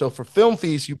 So for film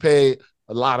feast, you pay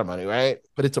a lot of money, right?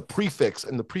 But it's a prefix,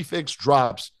 and the prefix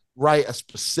drops right at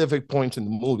specific points in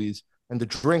the movies, and the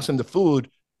drinks and the food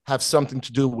have something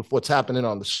to do with what's happening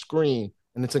on the screen,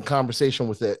 and it's in conversation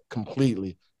with it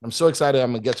completely. I'm so excited.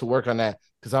 I'm gonna get to work on that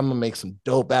because I'm gonna make some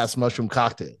dope ass mushroom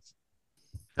cocktails.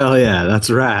 Hell yeah, that's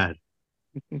rad.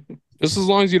 Just as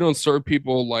long as you don't serve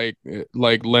people like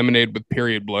lemonade with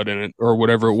period blood in it or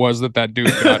whatever it was that dude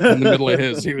got in the middle of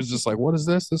his. He was just like, "What is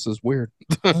this? This is weird."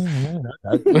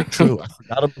 True, I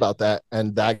forgot about that,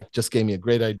 and that just gave me a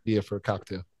great idea for a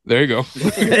cocktail. There you go.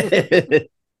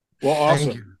 Well,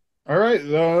 awesome. All right,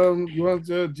 you want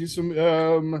to do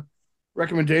some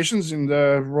recommendations and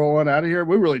roll on out of here?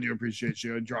 We really do appreciate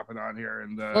you dropping on here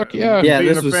and fuck yeah,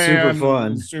 this was super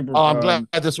fun. I'm glad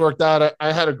this worked out.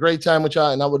 I had a great time with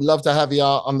y'all, and I would love to have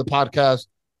y'all on the podcast.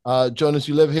 Jonas,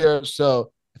 you live here,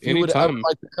 so if you would ever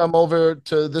like to come over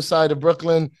to this side of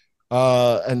Brooklyn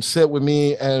and sit with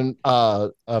me and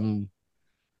Tavon,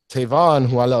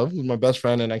 who I love, who's my best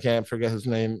friend, and I can't forget his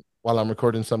name while I'm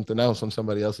recording something else on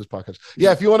somebody else's podcast.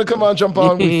 Yeah, if you want to come on, jump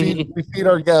on. We feed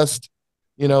our guests.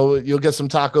 You know, you'll get some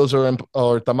tacos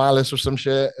or tamales or some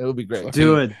shit. It'll be great.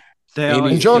 Do it.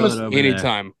 Jonas,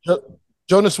 anytime.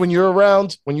 Jonas, when you're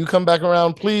around, when you come back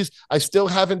around, please. I still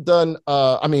haven't done.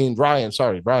 Brian.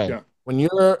 Sorry, Brian. Yeah. When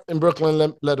you're in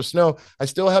Brooklyn, let us know. I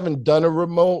still haven't done a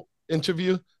remote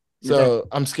interview, so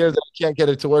I'm scared that I can't get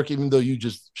it to work, even though you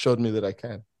just showed me that I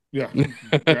can. Yeah.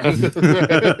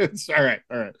 It's all right.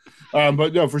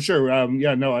 But no, for sure.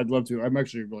 I'd love to. I'm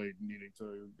actually really needing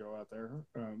to go out there.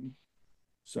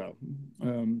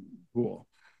 Cool.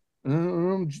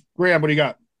 Graham, what do you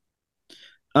got?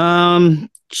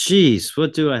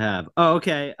 What do I have? Oh,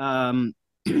 okay. I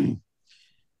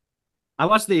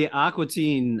watched the Aqua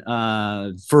Teen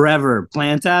Forever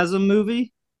Plantasm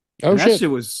movie. Oh, that shit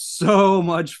was so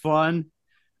much fun.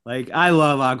 Like, I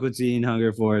love Aqua Teen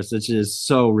Hunger Force. It's just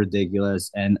so ridiculous.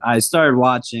 And I started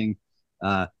watching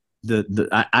I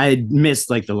missed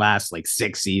like the last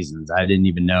 6 seasons. I didn't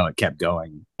even know it kept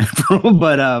going.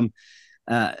 But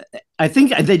I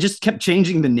think they just kept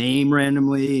changing the name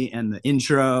randomly and the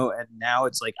intro, and now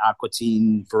it's like Aqua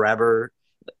Teen Forever.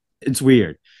 It's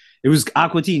weird. It was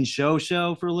Aqua Teen show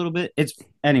for a little bit.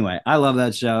 Anyway, I love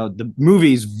that show. The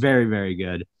movie's very, very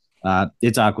good.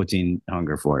 It's Aqua Teen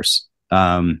Hunger Force.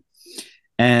 And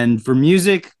for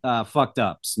music, Fucked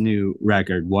Up's new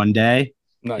record, One Day,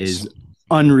 is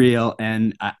unreal.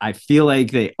 And I feel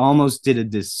like they almost did a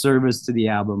disservice to the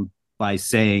album by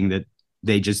saying that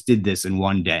they just did this in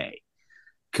one day.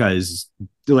 Because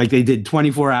they did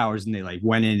 24 hours and they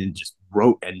went in and just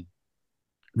wrote and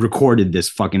recorded this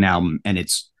fucking album. And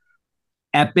it's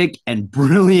epic and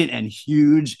brilliant and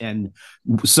huge and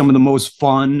some of the most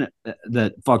fun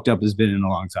that Fucked Up has been in a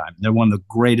long time. They're one of the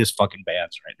greatest fucking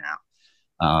bands right now.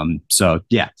 So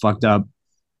yeah, Fucked Up,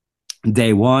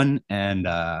 Day One, and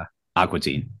Aqua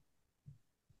Teen.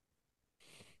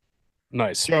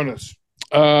 Nice. Jonas.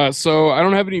 So I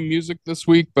don't have any music this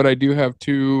week, but I do have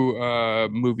 2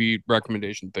 movie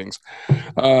recommendation things.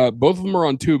 Both of them are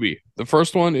on Tubi. The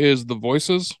first one is The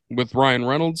Voices with Ryan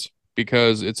Reynolds,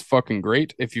 because it's fucking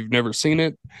great. If you've never seen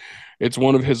it, it's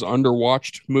one of his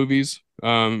underwatched movies.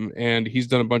 And he's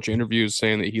done a bunch of interviews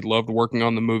saying that he loved working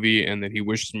on the movie and that he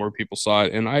wishes more people saw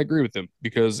it. And I agree with him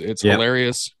because it's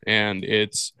hilarious and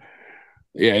it's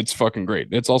fucking great.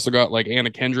 It's also got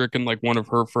Anna Kendrick in one of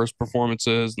her first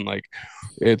performances, and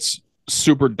it's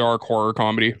super dark horror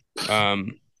comedy.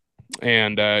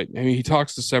 And he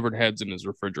talks to severed heads in his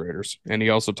refrigerators, and he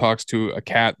also talks to a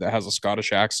cat that has a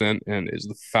Scottish accent and is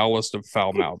the foulest of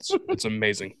foul mouths. It's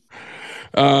amazing.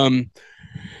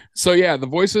 So yeah, The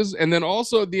Voices, and then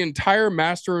also the entire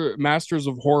Masters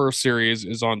of Horror series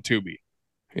is on Tubi.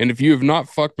 And if you have not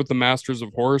fucked with the Masters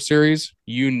of Horror series,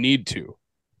 you need to,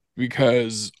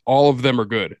 because all of them are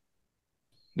good.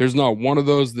 There's not one of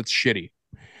those that's shitty.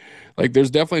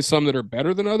 There's definitely some that are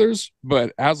better than others,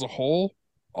 but as a whole,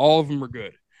 all of them are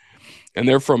good. And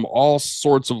they're from all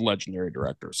sorts of legendary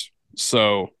directors.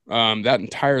 So that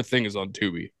entire thing is on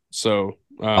Tubi. So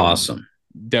Awesome.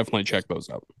 Definitely check those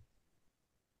out.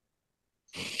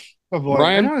 Oh boy,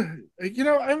 Brian?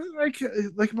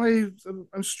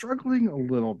 I'm struggling a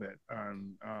little bit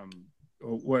on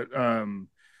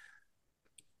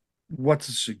what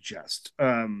to suggest.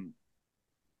 The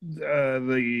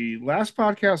last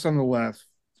podcast on the left,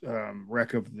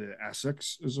 Wreck of the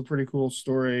Essex, is a pretty cool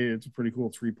story. It's a pretty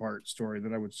cool 3-part story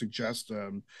that I would suggest,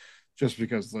 just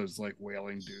because those like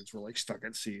whaling dudes were like stuck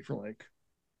at sea for like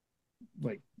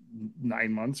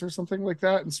 9 months or something like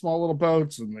that in small little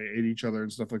boats, and they ate each other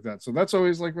and stuff like that. So that's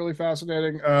always like really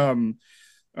fascinating. To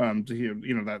hear,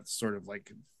 that sort of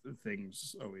like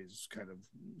things always kind of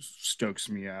stokes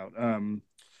me out.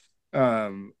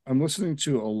 I'm listening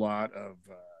to a lot of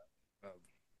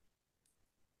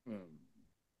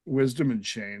Wisdom in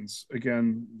Chains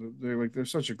again. They're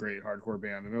such a great hardcore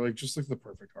band, and they're like just like the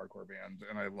perfect hardcore band,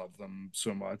 and I love them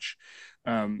so much.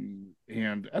 And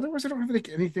otherwise I don't have like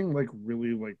anything like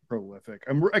really like prolific.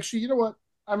 I'm actually, you know what,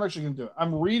 I'm actually gonna do it.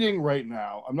 I'm reading right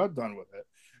now. I'm not done with it,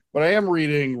 but I am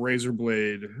reading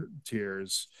Razorblade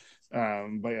Tears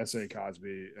by S.A.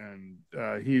 Cosby, and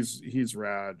he's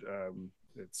rad.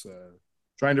 It's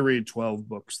trying to read 12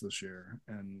 books this year,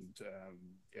 and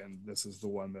this is the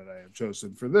one that I have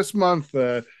chosen for this month.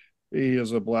 He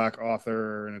is a Black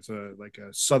author, and it's a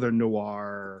Southern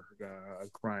noir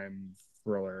crime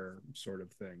thriller sort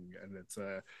of thing, and it's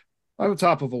on the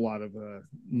top of a lot of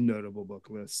notable book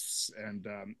lists, and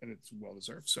it's well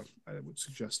deserved. So I would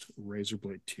suggest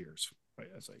Razorblade Tears by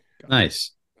S.A.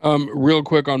 Nice. Real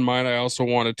quick on mine, I also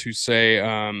wanted to say,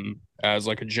 as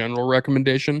like a general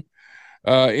recommendation,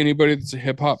 anybody that's a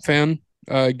hip hop fan,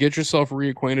 get yourself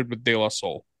reacquainted with De La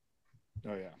Soul.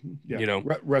 Oh yeah.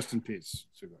 Rest in peace.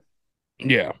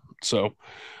 Yeah. So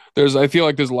I feel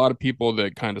like there's a lot of people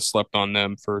that kind of slept on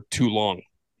them for too long,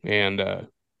 and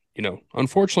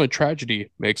unfortunately,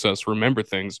 tragedy makes us remember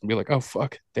things and be like, oh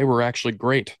fuck, they were actually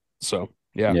great. So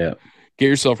yeah, get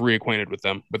yourself reacquainted with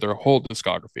them, with their whole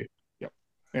discography. Yep.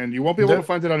 And you won't be able to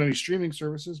find it on any streaming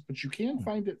services, but you can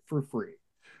find it for free.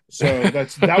 So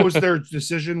that was their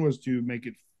decision, was to make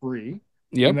it free.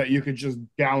 Yep. And that you could just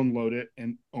download it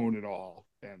and own it all.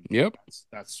 And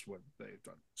that's what they've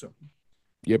done. So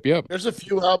Yep. There's a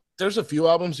few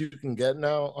albums you can get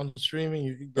now on streaming.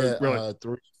 You can get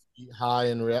 3 Feet High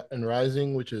and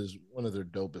Rising, which is one of their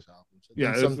dopest albums.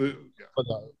 Yeah,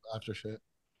 after shit.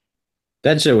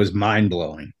 That shit was mind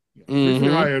blowing. Yeah. 3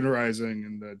 Feet High and Rising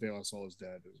and De La Soul is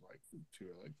Dead is like 2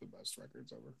 of like the best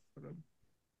records ever.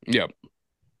 Yep.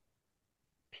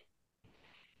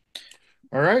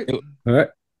 All right.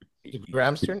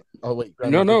 Graham's turn. Oh wait,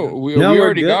 Graham, no, we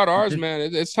already got ours, man.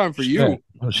 It's time for you.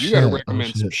 You got to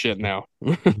recommend some shit now.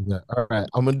 All right,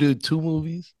 I'm gonna do 2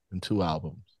 movies and 2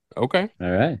 albums. Okay.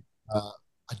 All right.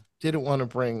 I didn't want to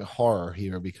bring horror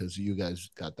here because you guys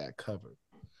got that covered.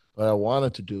 What I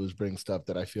wanted to do is bring stuff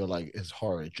that I feel like is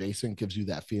horror adjacent, gives you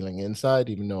that feeling inside,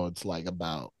 even though it's like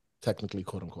about technically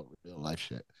quote unquote real life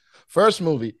shit. First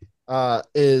movie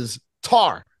is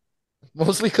Tar.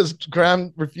 Mostly because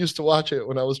Graham refused to watch it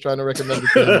when I was trying to recommend it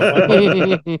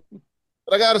to him.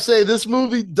 But I gotta say, this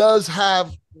movie does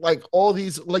have like all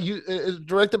these, like it's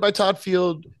directed by Todd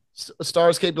Field,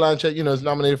 stars Cate Blanchett, is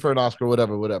nominated for an Oscar,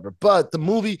 whatever. But the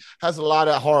movie has a lot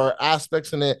of horror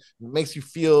aspects in it. It makes you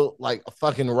feel like a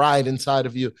fucking ride inside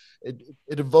of you. It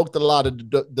evoked a lot of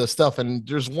the stuff, and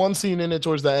there's one scene in it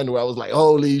towards the end where I was like,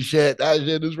 holy shit, that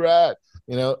shit is rad.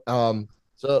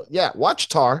 So yeah, watch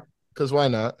Tar, because why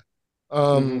not?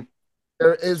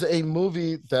 There is a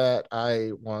movie that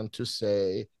I want to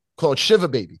say called Shiva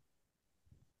Baby.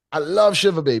 I love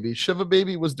Shiva Baby. Shiva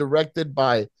Baby was directed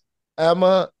by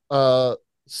Emma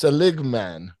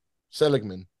Seligman.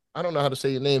 I don't know how to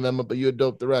say your name, Emma, but you're a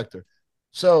dope director.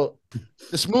 So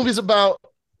this movie's about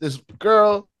this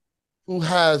girl who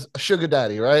has a sugar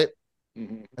daddy, right?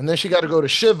 Mm-hmm. And then she got to go to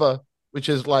Shiva, which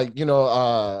is like,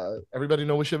 everybody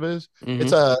know what Shiva is?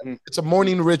 Mm-hmm. It's a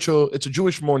morning ritual. It's a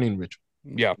Jewish morning ritual.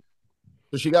 Yeah.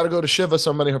 So she got to go to Shiva.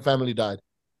 Somebody, her family died.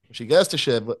 When she gets to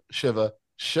Shiva,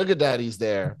 sugar daddy's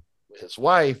there with his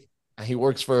wife, and he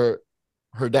works for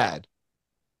her dad.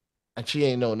 And she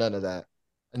ain't know none of that.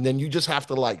 And then you just have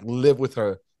to like live with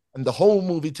her. And the whole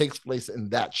movie takes place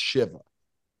in that Shiva.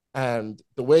 And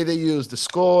the way they use the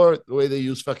score, the way they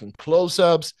use fucking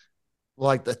close-ups,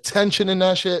 like the tension in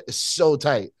that shit is so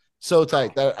tight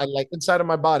that I like inside of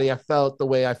my body, I felt the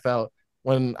way I felt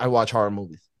when I watch horror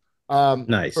movies.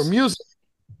 Nice. For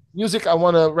music, I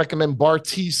want to recommend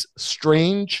Bartees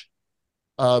Strange,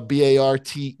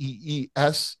 Bartees,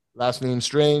 last name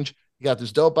Strange. He got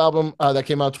this dope album that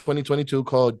came out 2022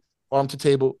 called Farm to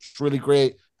Table. It's really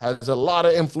great. has a lot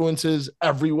of influences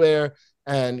everywhere,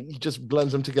 and he just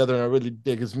blends them together, and I really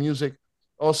dig his music.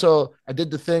 Also, I did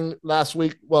the thing last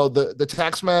week. Well, the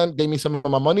tax man gave me some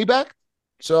of my money back.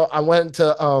 So I went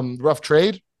to Rough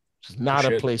Trade, which is not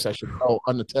a place I should go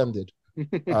unattended. You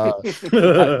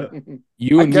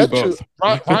and me both.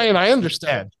 Ryan, I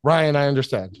understand.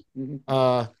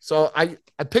 So I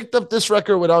picked up this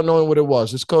record without knowing what it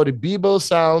was. It's called a Bebo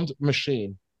Sound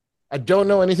Machine. I don't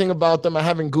know anything about them. I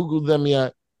haven't Googled them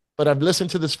yet, but I've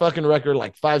listened to this fucking record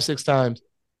like 5-6 times.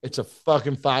 It's a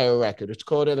fucking fire record. It's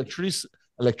called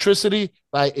Electricity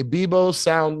by Ibibio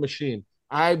Sound Machine.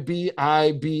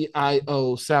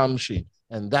 IBIBIO Sound Machine.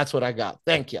 And that's what I got.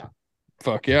 Thank you.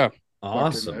 Fuck yeah.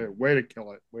 Awesome. Way to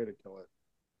kill it.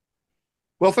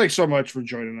 Well, thanks so much for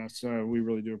joining us. We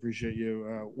really do appreciate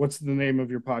you. What's the name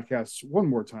of your podcast one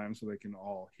more time so they can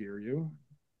all hear you?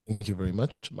 Thank you very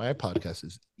much. My podcast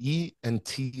is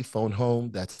ENT Phone Home.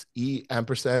 That's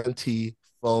E&T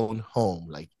Phone Home,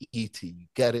 like ET. You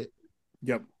get it?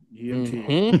 Yep. ENT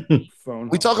Phone Home.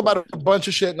 We talk about a bunch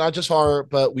of shit, not just horror,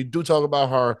 but we do talk about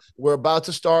horror. We're about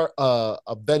to start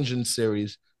a Vengeance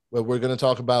series where we're going to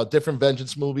talk about different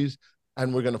Vengeance movies,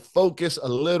 and we're going to focus a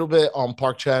little bit on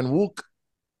Park Chan-wook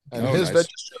and his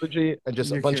Vengeance trilogy and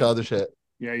just a bunch of other shit.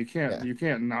 Yeah, you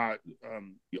can't not.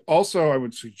 Also, I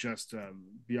would suggest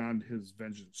beyond his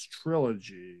Vengeance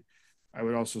trilogy, I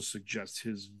would also suggest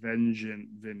his Vengeance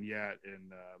vignette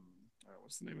in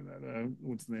what's the name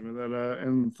of that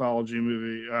anthology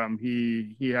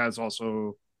movie? He has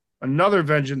also another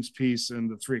Vengeance piece in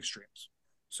The Three Extremes.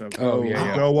 So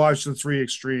go watch The Three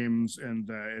Extremes, and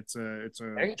it's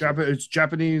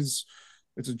Japanese.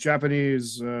 It's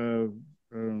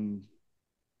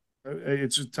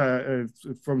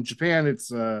from Japan.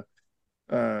 It's I'm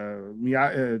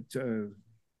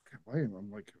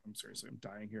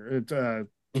dying here.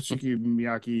 Tsuki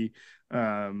Miyake,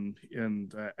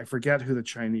 and I forget who the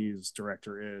Chinese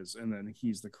director is, and then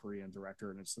he's the Korean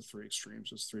director, and it's The Three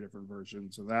Extremes. It's 3 different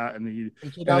versions of that, and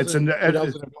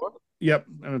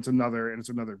it's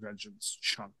another Vengeance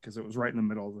chunk because it was right in the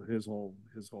middle of his whole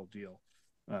deal.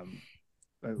 That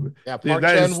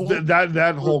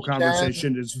whole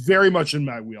conversation is very much in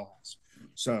my wheelhouse.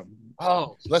 So,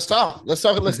 let's talk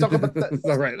about that.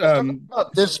 All right,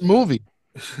 about this movie.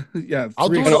 Yeah, I'll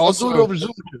do it over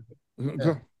Zoom.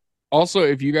 Yeah. Also,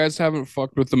 if you guys haven't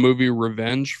fucked with the movie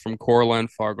Revenge from Coraline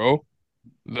Fargo,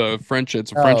 it's a French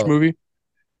movie.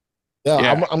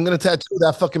 Yeah. I'm gonna tattoo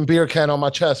that fucking beer can on my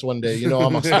chest one day. You know,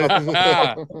 I'm a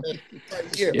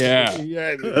yeah.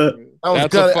 And I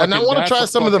want to try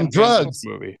some of them drugs,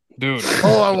 movie, dude.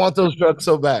 Oh, I want those drugs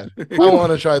so bad. I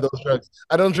want to try those drugs.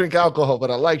 I don't drink alcohol, but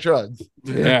I like drugs.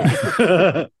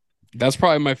 Yeah, that's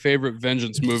probably my favorite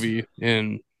Vengeance movie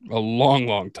in a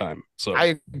long time. So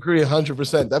I agree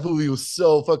 100%. That movie was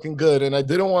so fucking good, and I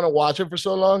didn't want to watch it for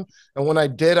so long. And when I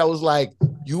did, I was like,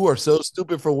 "You are so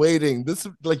stupid for waiting. This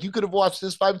like you could have watched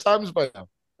this 5 times by now.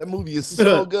 That movie is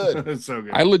so good. It's so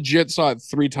good. I legit saw it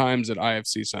 3 times at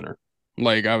IFC Center.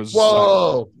 Like I was,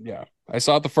 yeah. I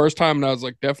saw it the first time, and I was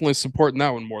like, definitely supporting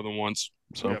that one more than once.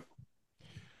 So. Yep.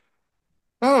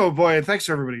 Oh boy! Thanks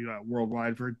to everybody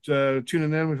worldwide for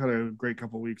tuning in. We've had a great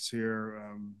couple weeks here.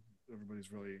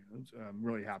 Everybody's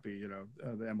really happy. You know,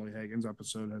 the Emily Higgins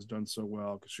episode has done so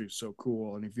well because she's so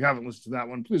cool. And if you haven't listened to that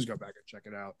one, please go back and check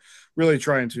it out. Really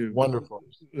trying to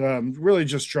really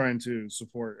just trying to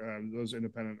support those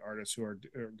independent artists who are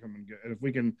coming. And if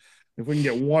we can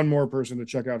get one more person to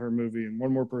check out her movie and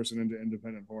one more person into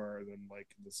independent horror, then like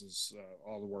this is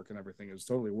all the work and everything is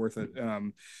totally worth it.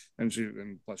 And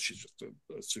plus she's just a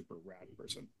super rad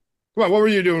person. Come on, what were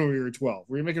you doing when you were 12?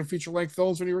 Were you making feature length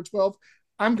films when you were 12?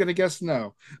 I'm gonna guess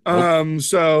no.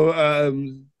 So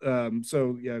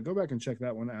yeah, go back and check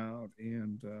that one out.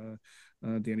 And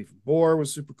Danny from Boar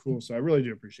was super cool. So I really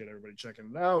do appreciate everybody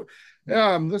checking it out.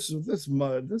 This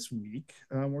week,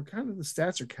 we're kind of the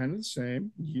stats are kind of the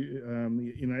same.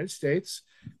 The United States,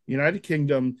 United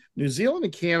Kingdom, New Zealand,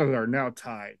 and Canada are now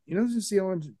tied. You know, New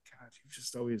Zealand. God,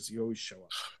 you always show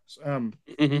up.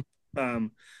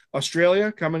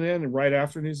 Australia coming in and right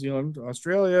after New Zealand.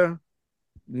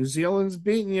 New Zealand's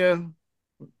beating you.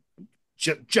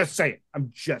 Just saying.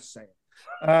 I'm just saying.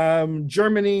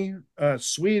 Germany,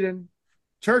 Sweden,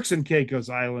 Turks and Caicos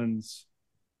Islands,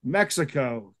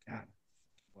 Mexico. God,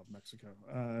 I love Mexico.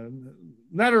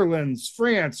 Netherlands,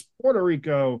 France, Puerto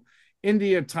Rico,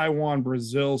 India, Taiwan,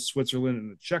 Brazil, Switzerland,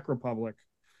 and the Czech Republic.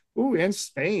 Ooh, and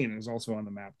Spain is also on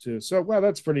the map too. So, wow,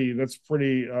 that's pretty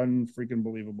unfreaking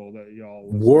believable that y'all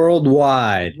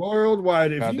worldwide.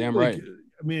 Goddamn right.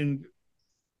 I mean,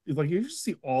 like you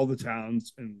see all the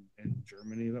towns in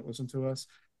Germany that listen to us.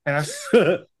 Hesse,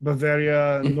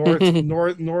 Bavaria,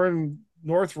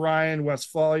 North Rhine,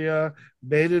 Westphalia,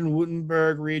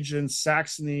 Baden-Württemberg region,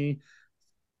 Saxony,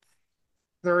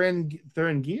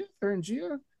 Thuringia.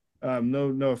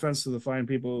 No offense to the fine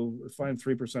people, fine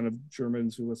 3% of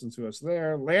Germans who listen to us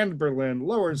there. Land Berlin,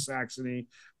 Lower Saxony,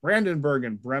 Brandenburg,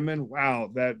 and Bremen. Wow,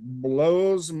 that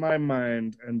blows my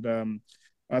mind. And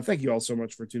thank you all so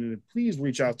much for tuning in. Please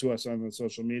reach out to us on the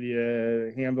social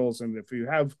media handles, and if you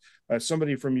have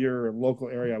somebody from your local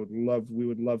area, we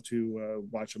would love to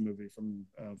watch a movie from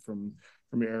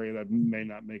your area that may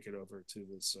not make it over to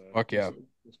this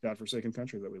this godforsaken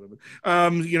country that we live in.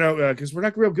 Because we're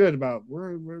not real good about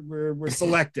we're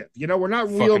selective. We're not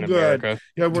real Fucking good. America.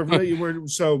 We're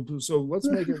so let's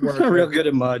make it work. Not real good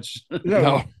at much.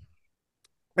 No.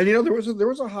 And there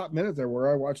was a hot minute there where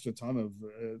I watched a ton of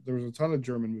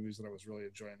German movies that I was really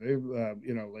enjoying. They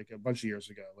like a bunch of years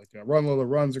ago, like Run Lola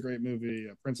Run's a great movie.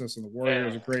 Princess and the Warrior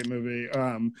is a great movie.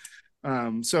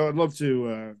 So I'd love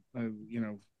to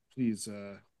please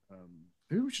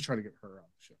maybe we should try to get her on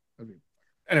the show.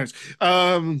 Anyways,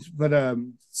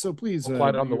 so please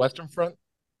applied on the Western Front.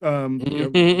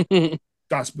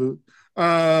 Das Boot.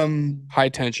 High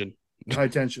tension.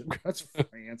 That's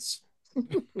France.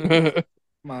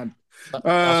 Come on.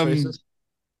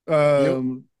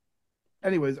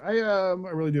 Anyways, I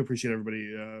really do appreciate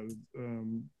everybody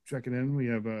checking in. We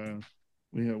have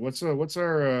we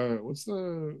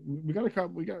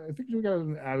got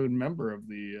an added member of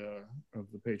the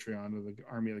Patreon of the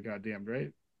Army of the Goddamned,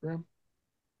 right, Graham?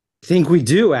 I think we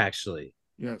do, actually.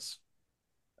 Yes.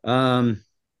 Hold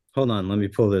on, let me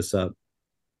pull this up.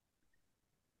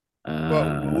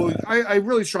 Well, I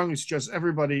really strongly suggest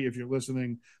everybody, if you're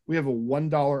listening, we have a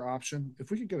 $1 option.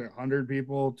 If we could get 100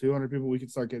 people, 200 people, we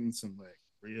could start getting some like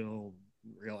real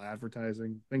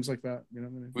advertising, things like that. You know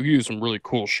what I mean? We could use some really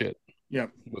cool shit. Yeah,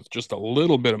 with just a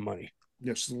little bit of money.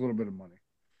 Yeah, just a little bit of money.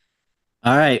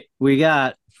 All right, we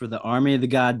got for the Army of the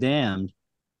Goddamned: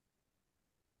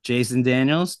 Jason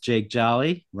Daniels, Jake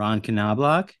Jolly, Ron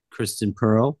Knobloch, Kristen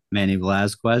Pearl, Manny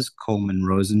Velazquez, Coleman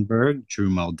Rosenberg, Drew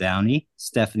Muldowney,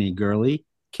 Stephanie Gurley,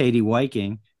 Katie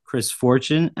Viking, Chris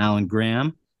Fortune, Alan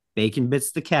Graham, Bacon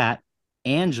Bits the Cat,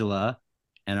 Angela,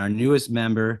 and our newest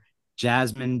member,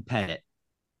 Jasmine Pettit.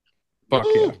 Fuck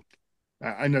yeah.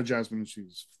 I know Jasmine.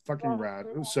 She's fucking rad.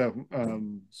 So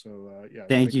yeah.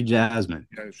 Thank you, Jasmine.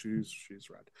 Yeah, she's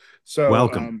rad. So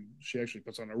welcome. She actually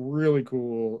puts on a really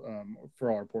cool for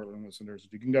all our Portland listeners.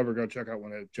 If you can ever go check out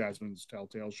one of Jasmine's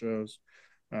Telltale shows.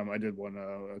 I did one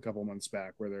a couple months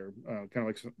back where they're kind of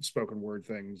like spoken word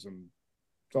things, and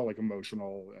it's all like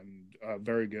emotional and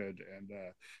very good, and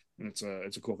it's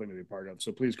a cool thing to be part of.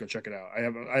 So please go check it out.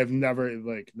 I have never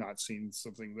like not seen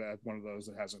something that one of those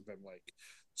that hasn't been like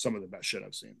some of the best shit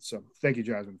I've seen. So thank you,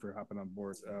 Jasmine, for hopping on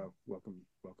board. Welcome.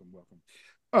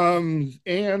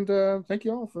 And thank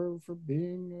you all for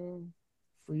being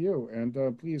for you.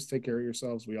 And please take care of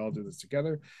yourselves. We all do this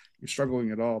together. If you're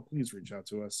struggling at all, please reach out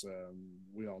to us.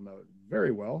 We all know it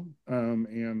very well. Yeah,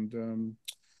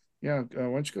 why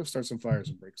don't you go start some fires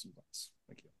and break some butts?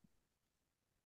 Thank you.